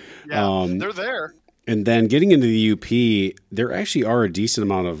 Yeah, they're there. And then getting into the UP, there actually are a decent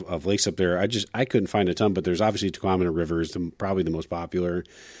amount of lakes up there. I couldn't find a ton, but there's obviously Tequamana River is probably the most popular.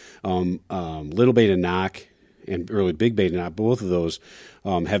 Little Bay to Knock and early Big Bay to Knock, both of those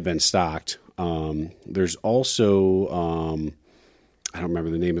have been stocked. There's also I don't remember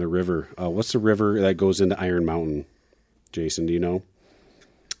the name of the river. What's the river that goes into Iron Mountain? Jason, do you know?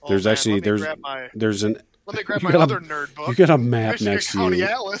 There's Let me grab my other nerd book. You got a map Michigan next County to you.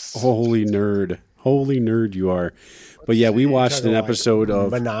 Atlas. Holy nerd you are. But yeah, we watched an episode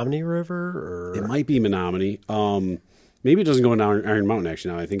of Menominee River, or it might be Menominee. Maybe it doesn't go in Iron Mountain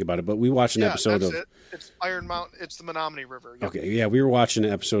actually. Now I think about it, but we watched an episode of. It's Iron Mountain. It's the Menominee River. Yep. Okay, yeah, we were watching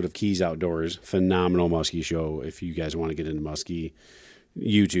an episode of Keys Outdoors. Phenomenal muskie show. If you guys want to get into muskie,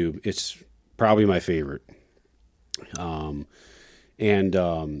 YouTube, it's probably my favorite.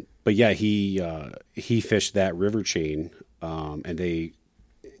 But yeah, he fished that river chain, and they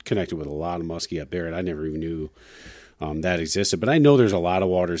connected with a lot of muskie up there, and I never even knew that existed. But I know there's a lot of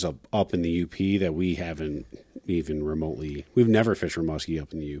waters up in the UP that we haven't even remotely. We've never fished for muskie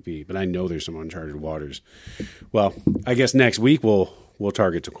up in the UP, but I know there's some uncharted waters. Well, I guess next week we'll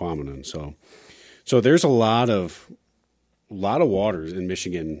target Tequamana. So there's a lot of waters in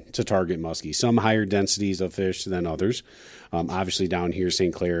Michigan to target muskie. Some higher densities of fish than others. Obviously down here,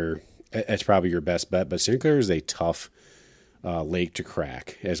 St. Clair, it's probably your best bet, but St. Clair is a tough lake to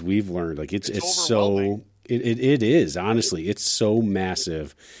crack, as we've learned. Like it's so it is, honestly, it's so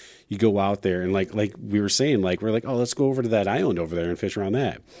massive. You go out there and like we were saying, like we're like, oh, let's go over to that island over there and fish around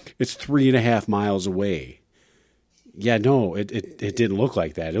that. It's 3.5 miles away. Yeah, no, it didn't look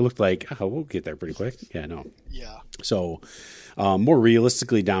like that. It looked like, oh, we'll get there pretty quick. Yeah, no. Yeah. So more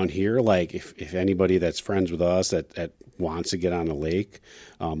realistically down here, like if anybody that's friends with us that wants to get on a lake,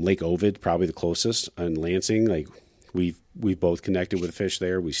 Lake Ovid, probably the closest, and Lansing, like we've both connected with fish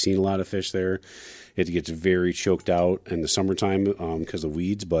there. We've seen a lot of fish there. It gets very choked out in the summertime because of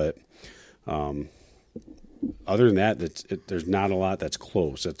weeds, but other than that, there's not a lot that's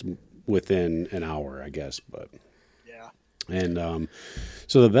close. That's within an hour, I guess, but. And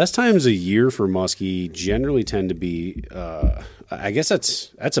so the best times of year for muskie generally tend to be, I guess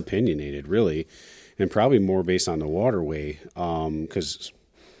that's opinionated, really, and probably more based on the waterway. Because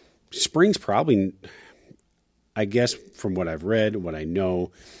spring's probably, I guess, from what I've read, what I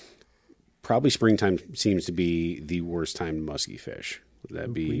know, probably springtime seems to be the worst time to muskie fish.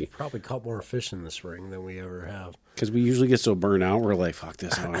 That'd be we probably caught more fish in the spring than we ever have. Because we usually get so burnt out, we're like, "Fuck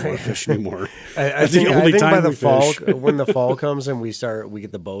this! I don't want to fish anymore." I think by the fall, when the fall comes and we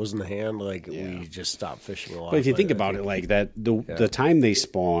get the bows in the hand, we just stop fishing a lot. But if you think about it, like that, the time they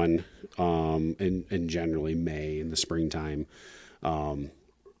spawn, in generally May in the springtime, we're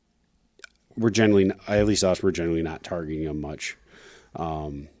generally, at least us, we're generally not targeting them much.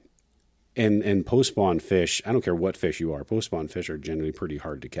 And post-spawn fish, I don't care what fish you are, post-spawn fish are generally pretty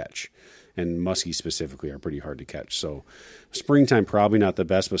hard to catch. And muskie specifically are pretty hard to catch. So springtime, probably not the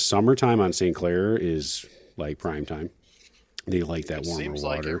best, but summertime on St. Clair is like prime time. They like that warmer seems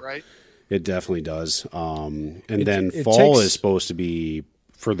water. Like it, right? It definitely does. And then fall is supposed to be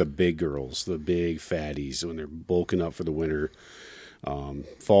for the big girls, the big fatties, when they're bulking up for the winter.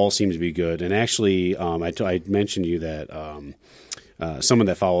 Fall seems to be good. And actually, I mentioned to you that someone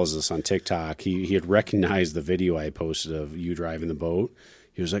that follows us on TikTok, he had recognized the video I posted of you driving the boat.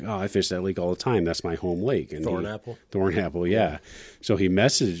 He was like, "Oh, I fish that lake all the time. That's my home lake." And Thornapple, yeah. So I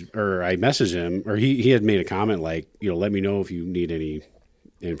messaged him, or he had made a comment like, let me know if you need any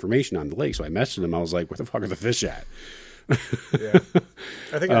information on the lake. So I messaged him. I was like, "Where the fuck are the fish at?" Yeah,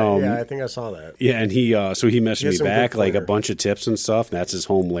 I think I saw that. Yeah, and he messaged me back like a bunch of tips and stuff. That's his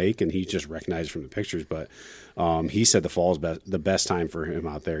home lake, and he just recognized from the pictures. But he said the fall is the best time for him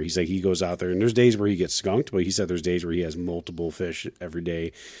out there. He's like, he goes out there, and there's days where he gets skunked, but he said there's days where he has multiple fish every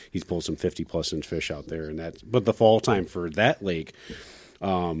day. He's pulled some 50+ inch fish out there, but the fall time for that lake,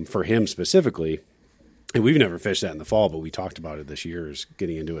 for him specifically, and we've never fished that in the fall, but we talked about it this year, is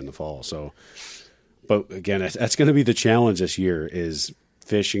getting into it in the fall. So. But again, that's going to be the challenge this year, is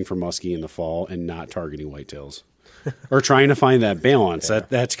fishing for muskie in the fall and not targeting whitetails, or trying to find that balance. Yeah.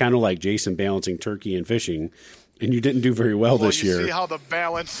 That's kind of like Jason balancing turkey and fishing, and you didn't do very well this year. See how the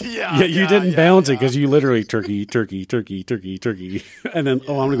balance, you didn't balance it because you literally turkey, and then I'm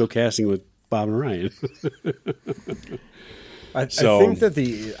going to go casting with Bob and Ryan. I think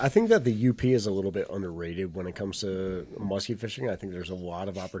that the UP is a little bit underrated when it comes to muskie fishing. I think there's a lot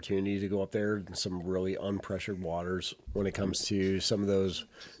of opportunity to go up there in some really unpressured waters when it comes to some of those.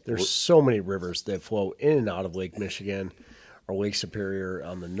 There's so many rivers that flow in and out of Lake Michigan or Lake Superior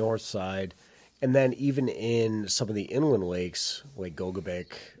on the north side, and then even in some of the inland lakes like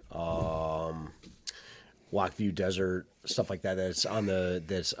Gogebic, Lockview Desert, stuff like that. That's on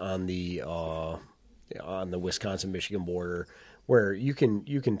the Wisconsin-Michigan border, where you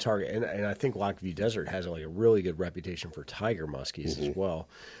can target, and I think Lockview Desert has like a really good reputation for tiger muskies as well.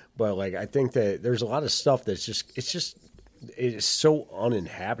 But like I think that there's a lot of stuff that's it is so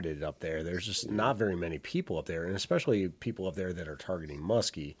uninhabited up there. There's just not very many people up there, and especially people up there that are targeting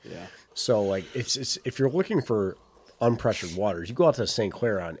muskie. Yeah. So like it's if you're looking for unpressured waters, you go out to St.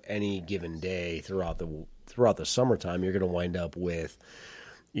 Clair on any given day throughout the summertime, you're going to wind up with,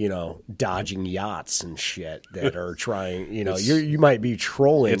 dodging yachts and shit that are trying, you might be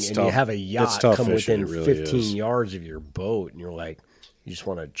trolling and you have a yacht come within really 15 yards of your boat and you're like, you just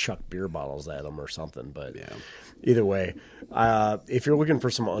want to chuck beer bottles at them or something. But either way, if you're looking for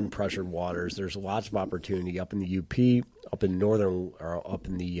some unpressured waters, there's lots of opportunity up in the UP, up in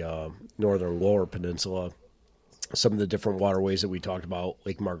the northern lower peninsula. Some of the different waterways that we talked about,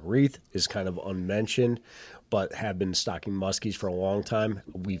 Lake Marguerite is kind of unmentioned, but have been stocking muskies for a long time.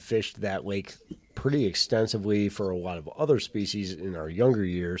 We fished that lake pretty extensively for a lot of other species in our younger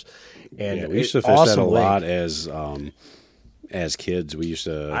years. And we used to fish that a lot as kids. We used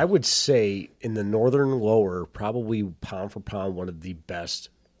to. I would say in the northern lower, probably pound for pound, one of the best,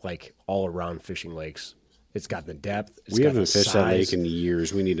 like all around fishing lakes. It's got the depth. We haven't fished that lake in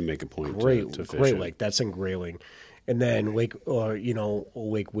years. We need to make a point to fish great it. Lake. That's in Grayling. And then Lake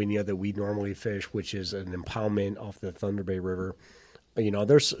Winya that we normally fish, which is an impoundment off the Thunder Bay River.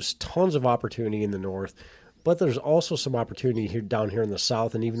 There's tons of opportunity in the north, but there's also some opportunity down here in the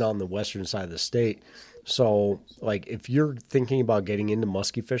south and even on the western side of the state. So, like, if you're thinking about getting into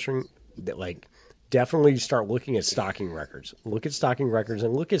muskie fishing, definitely start looking at stocking records. Look at stocking records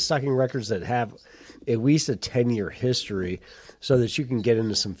and look at stocking records that have at least a 10-year history so that you can get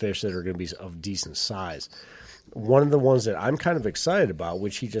into some fish that are going to be of decent size. One of the ones that I'm kind of excited about,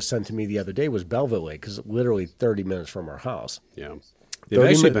 which he just sent to me the other day, was Belleville Lake, because literally 30 minutes from our house. Yeah. They've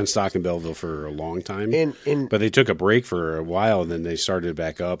actually been stocking Belleville for a long time, but they took a break for a while, and then they started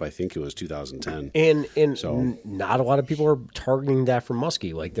back up. I think it was 2010. And not a lot of people are targeting that for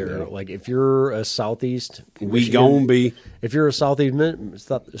muskie. Like like if you're a southeast, if you're a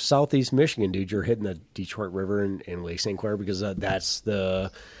southeast Michigan dude, you're hitting the Detroit River and Lake St. Clair because that's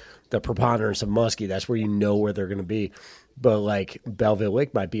the preponderance of muskie. That's where where they're going to be. But like Belleville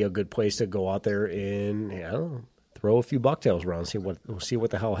Lake might be a good place to go out there and throw a few bucktails around, see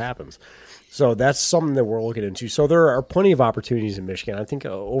what the hell happens. So that's something that we're looking into. So there are plenty of opportunities in Michigan. I think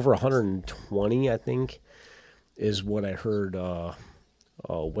over 120, I think, is what I heard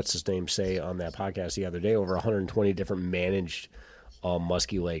what's his name say on that podcast the other day. Over 120 different managed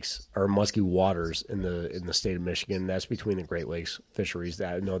muskie lakes or muskie waters in the state of Michigan. That's between the Great Lakes fisheries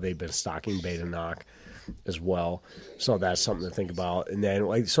that I know they've been stocking bait and knock as well. So that's something to think about. And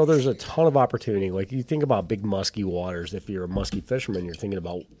then so there's a ton of opportunity. Like you think about big musky waters. If you're a musky fisherman, you're thinking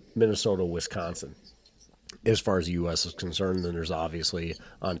about Minnesota, Wisconsin. As far as the U.S. is concerned, then there's obviously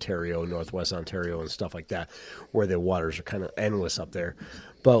Ontario, Northwest Ontario, and stuff like that, where the waters are kind of endless up there.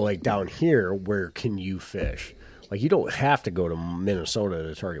 But like down here, where can you fish? Like you don't have to go to Minnesota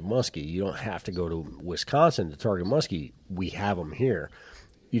to target muskie. You don't have to go to Wisconsin to target muskie. We have them here.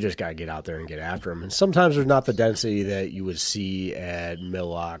 You just got to get out there and get after them. And sometimes there's not the density that you would see at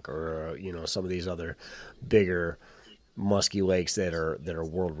Millock or some of these other bigger musky lakes that are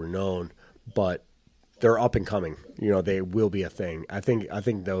world renowned, but they're up and coming. They will be a thing. I think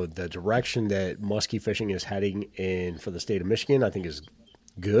though the direction that musky fishing is heading in for the state of Michigan, I think is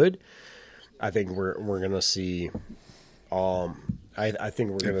good. I think we're going to see. I think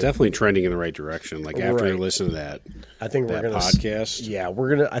we're going to definitely trending in the right direction. Like after you listen to that, I think we're going to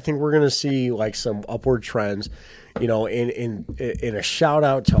podcast. I think we're going to see like some upward trends. In a shout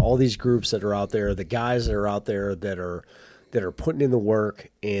out to all these groups that are out there, the guys that are out there that are putting in the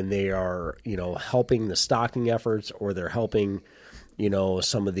work and they are helping the stocking efforts or they're helping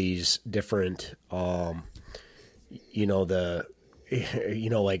some of these different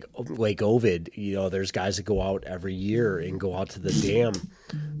like Lake Ovid, there's guys that go out every year and go out to the dam.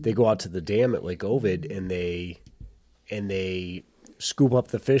 They go out to the dam at Lake Ovid and they scoop up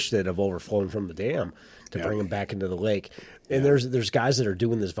the fish that have overflown from the dam to bring them back into the lake. And there's guys that are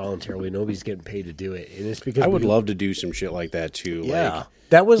doing this voluntarily. Nobody's getting paid to do it. And it's because I would love to do some shit like that too. Yeah. Like,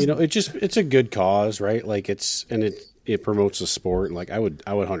 that was it's a good cause, right? Like it promotes the sport. And like I would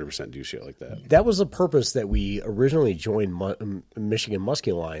 100% do shit like that. That was the purpose that we originally joined Michigan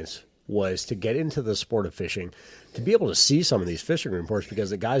Musky Alliance, was to get into the sport of fishing, to be able to see some of these fishing reports, because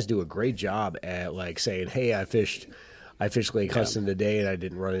the guys do a great job at like saying, hey, I fished Lake Hudson today and I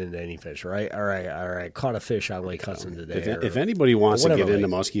didn't run into any fish, right? All right. Caught a fish on Lake Hudson today. If anybody wants to get into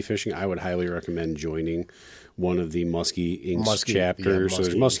muskie fishing, I would highly recommend joining one of the Musky Inc. chapters. So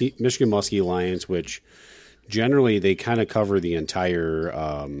there's Michigan Musky Alliance, which generally they kind of cover the entire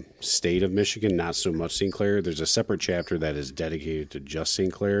state of Michigan, not so much St. Clair. There's a separate chapter that is dedicated to just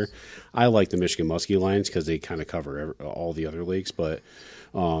St. Clair. I like the Michigan Musky Alliance because they kind of cover all the other lakes, but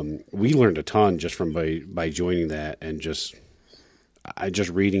we learned a ton just from by joining that, and just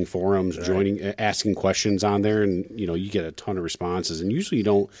reading forums, asking questions on there, and you get a ton of responses. And usually you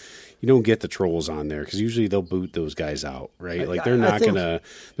don't get the trolls on there, because usually they'll boot those guys out, right? Like they're not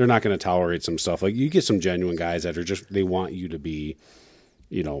gonna tolerate some stuff. Like you get some genuine guys that are they want you to be,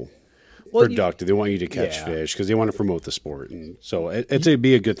 productive. They want you to catch fish because they want to promote the sport, and so it'd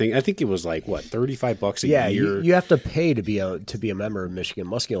be a good thing. I think it was like what, $35 a year. You have to pay to be a member of Michigan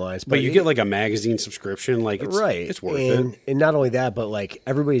Musky Alliance, but you get like a magazine subscription. Like it's worth it. And not only that, but like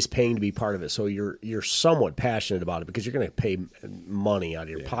everybody's paying to be part of it, so you're somewhat passionate about it because you're going to pay money out of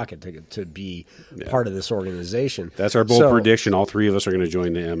your pocket to be part of this organization. That's our bold prediction. All three of us are going to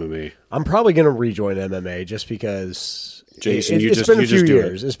join the MMA. I'm probably going to rejoin MMA just because. Jason, it's been a few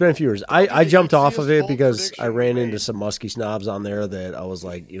years. It's been a few years. I jumped off of it because I ran into some musky snobs on there that I was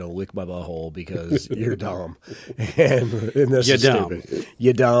like, lick my butthole because you're dumb. and this is stupid.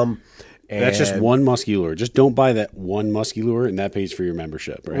 You're dumb. And that's just one musky lure. Just don't buy that one musky lure, and that pays for your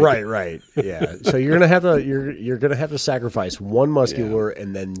membership, right? Right. Yeah. So you're gonna have to sacrifice one musky lure,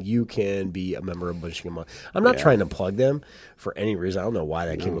 and then you can be a member of Michigan Musky. I'm not trying to plug them for any reason. I don't know why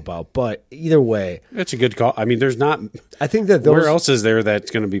that came about, but either way, it's a good call. I mean, there's not. I think that where else is there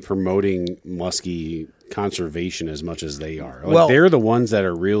that's going to be promoting musky conservation as much as they are? Like, they're the ones that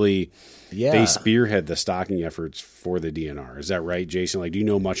are really. Yeah. They spearhead the stocking efforts for the DNR. Is that right, Jason? Like, do you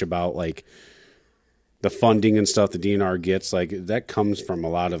know much about like the funding and stuff the DNR gets? Like, that comes from a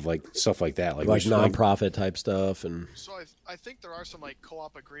lot of like stuff like that, like nonprofit type stuff. And so I think there are some like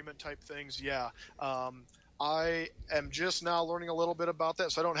co-op agreement type things. Yeah. I am just now learning a little bit about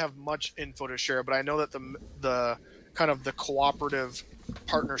that, so I don't have much info to share. But I know that the kind of the cooperative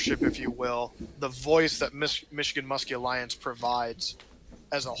partnership, if you will, the voice that Michigan Musky Alliance provides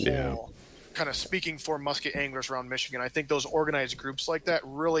as a whole, kind of speaking for musky anglers around Michigan. I think those organized groups like that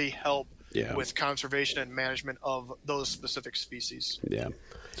really help with conservation and management of those specific species. Yeah.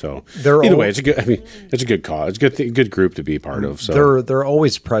 So either way, it's a good cause. It's a good group to be part of. So they're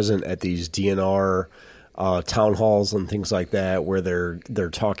always present at these DNR town halls and things like that, where they're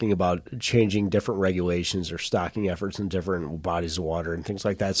talking about changing different regulations or stocking efforts in different bodies of water and things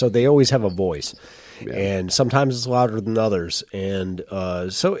like that. So they always have a voice. Yeah. And sometimes it's louder than others. And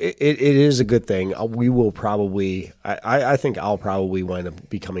so it is a good thing. We will probably – I think I'll probably wind up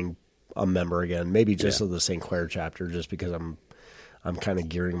becoming a member again, maybe just of the St. Clair chapter, just because I'm kind of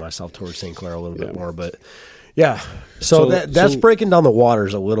gearing myself towards St. Clair a little bit more. But, yeah. So that's breaking down the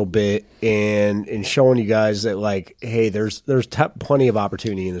waters a little bit and showing you guys that, like, hey, there's plenty of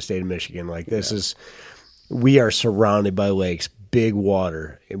opportunity in the state of Michigan. Like, this is – we are surrounded by lakes. Big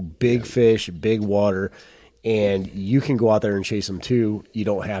water, big fish, big water, and you can go out there and chase them too. You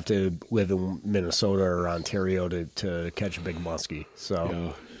don't have to live in Minnesota or Ontario to catch a big muskie.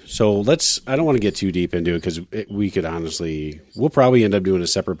 So I don't want to get too deep into it because we'll probably end up doing a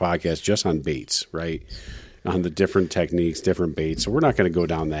separate podcast just on baits, right? On the different techniques, different baits. So we're not going to go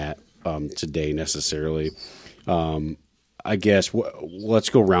down that today necessarily. I guess let's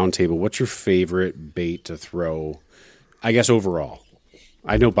go round table. What's your favorite bait to throw? I guess overall,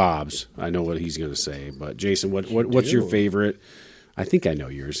 I know Bob's. I know what he's going to say, but Jason, what's your favorite? I think I know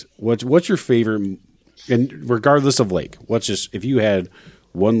yours. What's your favorite? And regardless of lake, if you had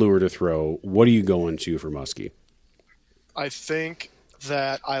one lure to throw, what are you going to for muskie? I think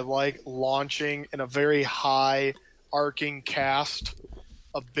that I like launching in a very high arcing cast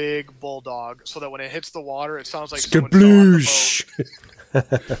a big bulldog, so that when it hits the water, it sounds like someone fell on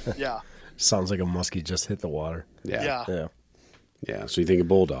the boat. Yeah. Sounds like a muskie just hit the water. Yeah. So you think a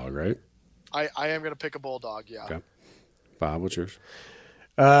bulldog, right? I am going to pick a bulldog. Yeah. Okay. Bob, what's yours?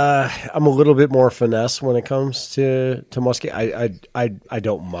 I'm a little bit more finesse when it comes to muskie. I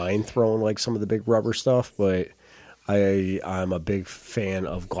don't mind throwing like some of the big rubber stuff, but I'm a big fan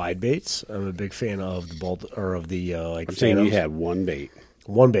of glide baits. I'm a big fan of the I'm saying you had one bait.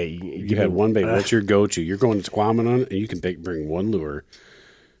 One bait. You had one bait. What's your go-to? You're going to Squamish and you can bring one lure.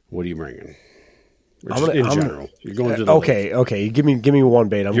 What are you bringing? Or just in general. You're going to the lake. Okay. Give me one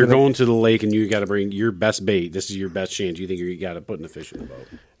bait. You're going to the lake and you got to bring your best bait. This is your best chance. You think you got to put in the fish in the boat.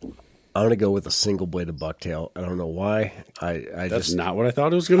 I'm going to go with a single-bladed bucktail. I don't know why. That's not what I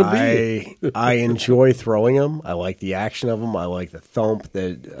thought it was going to be. I enjoy throwing them. I like the action of them. I like the thump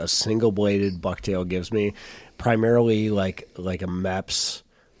that a single-bladed bucktail gives me. Primarily like a Mepps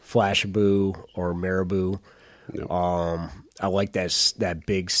Flashaboo or Marabou. No. I like that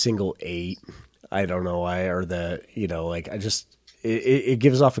big single 8. I don't know why, or it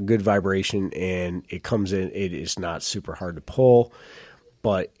gives off a good vibration and it comes in. It is not super hard to pull.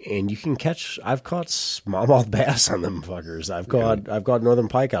 And you can catch. I've caught smallmouth bass on them fuckers. I've caught northern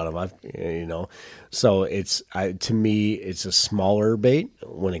pike on them. So to me it's a smaller bait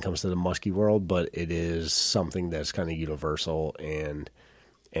when it comes to the musky world, but it is something that's kind of universal and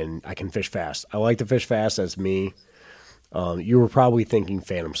I can fish fast. I like to fish fast. That's me. You were probably thinking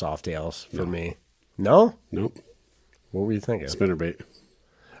phantom softtails for me. No? Nope. What were you thinking? Spinnerbait.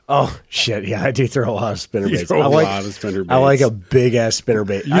 Oh, shit. Yeah, I do throw a lot of spinnerbaits. I like a lot of spinnerbaits. I like a big-ass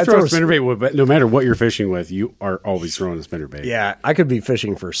spinnerbait. You throw a spinnerbait, no matter what you're fishing with, you are always throwing a spinnerbait. Yeah, I could be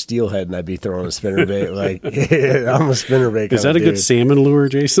fishing for steelhead and I'd be throwing a spinnerbait. I'm a spinnerbait. Is that a good salmon lure,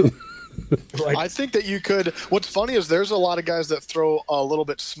 Jason? I think that you could. What's funny is there's a lot of guys that throw a little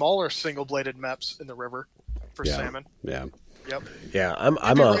bit smaller single-bladed Mepps in the river for salmon. Yeah. Yep. Yeah, I'm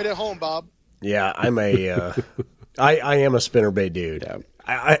right at home, Bob. Yeah, I'm a. I am a spinnerbait dude. Yeah.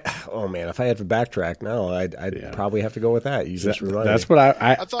 Oh man, if I had to backtrack now, I'd probably have to go with that. You just reminded me. That's what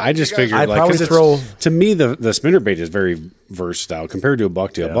I just figured. I'd probably throw. To me, the spinnerbait is very versatile compared to a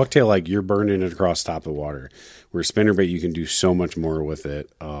bucktail. Yeah. Bucktail, like you're burning it across the top of the water. Where spinnerbait, you can do so much more with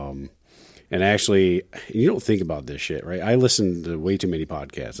it. And actually, you don't think about this shit, right? I listen to way too many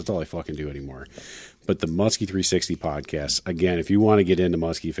podcasts. That's all I fucking do anymore. But the Musky 360 podcast, again, if you want to get into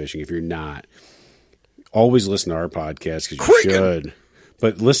musky fishing, if you're not, always listen to our podcast because you should.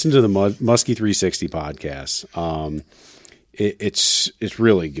 But listen to the Musky 360 podcast. It's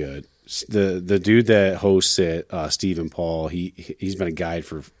really good. The dude that hosts it, Stephen Paul, he's been a guide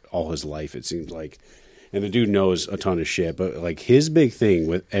for all his life, it seems like. And the dude knows a ton of shit. But like his big thing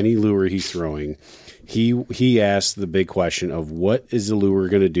with any lure he's throwing, he asks the big question of what is the lure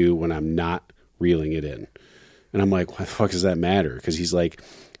going to do when I'm not reeling it in? And I'm like, why the fuck does that matter? Because he's like,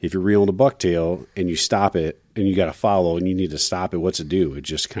 if you're reeling a bucktail and you stop it and you got to follow and you need to stop it, what's it do? It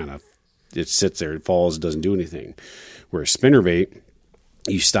just kind of, it sits there, it falls, it doesn't do anything. Whereas spinnerbait,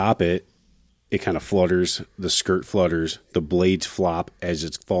 you stop it, it kind of flutters, the skirt flutters, the blades flop as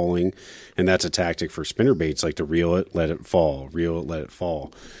it's falling, and that's a tactic for spinnerbaits, like to reel it, let it fall, reel it, let it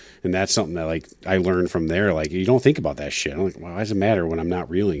fall. And that's something that like I learned from there. Like you don't think about that shit. I'm like, well, why does it matter when I'm not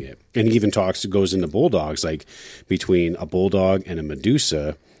reeling it? And he even goes into bulldogs, like between a bulldog and a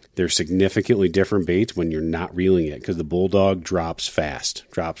Medusa, they're significantly different baits when you're not reeling it because the bulldog drops fast,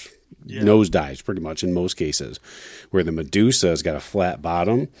 nosedives pretty much in most cases, where the Medusa has got a flat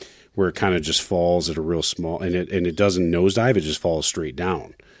bottom where it kind of just falls at a real small, and it doesn't nosedive, it just falls straight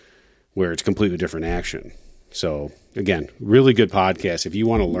down, where it's completely different action. So again, really good podcast. If you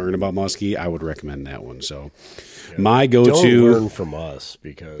want to learn about muskie, I would recommend that one. So my go-to. Don't learn from us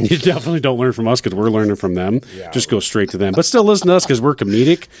because you definitely don't learn from us because we're learning from them. Yeah, just go straight to them, but still listen to us because we're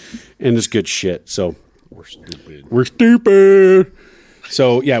comedic and it's good shit. So we're stupid. We're stupid.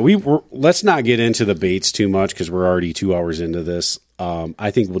 So yeah, let's not get into the baits too much because we're already 2 hours into this.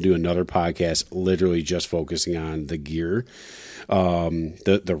 I think we'll do another podcast literally just focusing on the gear,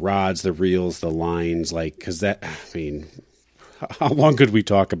 the rods, the reels, the lines, how long could we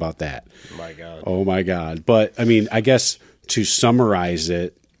talk about that? Oh my God. But I mean, I guess to summarize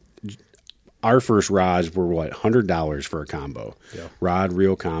it, our first rods were $100 for a combo. Yeah. Rod,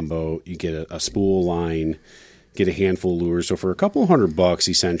 reel combo. You get a spool line, get a handful of lures. So for a couple $100,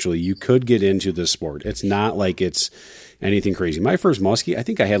 essentially, you could get into this sport. It's not like it's anything crazy. My first muskie, I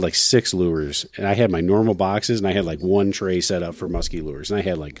think I had 6 lures, and I had my normal boxes, and I had one tray set up for muskie lures, and I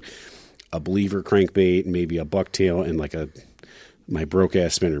had a believer crankbait, and maybe a bucktail, and my broke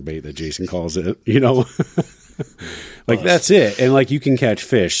ass spinnerbait that Jason calls it. That's it. And you can catch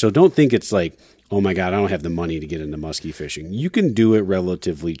fish. So don't think it's oh my God, I don't have the money to get into muskie fishing. You can do it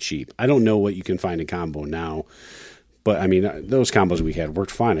relatively cheap. I don't know what you can find in combo now. But, I mean, those combos we had worked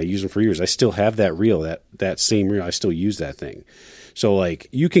fine. I used them for years. I still have that reel, that same reel. I still use that thing. So,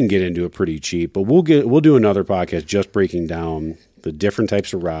 you can get into it pretty cheap. But we'll do another podcast just breaking down the different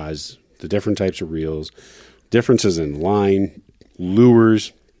types of rods, the different types of reels, differences in line,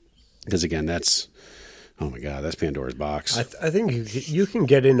 lures. Because, again, that's Pandora's box. I think you can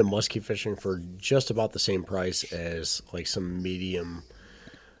get into muskie fishing for just about the same price as, some medium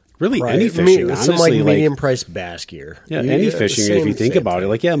Really, any fishing, honestly. Some like medium-priced bass gear. Yeah, any fishing, if you think about it.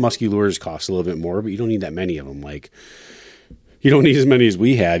 Like, yeah, musky lures cost a little bit more, but you don't need that many of them. Like, you don't need as many as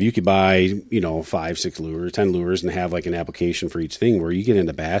we have. You could buy, 5, 6 lures, 10 lures, and have like an application for each thing. Where you get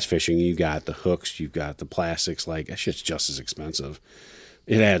into bass fishing, you got the hooks, you've got the plastics. Like, that shit's just as expensive.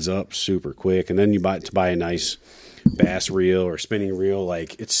 It adds up super quick. And then you buy a nice bass reel or spinning reel,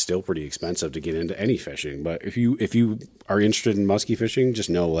 like it's still pretty expensive to get into any fishing. But if you are interested in musky fishing, just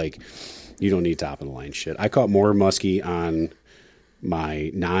know like you don't need top of the line shit. I caught more musky on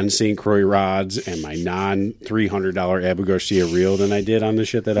my non-St. Croix rods and my non-$300 Abu Garcia reel than I did on the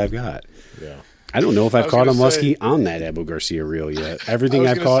shit that I've got. Yeah, I don't know if I've caught a musky on that Abu Garcia reel yet. Everything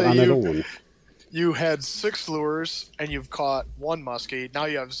I've caught on that old one. You had 6 lures and you've caught 1 muskie. Now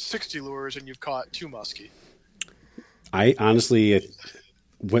you have 60 lures and you've caught 2 muskie. I honestly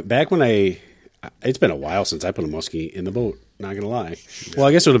went back when it's been a while since I put a muskie in the boat. Not going to lie. Yeah. Well,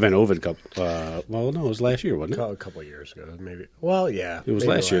 I guess it would have been Ovid Cup. Well, no, it was last year, wasn't it? A couple of years ago, maybe. Well, yeah. It was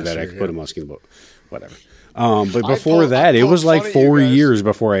last year that I could put a muskie in the boat. Whatever. But before that, it was like 4 years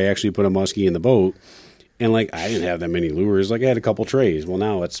before I actually put a muskie in the boat. And like, I didn't have that many lures. Like, I had a couple trays. Well,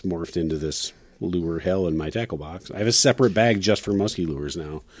 now it's morphed into this lure hell in my tackle box. I have a separate bag just for musky lures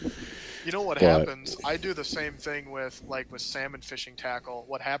now. You know what happens? I do the same thing with salmon fishing tackle.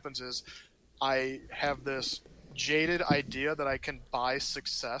 What happens is I have this jaded idea that I can buy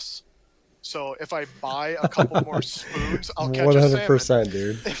success. So if I buy a couple more spoons, I'll catch 100%, a salmon.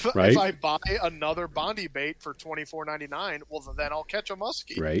 Dude. If I buy another Bondi bait for $24.99, well, then I'll catch a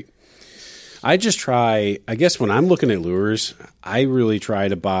muskie. Right. I just try, I guess when I'm looking at lures, I really try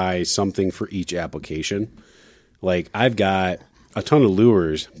to buy something for each application. Like, I've got a ton of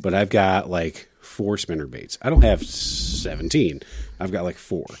lures, but I've got like 4 spinner baits. I don't have 17. I've got like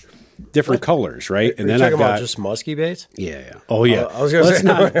 4 different colors, right? And then I've got just musky baits. Yeah. Oh yeah. I was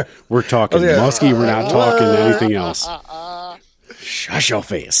gonna say we're talking musky. We're not talking anything else. Shush your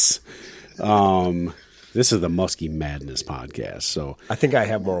face. This is the Musky Madness podcast. So I think I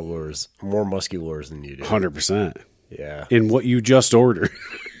have more musky lures than you do. 100%. Yeah. In what you just ordered.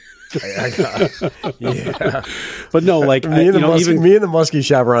 I got, yeah. But no, like me and the musky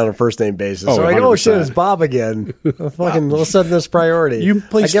shop are on a first name basis. So like, 100%. Shit, it's Bob again. We'll set this priority.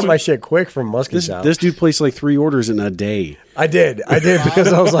 I get my shit quick from musky shop. This dude placed like 3 orders in a day. I did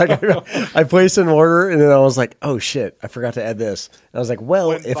because I was like, I placed an order and then I was like, oh shit, I forgot to add this. And I was like,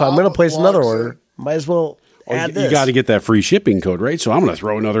 well, if I'm going to place another order, might as well. You got to get that free shipping code, right? So I'm going to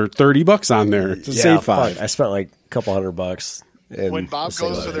throw another $30 on there to save $5. I spent like a couple $100. When Bob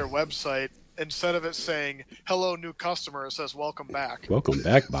goes to their website, instead of it saying "Hello, new customer," it says "Welcome back." Welcome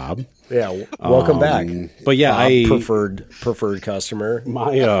back, Bob. Yeah, welcome back. But yeah, Bob, preferred customer.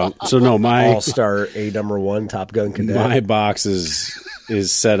 My all-star A1 Top Gun cadet. My box is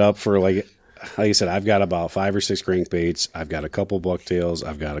set up for like I said. I've got about 5 or 6 crankbaits. I've got a couple bucktails.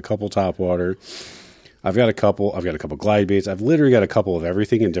 I've got a couple topwater. I've got a couple glide baits. I've literally got a couple of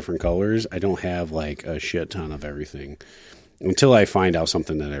everything in different colors. I don't have like a shit ton of everything. Until I find out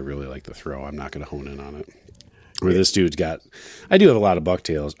something that I really like to throw, I'm not going to hone in on it. Where this dude's got, I do have a lot of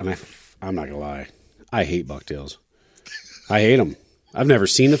bucktails, and I'm not going to lie, I hate bucktails. I hate them. I've never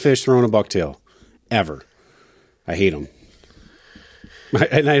seen a fish throwing a bucktail, ever. I hate them.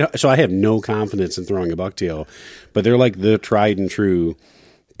 So I have no confidence in throwing a bucktail, but they're like the tried and true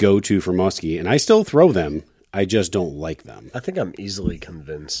go-to for muskie, and I still throw them. I just don't like them. I think I'm easily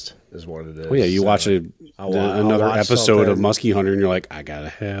convinced is what it is. Well, yeah, you watch another episode of Muskie Hunter, and you're like, I gotta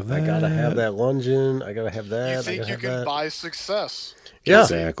have that. I gotta have that lunging. I gotta have that. You think you can buy success? Yeah,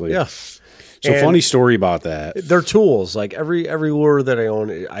 exactly. Yeah. So funny story about that. They're tools. Like every lure that I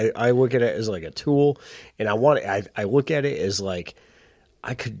own, I look at it as like a tool, and I look at it as like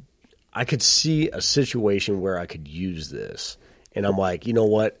I could see a situation where I could use this, and I'm like, you know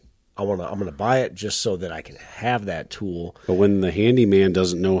what? I'm gonna buy it just so that I can have that tool. But when the handyman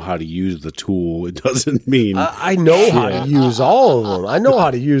doesn't know how to use the tool, it doesn't mean I know how to use all of them. I know how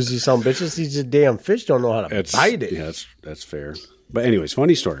to use these some bitches. These damn fish don't know how to bite it. Yeah, that's fair. But anyways,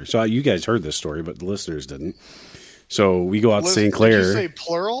 funny story. So you guys heard this story, but the listeners didn't. So we go out to St. Clair. Did you say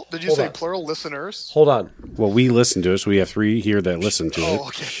plural? Did you say plural listeners? Hold on. Well, we listen to it, so we have 3 here that listen to it,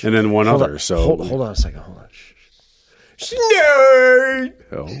 okay. And then one other. So hold on a second. Hold on. Nerd.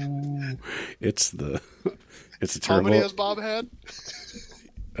 Oh, it's a terrible. How many has Bob had?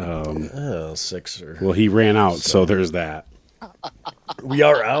 6 or. Well, he ran out, so there's that. We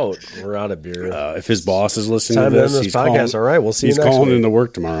are out. We're out of beer. If his boss is listening to this, he's podcast. Calling, all right, we'll see. He's you next calling week. into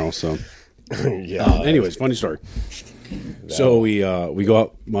work tomorrow. So, yeah. Anyways, funny story. So we go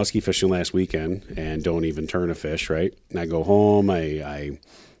out musky fishing last weekend and don't even turn a fish. Right, and I go home. I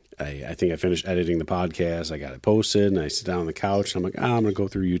I think I finished editing the podcast. I got it posted, and I sit down on the couch. And I'm like, I'm going to go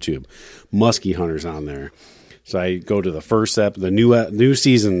through YouTube. Musky Hunter's on there. So I go to the first the new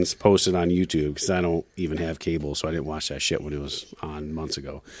season's posted on YouTube because I don't even have cable, so I didn't watch that shit when it was on months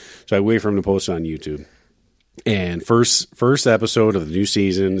ago. So I wait for him to post it on YouTube. And first episode of the new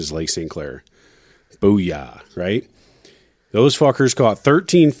season is Lake St. Clair. Booyah, right? Those fuckers caught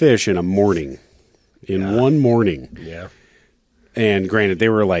 13 fish in a morning. One morning. Yeah. And granted, they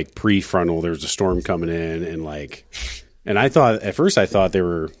were like pre-frontal. There was a storm coming in, and I thought at first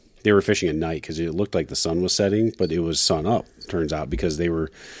they were fishing at night because it looked like the sun was setting, but it was sun up. Turns out because they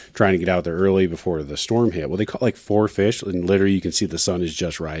were trying to get out there early before the storm hit. Well, they caught like 4 fish, and literally you can see the sun is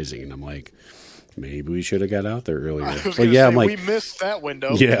just rising. And I'm like, maybe we should have got out there earlier. But yeah, I'm like, we missed that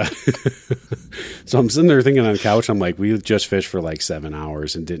window. Yeah. So I'm sitting there thinking on the couch, I'm like, we just fished for like 7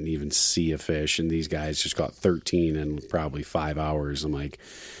 hours and didn't even see a fish, and these guys just got 13 in probably 5 hours. I'm like,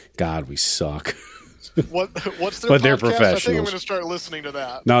 God, we suck. What's their but podcast? they're professionals. I think I'm going to start listening to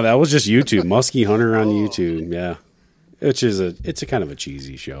that. No, that was just YouTube. Musky Hunter on YouTube. Yeah. It's a kind of a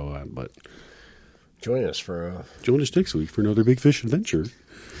cheesy show, but join us next week for another big fish adventure.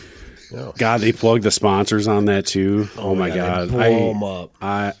 Yeah. God, they plugged the sponsors on that too. Oh my God. Blow them up.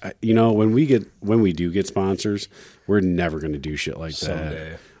 I when we do get sponsors, we're never going to do shit like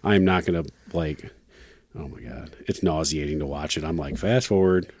Someday. that. I'm not going to oh my God. It's nauseating to watch it. I'm like, fast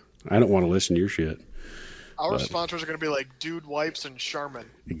forward. I don't want to listen to your shit. Our sponsors are going to be like Dude Wipes and Charmin.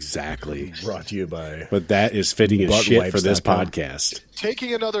 Exactly. Brought to you by. But that is fitting as shit for this buttwipes.com. podcast.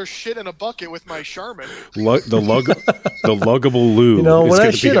 Taking another shit in a bucket with my Charmin. The luggable lube. You know, is when I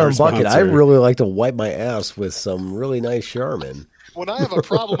gonna be shit our on a bucket, I sponsor. really like to wipe my ass with some really nice Charmin. When I have a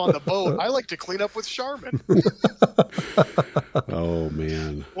problem on the boat, I like to clean up with Charmin. Oh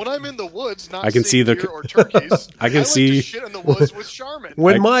man! When I'm in the woods, not I can see the deer or turkeys, I can like see to shit in the woods with Charmin.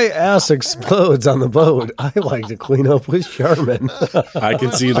 When my ass explodes on the boat, I like to clean up with Charmin. I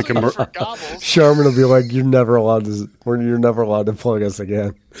can see the commercial. Charmin will be like, "You're never allowed to plug us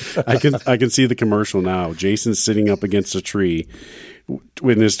again." I can see the commercial now. Jason's sitting up against a tree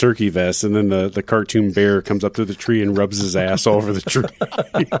in his turkey vest, and then the cartoon bear comes up to the tree and rubs his ass all over the tree.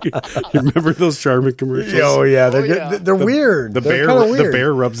 You remember those Charmin commercials? Oh yeah, they're weird. The They're bear, weird. the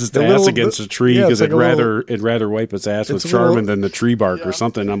bear rubs his ass against a tree because it'd rather wipe his ass with Charmin than the tree bark or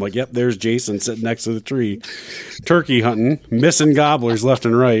something. I'm like, yep, there's Jason sitting next to the tree, turkey hunting, missing gobblers left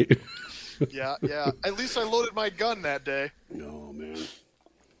and right. Yeah. At least I loaded my gun that day. Oh man.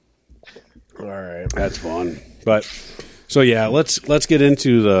 All right, that's fun. But so yeah, let's get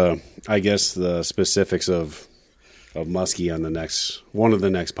into the specifics of Musky on one of the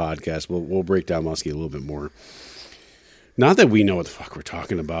next podcasts. We'll break down Musky a little bit more. Not that we know what the fuck we're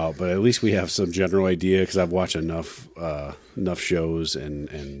talking about, but at least we have some general idea because I've watched enough shows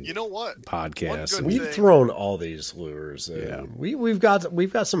and you know what podcasts. We've thrown all these lures. Yeah, we've got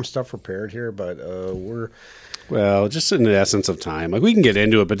some stuff prepared here, but we're. Well, just in the essence of time, like we can get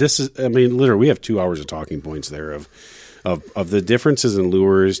into it, but this is, I mean, literally, we have 2 hours of talking points there of the differences in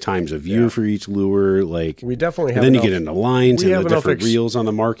lures, times of year for each lure. Like we definitely have. And then enough, you get into lines and the different reels on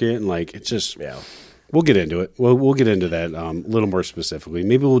the market, and like it's just We'll get into it. We'll get into that a little more specifically.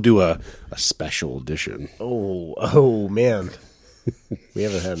 Maybe we'll do a special edition. Oh man, we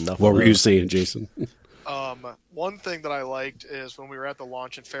haven't had enough. What were you saying, Jason? One thing that I liked is when we were at the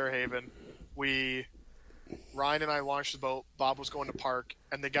launch in Fairhaven, Ryan and I launched the boat. Bob was going to park,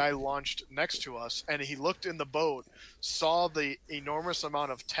 and the guy launched next to us, and he looked in the boat, saw the enormous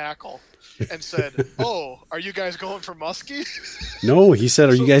amount of tackle, and said, "Oh, are you guys going for muskie?" No, he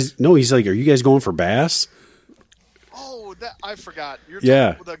said, he's like, "Are you guys going for bass?" Oh, I forgot.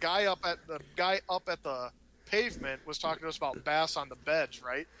 Yeah. The guy up at the pavement was talking to us about bass on the beds,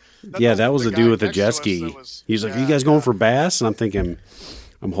 right? That was the dude with the jet ski. He's like, "Are you guys going for bass?" And I'm thinking,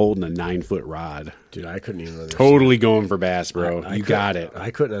 I'm holding a 9-foot rod. Dude, I couldn't even understand. Totally going for bass, bro. You got it. I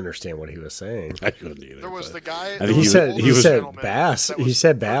couldn't understand what he was saying. I couldn't either. There was the guy. I think he said bass. He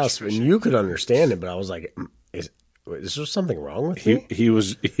said bass, and you could understand it, but I was like, is there something wrong with me? He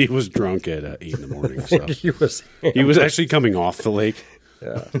was drunk at 8 in the morning. So. he was actually coming off the lake.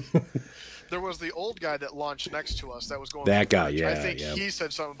 Yeah. There was the old guy that launched next to us that was going. That guy, I think he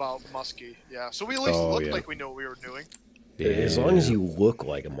said something about muskie. Yeah, so we at least looked like we knew what we were doing. Yeah. As long as you look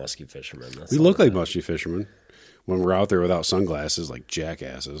like a musky fisherman. We look like musky fishermen when we're out there without sunglasses, like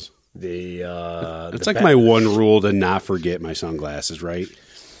jackasses. It's like my one rule to not forget my sunglasses, right?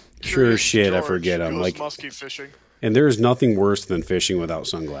 Sure as shit, I forget them. Like musky fishing. And there is nothing worse than fishing without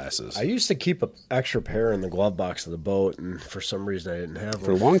sunglasses. I used to keep an extra pair in the glove box of the boat, and for some reason I didn't have them.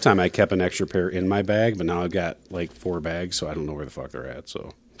 For a long time, I kept an extra pair in my bag, but now I've got like 4 bags, so I don't know where the fuck they're at.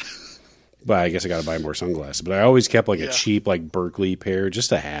 So But I guess I got to buy more sunglasses. But I always kept like a cheap like Berkeley pair just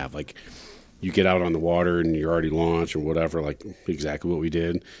to have. Like you get out on the water and you're already launched or whatever, like exactly what we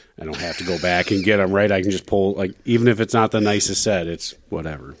did. I don't have to go back and get them right. I can just pull, like, even if it's not the nicest set, it's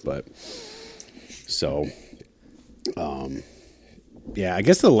whatever. But so, yeah, I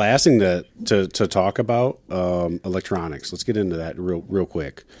guess the last thing to talk about, electronics. Let's get into that real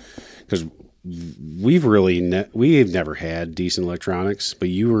quick, because we've never had decent electronics, but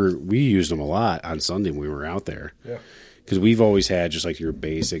we used them a lot on Sunday when we were out there. Yeah, because we've always had just like your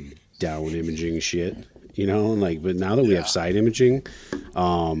basic down imaging shit, you know, and like, but now that we have side imaging,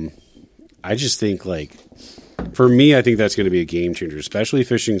 I just think like, for me, I think that's going to be a game changer, especially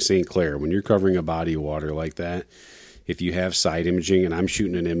fishing St. Clair. When you're covering a body of water like that, if you have side imaging and I'm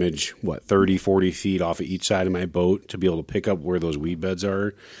shooting an image, 30, 40 feet off of each side of my boat to be able to pick up where those weed beds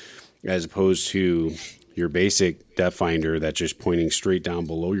are, as opposed to your basic depth finder that's just pointing straight down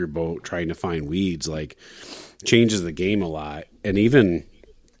below your boat trying to find weeds, like, changes the game a lot. And even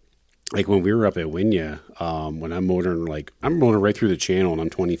like when we were up at Winya, when I'm motoring right through the channel and I'm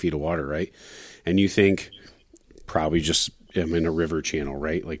 20 feet of water, right? And you think probably just I'm in a river channel,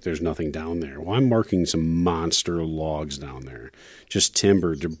 right? Like there's nothing down there. Well, I'm marking some monster logs down there, just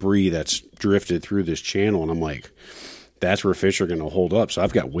timber, debris that's drifted through this channel. And I'm like, that's where fish are going to hold up. So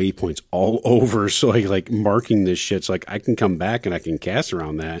I've got waypoints all over. So I like marking this shit. So like I can come back and I can cast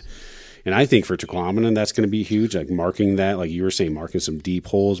around that. And I think for Tequamanon, that's going to be huge. Like marking that, like you were saying, marking some deep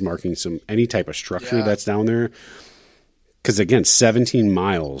holes, marking any type of structure that's down there. Because again, 17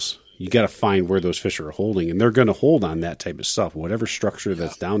 miles, you got to find where those fish are holding, and they're going to hold on that type of stuff, whatever structure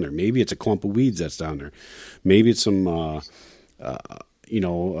that's down there. Maybe it's a clump of weeds that's down there. Maybe it's some,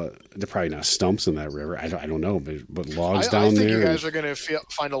 they're probably not stumps in that river. I don't know, but logs down there. I think you guys are going to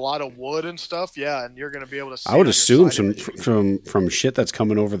find a lot of wood and stuff, and you're going to be able to see. I would assume from shit that's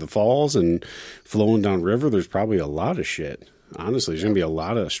coming over the falls and flowing down river, there's probably a lot of shit. Honestly, there's going to be a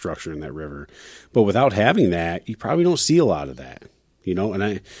lot of structure in that river. But without having that, you probably don't see a lot of that. You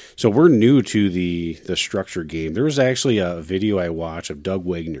know, so we're new to the structure game. There was actually a video I watched of Doug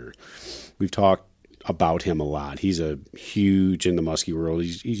Wagner. We've talked about him a lot. He's a huge in the muskie world.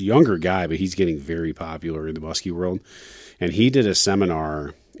 He's a younger guy, but he's getting very popular in the muskie world. And he did a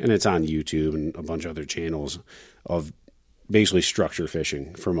seminar, and it's on YouTube and a bunch of other channels, of basically structure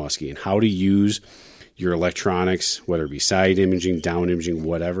fishing for muskie and how to use your electronics, whether it be side imaging, down imaging,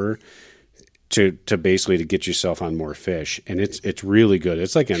 whatever, to basically to get yourself on more fish. And it's really good.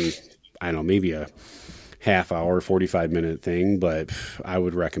 It's like maybe a half hour, 45-minute thing, but I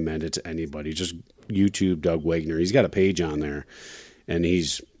would recommend it to anybody. Just YouTube Doug Wagner. He's got a page on there, and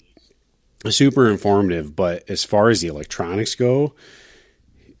he's super informative. But as far as the electronics go,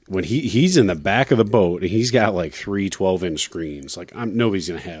 when he's in the back of the boat and he's got like 3 12-inch screens, like nobody's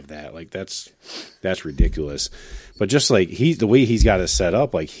gonna have that. Like that's ridiculous. But just like the way he's got it set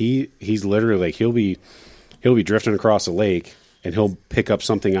up, like he's literally like he'll be drifting across the lake and he'll pick up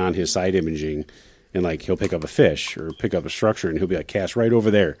something on his side imaging. And, like, he'll pick up a fish or pick up a structure, and he'll be like, cast right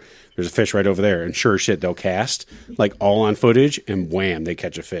over there. There's a fish right over there. And sure shit, they'll cast, like, all on footage, and wham, they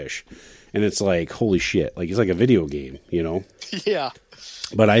catch a fish. And it's like, holy shit. Like, it's like a video game, you know? Yeah.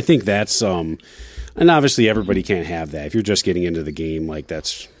 But I think that's, and obviously everybody can't have that. If you're just getting into the game, like,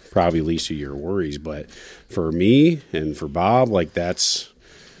 that's probably least of your worries. But for me and for Bob, like, that's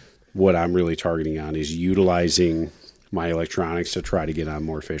what I'm really targeting on, is utilizing my electronics to try to get on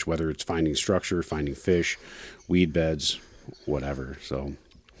more fish, whether it's finding structure, finding fish, weed beds, whatever. So,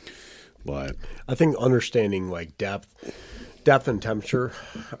 but I think understanding like depth and temperature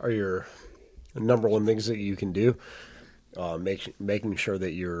are your number one things that you can do. Making sure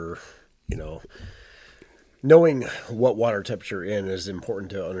that you're, knowing what water temperature in is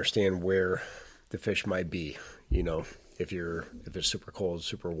important to understand where the fish might be, if it's super cold,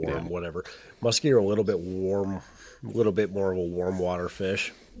 super warm, whatever. Muskie are a little bit warm, a little bit more of a warm water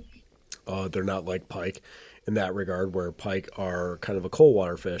fish. They're not like pike in that regard, where pike are kind of a cold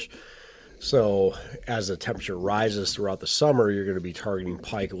water fish. So as the temperature rises throughout the summer, you're going to be targeting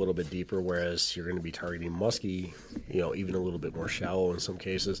pike a little bit deeper, whereas you're going to be targeting muskie, even a little bit more shallow in some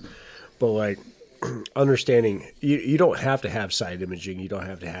cases. But like understanding, you don't have to have side imaging. You don't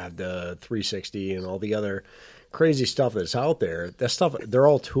have to have the 360 and all the other crazy stuff that's out there. That stuff, they're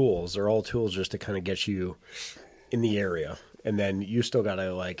all tools. They're all tools just to kind of get you in the area. And then you still got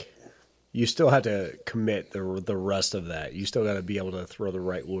to you still have to commit the rest of that. You still got to be able to throw the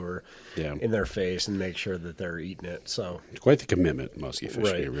right lure in their face and make sure that they're eating it. So it's quite the commitment, muskie fishing.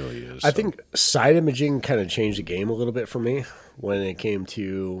 Right. It really is. I think side imaging kind of changed the game a little bit for me when it came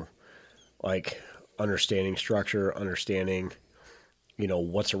to like understanding structure, understanding,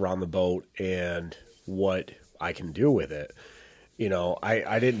 what's around the boat and what I can do with it.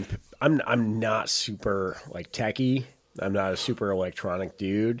 I'm not super like techie. I'm not a super electronic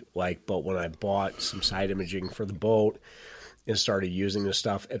dude. But when I bought some side imaging for the boat and started using this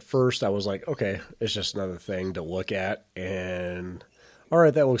stuff, at first I was like, okay, it's just another thing to look at. And all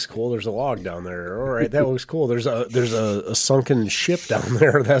right, that looks cool. There's a log down there. All right, that looks cool. There's a sunken ship down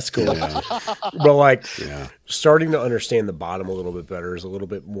there. That's cool. Yeah. But starting to understand the bottom a little bit better is a little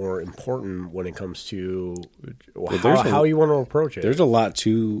bit more important when it comes to how you want to approach it. There's a lot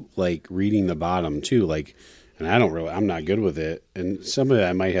to reading the bottom too. And I'm not good with it. And some of it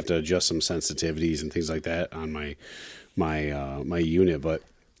I might have to adjust some sensitivities and things like that on my unit, but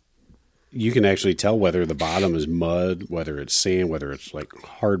you can actually tell whether the bottom is mud, whether it's sand, whether it's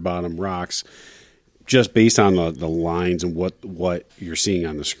hard bottom rocks, just based on the lines and what you're seeing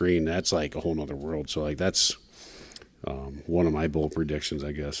on the screen. That's a whole nother world. So that's one of my bold predictions,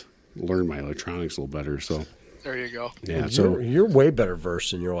 I guess. Learn my electronics a little better. So there you go. Yeah, so you're way better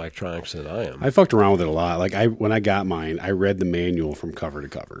versed in your electronics than I am. I fucked around with it a lot. When I got mine, I read the manual from cover to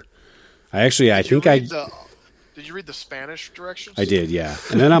cover. Did you read the Spanish directions? I did, yeah.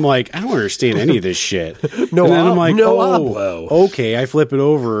 And then I'm like, I don't understand any of this shit. No, and then I'm like, hablo. Okay. I flip it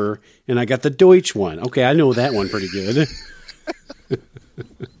over, and I got the Deutsch one. Okay, I know that one pretty good.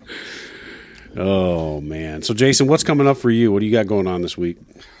 Oh, man. So, Jason, what's coming up for you? What do you got going on this week?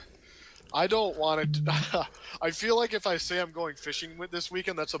 I don't want to. I feel like if I say I'm going fishing this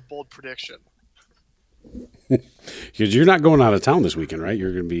weekend, that's a bold prediction. Because you're not going out of town this weekend, right?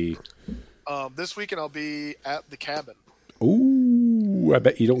 You're going to be... This weekend I'll be at the cabin. Ooh, I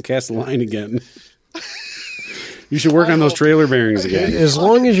bet you don't cast the line again. You should work on those trailer bearings again. As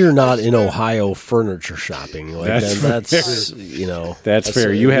long as you're not in Ohio furniture shopping, that's That's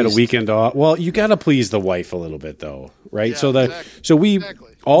fair. You had a weekend off. Well, you got to please the wife a little bit, though, right? Yeah,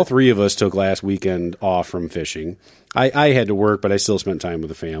 all three of us took last weekend off from fishing. I had to work, but I still spent time with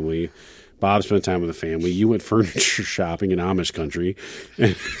the family. Bob spent time with the family. You went furniture shopping in Amish country,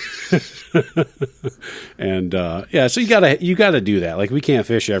 and so you gotta do that. We can't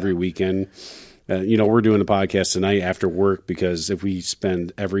fish every weekend. We're doing the podcast tonight after work because if we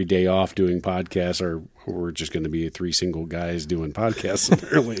spend every day off doing podcasts, we're just going to be three single guys doing podcasts.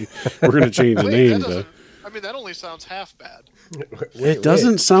 Apparently, we're going to change the name. That only sounds half bad. It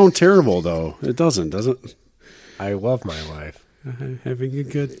doesn't sound terrible though. It doesn't, does it? I love my life. Having a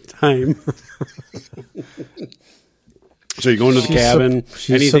good time. So you're going to the cabin.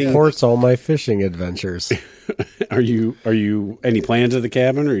 She supports all my fishing adventures. Are you any plans at the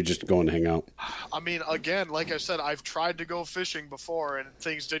cabin, or are you just going to hang out? I mean, again, like I said, I've tried to go fishing before and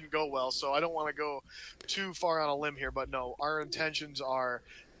things didn't go well, so I don't want to go too far on a limb here. But no, our intentions are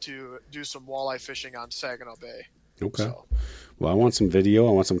to do some walleye fishing on Saginaw Bay. Okay. So. Well, I want some video.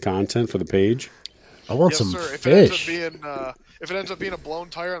 I want some content for the page. I want some fish. If it ends up being a blown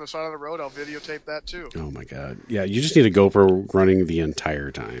tire on the side of the road, I'll videotape that too. Oh my god! Yeah, you just need a GoPro running the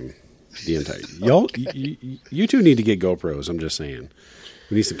entire time. You two need to get GoPros. I'm just saying,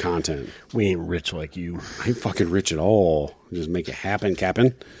 we need some content. We ain't rich like you. I ain't fucking rich at all. Just make it happen,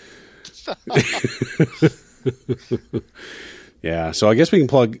 Captain. Yeah, so I guess we can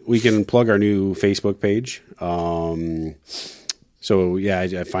plug our new Facebook page. So, yeah,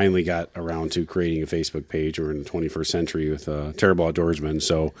 I finally got around to creating a Facebook page. We're in the 21st century with Terrible Outdoorsmen.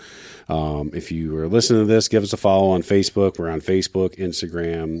 So, if you are listening to this, give us a follow on Facebook. We're on Facebook,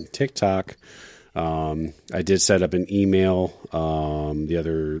 Instagram, TikTok. I did set up an email the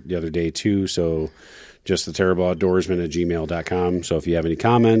other day, too. So, just the terribleoutdoorsman@gmail.com. So, if you have any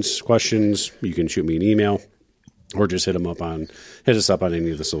comments, questions, you can shoot me an email. Or just hit us up on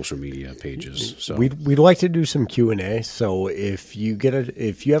any of the social media pages. So we'd like to do some Q&A. So if you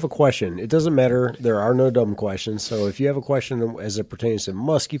have a question, it doesn't matter. There are no dumb questions. So if you have a question as it pertains to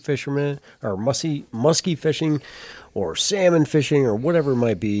musky fishermen or musky fishing, or salmon fishing, or whatever it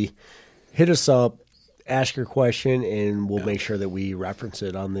might be, hit us up. Ask your question, and we'll make sure that we reference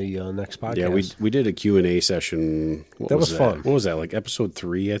it on the next podcast. Yeah, we did a Q&A session. That was fun. What was that, episode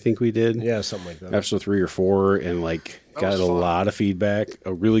 3, I think we did? Yeah, something like that. Episode 3 or 4, and got a lot of feedback,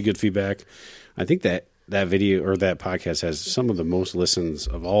 a really good feedback. I think that video or that podcast has some of the most listens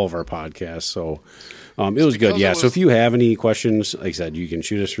of all of our podcasts, so it was good. Yeah, so if you have any questions, like I said, you can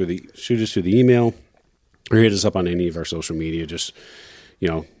shoot us through the email or hit us up on any of our social media. Just,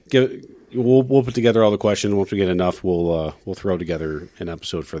 We'll put together all the questions. Once we get enough, we'll throw together an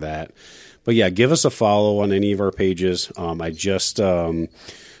episode for that. But yeah, give us a follow on any of our pages. I just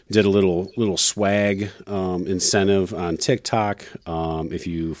did a little swag incentive on TikTok. If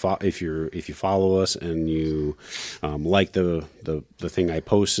you follow us and you like the thing I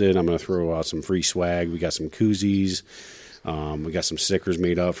posted, I'm going to throw out some free swag. We got some koozies. We got some stickers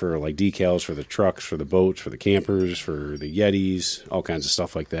made up for like decals for the trucks, for the boats, for the campers, for the Yetis, all kinds of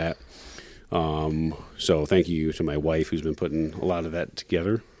stuff like that. So thank you to my wife who's been putting a lot of that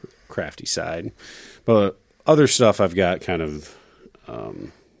together, crafty side. But other stuff I've got kind of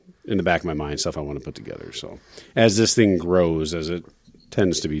in the back of my mind, stuff I want to put together. So as this thing grows, as it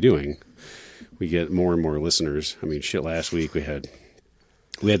tends to be doing, we get more and more listeners. I mean, shit, last week we had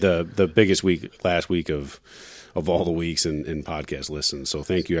the biggest week last week of all the weeks in podcast listens. So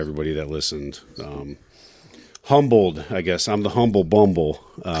thank you everybody that listened. Humbled, I guess. I'm the humble bumble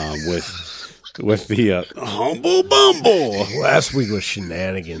with the humble bumble. Last week was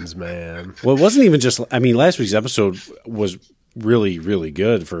shenanigans, man. Well, it wasn't even just. I mean, last week's episode was really, really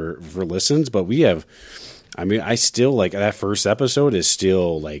good for listens, but we have. I mean, I still like that first episode is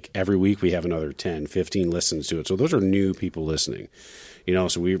still like every week we have another 10, 15 listens to it. So those are new people listening, you know.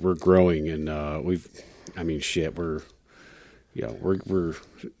 So we're growing and we've. I mean, shit, we're.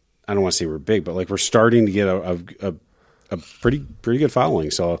 I don't want to say we're big, but like we're starting to get a pretty good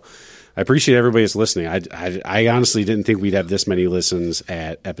following. So I appreciate everybody that's listening. I honestly didn't think we'd have this many listens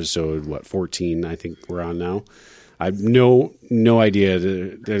at episode 14. I think we're on now. I have no idea.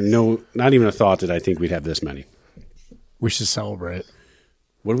 Not even a thought that I think we'd have this many. We should celebrate.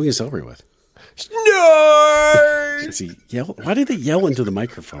 What are we gonna celebrate with? No! See, yell. Why did they yell into the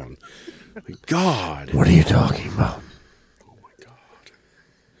microphone? My God! What are you talking about?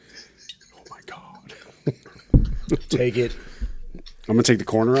 Take it. I'm gonna take the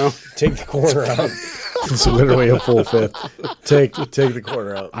corner out. Take the corner out. It's literally a full fifth. Take the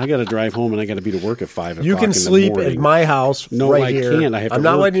corner out. I got to drive home and I got to be to work at 5 o'clock. You can sleep at my house. No, right I here. can't. I'm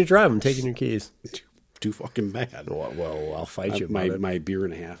not letting you drive. I'm taking your keys. Too fucking bad. Well, I'll fight you. My beer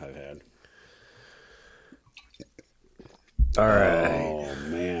and a half I've had. All right. Oh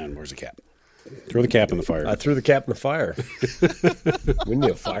man, where's the cap? Throw the cap in the fire. I threw the cap in the fire. We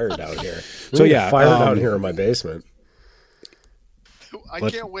need a fire down here. Fire down here in my basement. I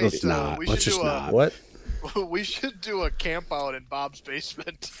can't wait. Let's not. Let's just not. What? We should do a camp out in Bob's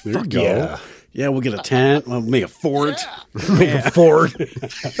basement. There you go. Yeah, we'll get a tent. We'll make a fort. Yeah. Make a fort.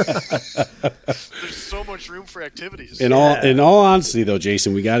 There's so much room for activities. In all honesty, though,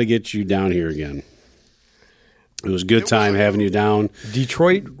 Jason, we got to get you down here again. It was a good time having you down.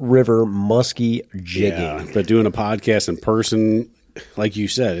 Detroit River Musky jigging. Yeah, but doing a podcast in person, like you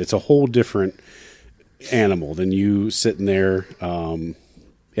said, it's a whole different animal than you sitting there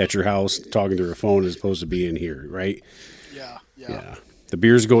at your house talking through a phone as opposed to being here, right? Yeah. The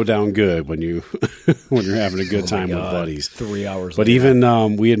beers go down good when you're having a good time with buddies. 3 hours. But later.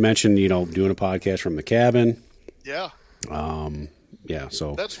 even we had mentioned doing a podcast from the cabin. Yeah.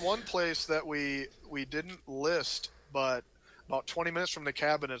 So that's one place that we didn't list, but about 20 minutes from the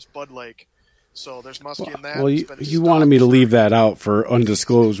cabin is Bud Lake. So there's Musky in that. Well, you wanted me to leave that out for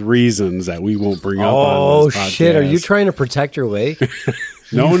undisclosed reasons that we won't bring up on this podcast. Oh, shit. Are you trying to protect your lake?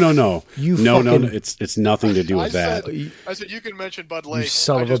 No. No. It's nothing to do with that. I said you can mention Bud Lake. You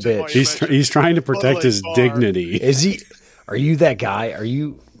son of a bitch. He's trying to protect his dignity. Is he? Are you that guy? Are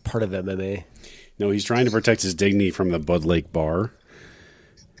you part of MMA? No, he's trying to protect his dignity from the Bud Lake bar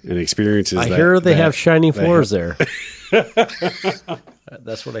and experiences. I hear they have shiny floors there.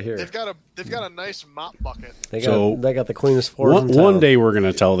 That's what I hear. They've got a nice mop bucket. They got the cleanest floors. One day we're going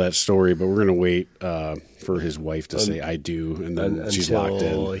to tell that story, but we're going to wait for his wife to say "I do," and then she's locked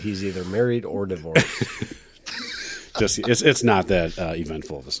in. He's either married or divorced. It's not that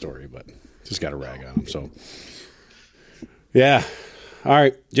eventful of a story, but just got to rag on him. So yeah, all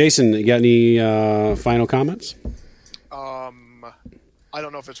right, Jason, you got any final comments? I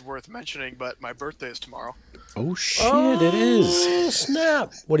don't know if it's worth mentioning, but my birthday is tomorrow. Oh, shit, it is. Oh,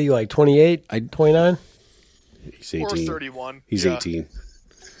 snap. What are you, like, 28? 29? He's 18. Or 31. He's 18.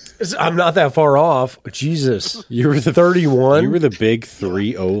 I'm not that far off. Jesus. You were the 31? You were the big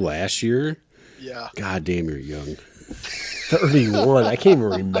 3-0 last year? Yeah. God damn, you're young. 31. I can't even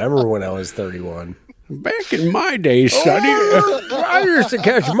remember when I was 31. Back in my day, sonny, I used to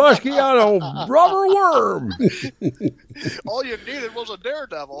catch musky on a rubber worm. All you needed was a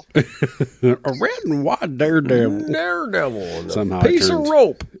daredevil. A red and white daredevil. And somehow a piece of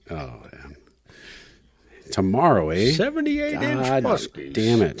rope. Oh, man. Tomorrow, eh? 78-inch muskies.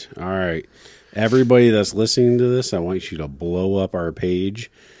 Damn it. All right. Everybody that's listening to this, I want you to blow up our page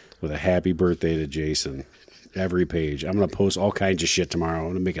with a happy birthday to Jason. Every page. I'm going to post all kinds of shit tomorrow. I'm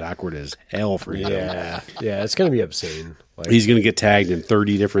going to make it awkward as hell for you. Yeah, it's going to be obscene. Like, he's going to get tagged in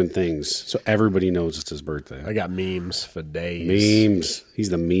 30 different things, so everybody knows it's his birthday. I got memes for days. Memes.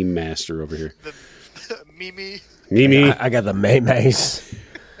 He's the meme master over here. Mimi. Mimi. I got the May-Mays.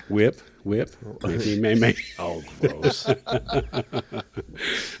 Whip. May. Oh, gross. All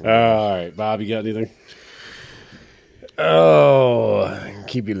right, Bob, you got anything? Oh,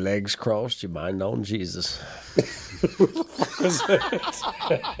 keep your legs crossed, your mind on Jesus.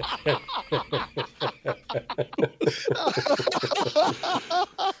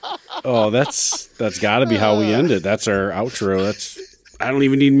 Oh, that's got to be how we end it. That's our outro. I don't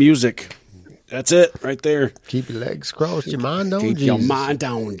even need music. That's it right there. Keep your legs crossed, your mind on Jesus. Keep your mind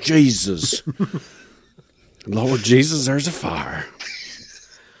on Jesus. Lord Jesus, there's a fire.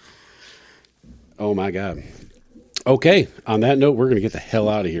 Oh, my God. Okay, on that note, we're going to get the hell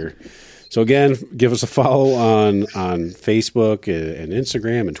out of here. So, again, give us a follow on Facebook and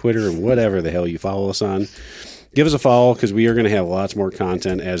Instagram and Twitter and whatever the hell you follow us on. Give us a follow because we are going to have lots more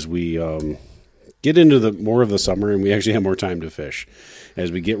content as we get into more of the summer and we actually have more time to fish.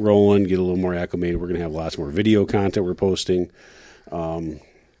 As we get rolling, get a little more acclimated, we're going to have lots more video content we're posting. Lots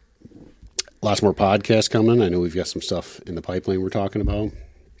more podcasts coming. I know we've got some stuff in the pipeline we're talking about.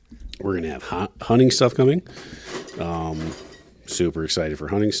 We're going to have hunting stuff coming. Super excited for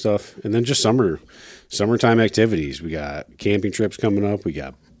hunting stuff. And then just summertime activities. We got camping trips coming up. We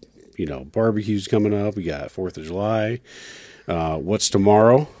got, barbecues coming up. We got 4th of July. What's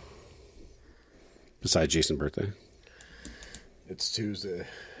tomorrow? Besides Jason's birthday. It's Tuesday.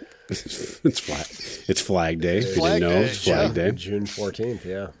 It's Flag Day. If you didn't know, it's Flag Day. June 14th,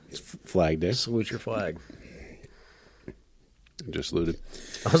 yeah. It's Flag Day. Salute your flag. Just looted.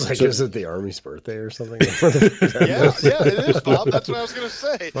 I was like, is it the Army's birthday or something? yeah, it is, Bob. That's what I was going to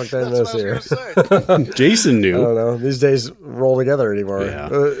say. Fuck that mess here. Jason knew. I don't know. These days roll together anymore. Yeah.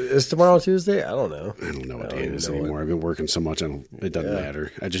 Is tomorrow Tuesday? I don't know. I don't know what day it is anymore. I've been working so much, it doesn't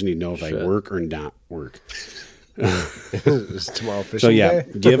matter. I just need to know if I work or not work. Is tomorrow fishing so yeah,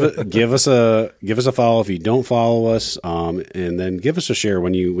 day? give us a follow if you don't follow us, and then give us a share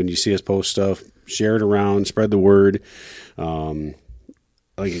when you see us post stuff. Share it around, spread the word.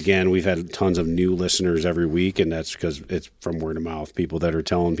 Again, we've had tons of new listeners every week, and that's because it's from word of mouth. People that are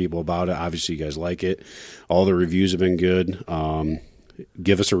telling people about it. Obviously, you guys like it. All the reviews have been good.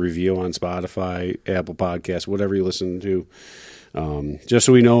 Give us a review on Spotify, Apple Podcasts, whatever you listen to. Just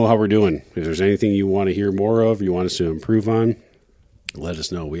so we know how we're doing. If there's anything you want to hear more of, you want us to improve on, let us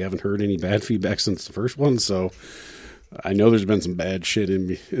know. We haven't heard any bad feedback since the first one, so I know there's been some bad shit in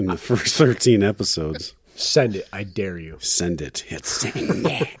the first 13 episodes. Send it. I dare you. Send it. Hit send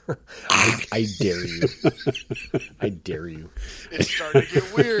it. I dare you. I dare you. It's starting to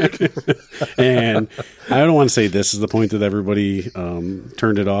get weird. And I don't want to say this is the point that everybody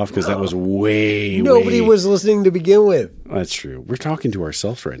turned it off because that was Nobody was listening to begin with. That's true. We're talking to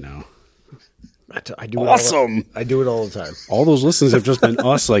ourselves right now. I do awesome. I do it all the time. All those listens have just been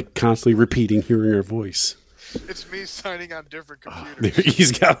us like constantly repeating, hearing our voice. It's me signing on different computers.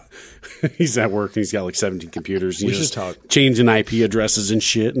 He's at work and he's got like 17 computers. We should talk. Changing IP addresses and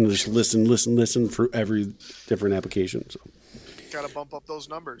shit and just listen for every different application. So. Got to bump up those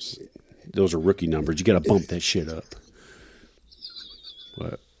numbers. Those are rookie numbers. You got to bump that shit up.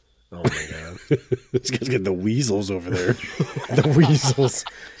 What? Oh my God. This guy's getting the weasels over there. The weasels.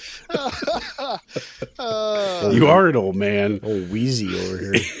 You are an old man. Oh, wheezy over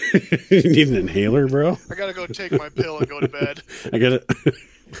here. You need an inhaler, bro? I gotta go take my pill and go to bed. I got it.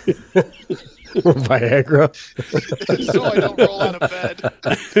 Viagra. So I don't roll out of bed.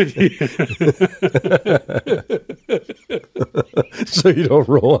 So you don't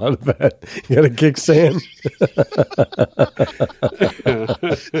roll out of bed. You got a kickstand.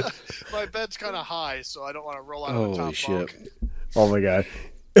 My bed's kind of high, so I don't want to roll out of the top bunk. Oh my God.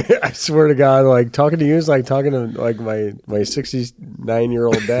 I swear to God, like talking to you is like talking to like my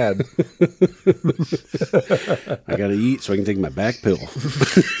 69-year-old dad. I gotta eat so I can take my back pill.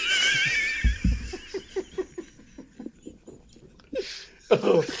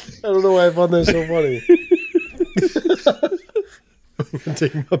 Oh, I don't know why I found that so funny. I'm gonna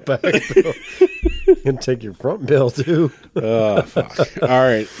take my back pill. I'm gonna take your front bill too. Oh, fuck. All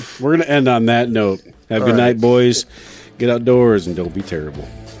right, we're gonna end on that note. Have a good night, boys. Get outdoors and don't be terrible.